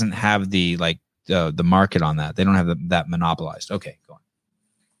 Sex doesn't have the market on that. They don't have that monopolized. Okay, go on.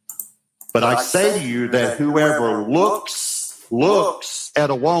 But I say to you that whoever looks at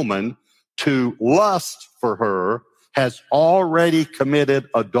a woman to lust for her has already committed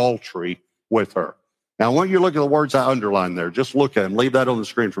adultery with her. Now, I want you to look at the words I underlined there. Just look at them. Leave that on the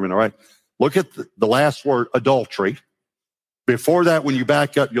screen for a minute, all right? Look at the last word, adultery. Before that, when you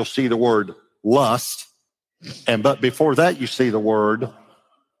back up, you'll see the word lust. But before that, you see the word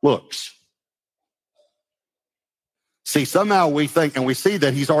looks. See, somehow we think, and we see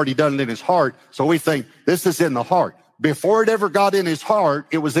that he's already done it in his heart, so we think this is in the heart. Before it ever got in his heart,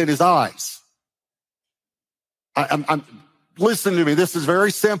 it was in his eyes. I'm listen to me. This is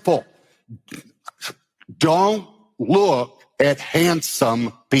very simple. Don't look at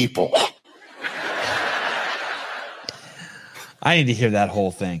handsome people. I need to hear that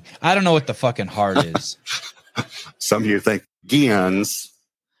whole thing. I don't know what the fucking heart is. Some of you think begins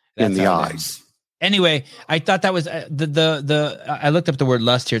in the eyes. Anyway, I thought that was I looked up the word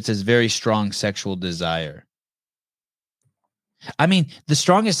lust here. It says very strong sexual desire. I mean, the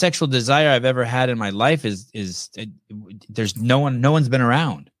strongest sexual desire I've ever had in my life is there's no one's been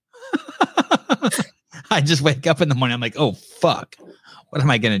around. I just wake up in the morning. I'm like, oh, fuck. What am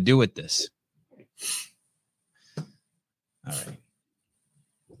I going to do with this? All right.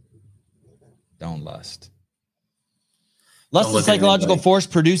 Don't lust. Lust is psychological force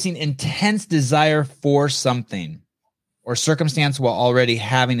producing intense desire for something or circumstance while already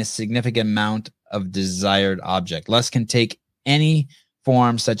having a significant amount of desired object. Lust can take any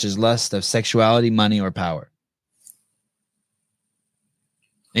form, such as lust of sexuality, money, or power.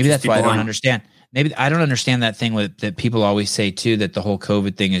 Maybe that's why I don't understand. Maybe I don't understand that thing with that people always say too, that the whole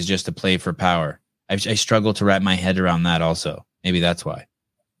COVID thing is just a play for power. I struggle to wrap my head around that also. Maybe that's why.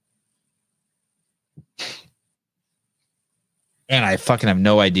 And I fucking have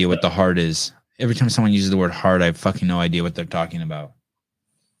no idea what the heart is. Every time someone uses the word heart, I have fucking no idea what they're talking about.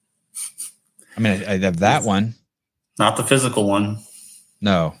 I mean, I have that one. Not the physical one.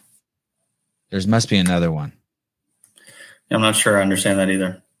 No. There must be another one. I'm not sure I understand that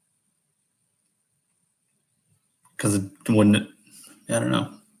either. Because it wouldn't, I don't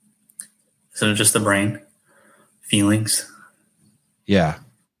know. Is it just the brain? Feelings? Yeah.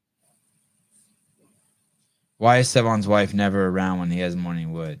 Why is Sevon's wife never around when he has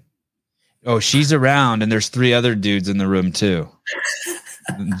morning wood? Oh, she's around, and there's 3 other dudes in the room too.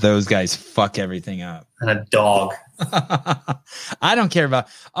 Those guys fuck everything up. And a dog. I don't care about.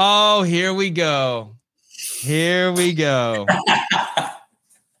 Oh, here we go. Here we go.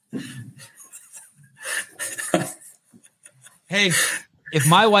 Hey, if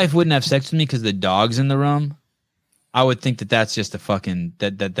my wife wouldn't have sex with me because the dog's in the room, I would think that that's just a fucking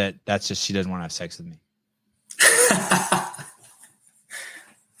that's just she doesn't want to have sex with me.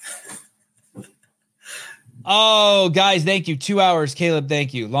 Oh, guys, thank you. 2 hours. Caleb,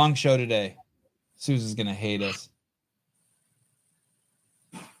 thank you. Long show today. Susan's going to hate us.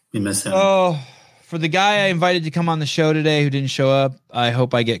 You miss him. Oh, for the guy I invited to come on the show today who didn't show up, I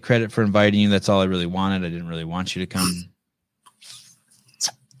hope I get credit for inviting you. That's all I really wanted. I didn't really want you to come.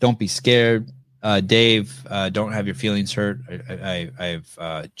 Don't be scared. Dave, don't have your feelings hurt.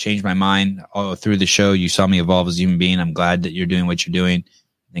 I've changed my mind all through the show. You saw me evolve as a human being. I'm glad that you're doing what you're doing.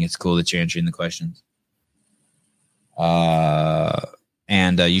 I think it's cool that you're answering the questions.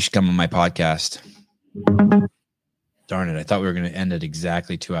 And you should come on my podcast. Darn it. I thought we were going to end at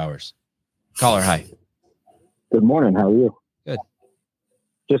exactly 2 hours. Caller, hi. Good morning. How are you? Good.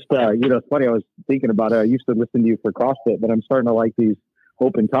 Just, it's funny. I was thinking about it. I used to listen to you for CrossFit, but I'm starting to like these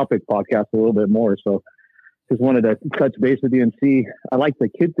open topic podcasts a little bit more. So just wanted to touch base with you and see. I like the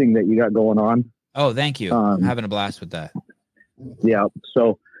kid thing that you got going on. Oh, thank you. I'm having a blast with that. Yeah.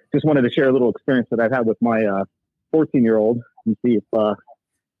 So just wanted to share a little experience that I've had with my 14-year-old and see if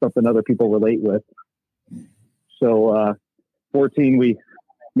something other people relate with. So 14, we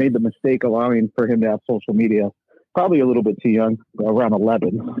made the mistake allowing for him to have social media, probably a little bit too young, around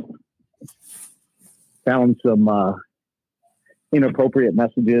 11. Found some inappropriate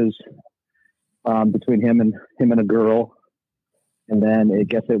messages between him and a girl. And then I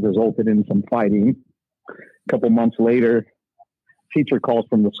guess it resulted in some fighting. A couple months later, teacher calls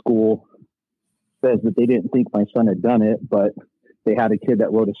from the school, says that they didn't think my son had done it, but they had a kid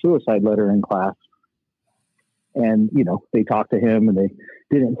that wrote a suicide letter in class. And, they talked to him and they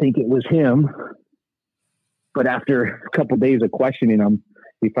didn't think it was him. But after a couple of days of questioning him,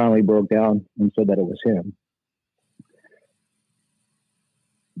 he finally broke down and said that it was him.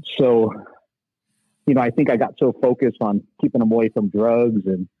 So, I think I got so focused on keeping him away from drugs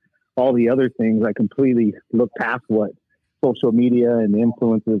and all the other things, I completely looked past what social media and the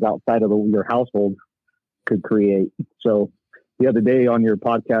influences outside of your household could create. So the other day on your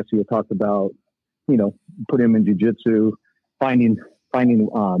podcast, you talked about, put him in jiu-jitsu, finding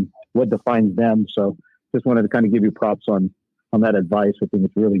what defines them. So just wanted to kind of give you props on that advice. I think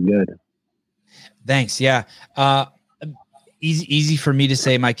it's really good. Thanks. Yeah. Easy for me to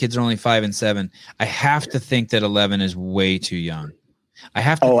say my kids are only 5 and 7. I have to think that 11 is way too young. I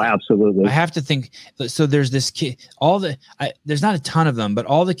have to. Oh, absolutely. I have to think. So there's this kid. There's not a ton of them, but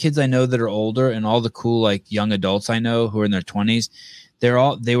all the kids I know that are older and all the cool young adults I know who are in their 20s, they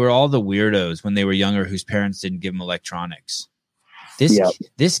were all the weirdos when they were younger whose parents didn't give them electronics.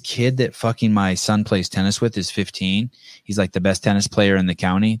 This kid that fucking my son plays tennis with is 15. He's like the best tennis player in the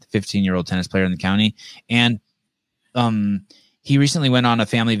county, the 15-year-old tennis player in the county, and he recently went on a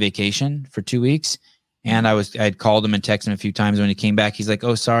family vacation for 2 weeks. And I'd called him and texted him a few times. When he came back, he's like,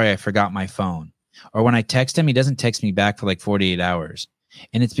 "Oh, sorry, I forgot my phone." Or when I text him, he doesn't text me back for 48 hours.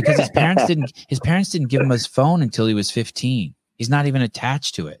 And it's because his parents didn't give him his phone until he was 15. He's not even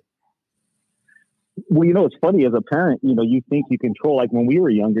attached to it. Well, it's funny as a parent, you think you control, like when we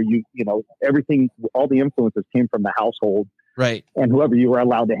were younger, everything, all the influences came from the household. Right. And whoever you were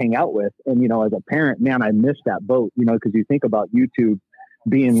allowed to hang out with. And, as a parent, man, I missed that boat, because you think about YouTube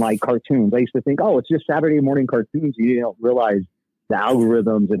being like cartoons. I used to think, oh, it's just Saturday morning cartoons. You don't realize the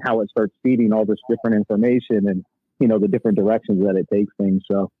algorithms and how it starts feeding all this different information and, the different directions that it takes things.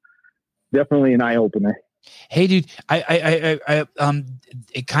 So definitely an eye opener. Hey, dude,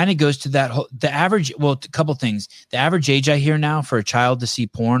 it kind of goes to the average. Well, a couple things. The average age I hear now for a child to see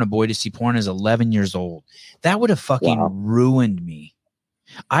porn, a boy to see porn, is 11 years old. That would have fucking ruined me.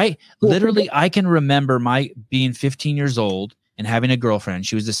 I can remember my being 15 years old and having a girlfriend.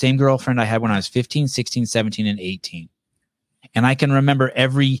 She was the same girlfriend I had when I was 15, 16, 17, and 18. And I can remember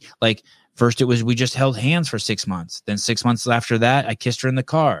first it was we just held hands for 6 months. Then 6 months after that, I kissed her in the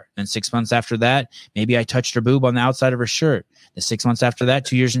car. Then 6 months after that, maybe I touched her boob on the outside of her shirt. The 6 months after that,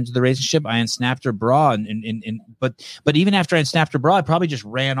 2 years into the relationship, I unsnapped her bra. But even after I unsnapped her bra, I probably just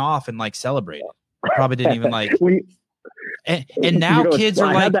ran off and celebrated. I probably didn't even and now kids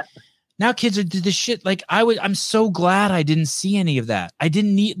are like, now kids are the shit. I'm so glad I didn't see any of that. I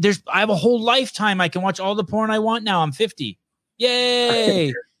didn't need, I have a whole lifetime. I can watch all the porn I want now. I'm 50.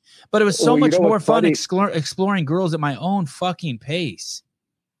 Yay. But it was so much more fun exploring girls at my own fucking pace.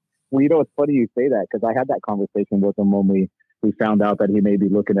 Well, it's funny you say that, because I had that conversation with him when we found out that he may be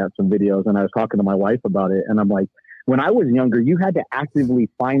looking at some videos, and I was talking to my wife about it. And I'm like, when I was younger, you had to actively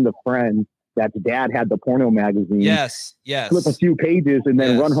find the friend that dad had the porno magazine. Yes. Flip a few pages and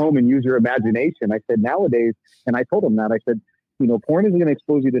then run home and use your imagination. I said, nowadays, and I told him that, I said, porn is going to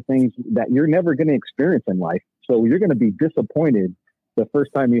expose you to things that you're never going to experience in life. So you're going to be disappointed the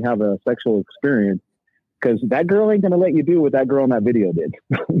first time you have a sexual experience, because that girl ain't going to let you do what that girl in that video did.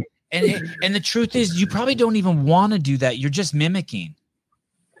 And the truth is, you probably don't even want to do that. You're just mimicking.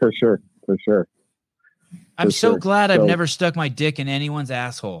 For sure. I'm so glad I've never stuck my dick in anyone's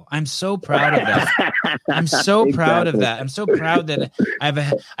asshole. I'm so proud of that. I'm so proud of that. I'm so proud that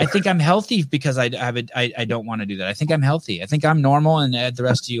I think I'm healthy because I don't want to do that. I think I'm healthy. I think I'm normal, and the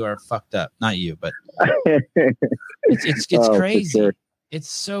rest of you are fucked up. Not you, but it's crazy. Sure. It's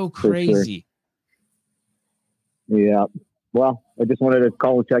so crazy. Sure. Yeah. Well, I just wanted to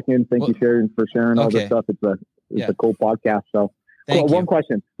call and check in. Thank you, Sharon, for sharing all this stuff. It's a cool podcast. So, one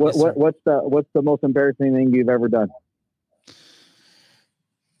question: what's the most embarrassing thing you've ever done?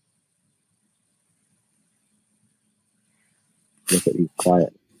 Look at you,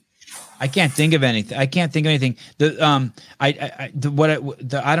 quiet. I can't think of anything. I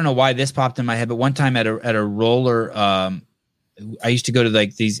don't know why this popped in my head, but one time at a roller, I used to go to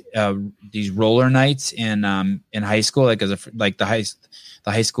these roller nights in high school, the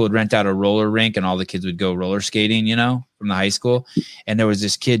high school would rent out a roller rink and all the kids would go roller skating, from the high school. And there was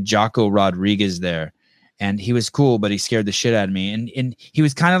this kid, Jocko Rodriguez, there, and he was cool, but he scared the shit out of me. And he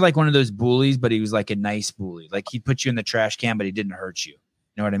was kind of like one of those bullies, but he was like a nice bully. Like, he'd put you in the trash can, but he didn't hurt you. You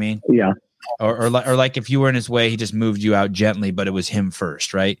know what I mean? Yeah. Or like if you were in his way, he just moved you out gently, but it was him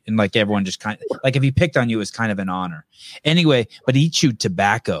first, right? And like everyone just kind of, like if he picked on you, it was kind of an honor. Anyway, but he chewed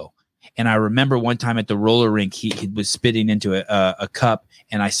tobacco. And I remember one time at the roller rink, he was spitting into a cup,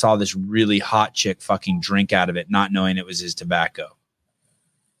 and I saw this really hot chick fucking drink out of it, not knowing it was his tobacco.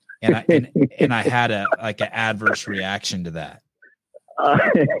 And I had an adverse reaction to that.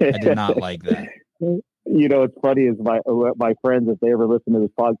 I did not like that. It's funny is my friends, if they ever listen to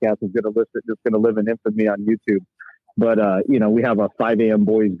this podcast, is going to live in infamy on YouTube. But we have a 5 a.m.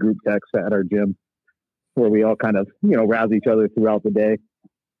 boys group text at our gym where we all kind of razz each other throughout the day.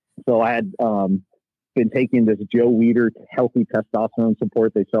 So I had been taking this Joe Weider healthy testosterone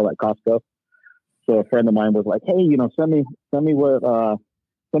support they sell at Costco. So a friend of mine was like, "Hey, send me what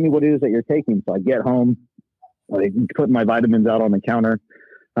it is that you're taking." So I get home, I put my vitamins out on the counter.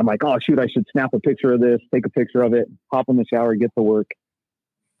 I'm like, "Oh shoot, I should snap a picture of this, take a picture of it, hop in the shower, get to work."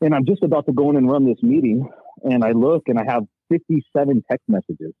 And I'm just about to go in and run this meeting, and I look and I have 57 text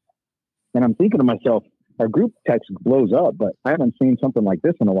messages, and I'm thinking to myself, our group text blows up, but I haven't seen something like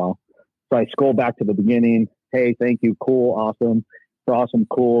this in a while. So I scroll back to the beginning. "Hey, thank you. Cool. Awesome. Awesome.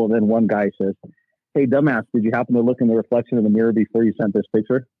 Cool." And then one guy says, "Hey, dumbass, did you happen to look in the reflection of the mirror before you sent this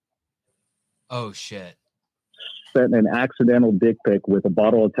picture?" Oh, shit. Sent an accidental dick pic with a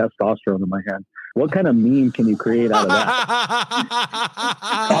bottle of testosterone in my hand. What kind of meme can you create out of that?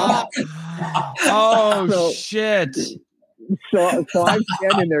 Shit. So I'm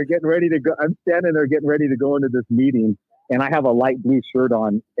standing there getting ready to go. I'm standing there getting ready to go into this meeting, and I have a light blue shirt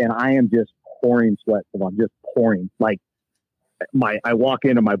on, and I am just pouring sweat. So I'm just pouring. Like I walk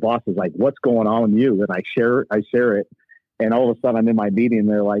in, and my boss is like, "What's going on with you?" And I share it, and all of a sudden I'm in my meeting, and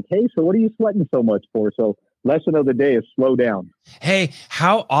they're like, "Hey, so what are you sweating so much for?" So lesson of the day is slow down. Hey,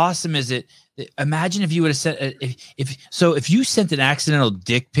 how awesome is it? Imagine if you would have sent if you sent an accidental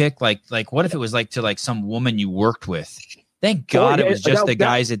dick pic, like what if it was like to like some woman you worked with? Thank God it was just the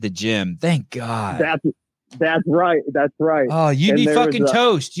guys at the gym. Thank God. That's right. That's right. Oh, you'd be fucking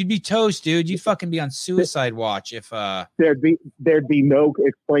toast. You'd be toast, dude. You'd fucking be on suicide watch if there'd be no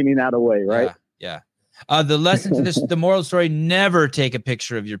explaining that away, right? Yeah. The lesson to this, the moral story: never take a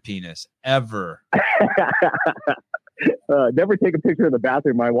picture of your penis, ever. Never take a picture of the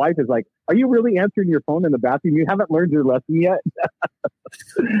bathroom. My wife is like, "Are you really answering your phone in the bathroom? You haven't learned your lesson yet."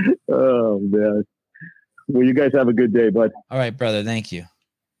 Oh, man. Well, you guys have a good day, bud. All right, brother. Thank you.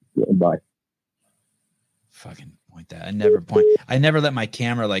 Yeah, bye. Fucking point that. I never let my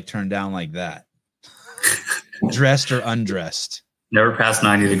camera like turn down like that. Dressed or undressed. Never past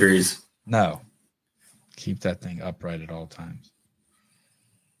 90 degrees. No. Keep that thing upright at all times.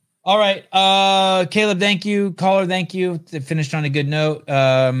 All right. Caleb, thank you. Caller, thank you. They finished on a good note.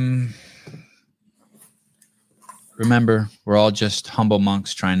 Remember, we're all just humble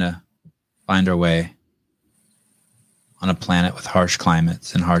monks trying to find our way on a planet with harsh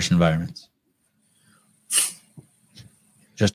climates and harsh environments.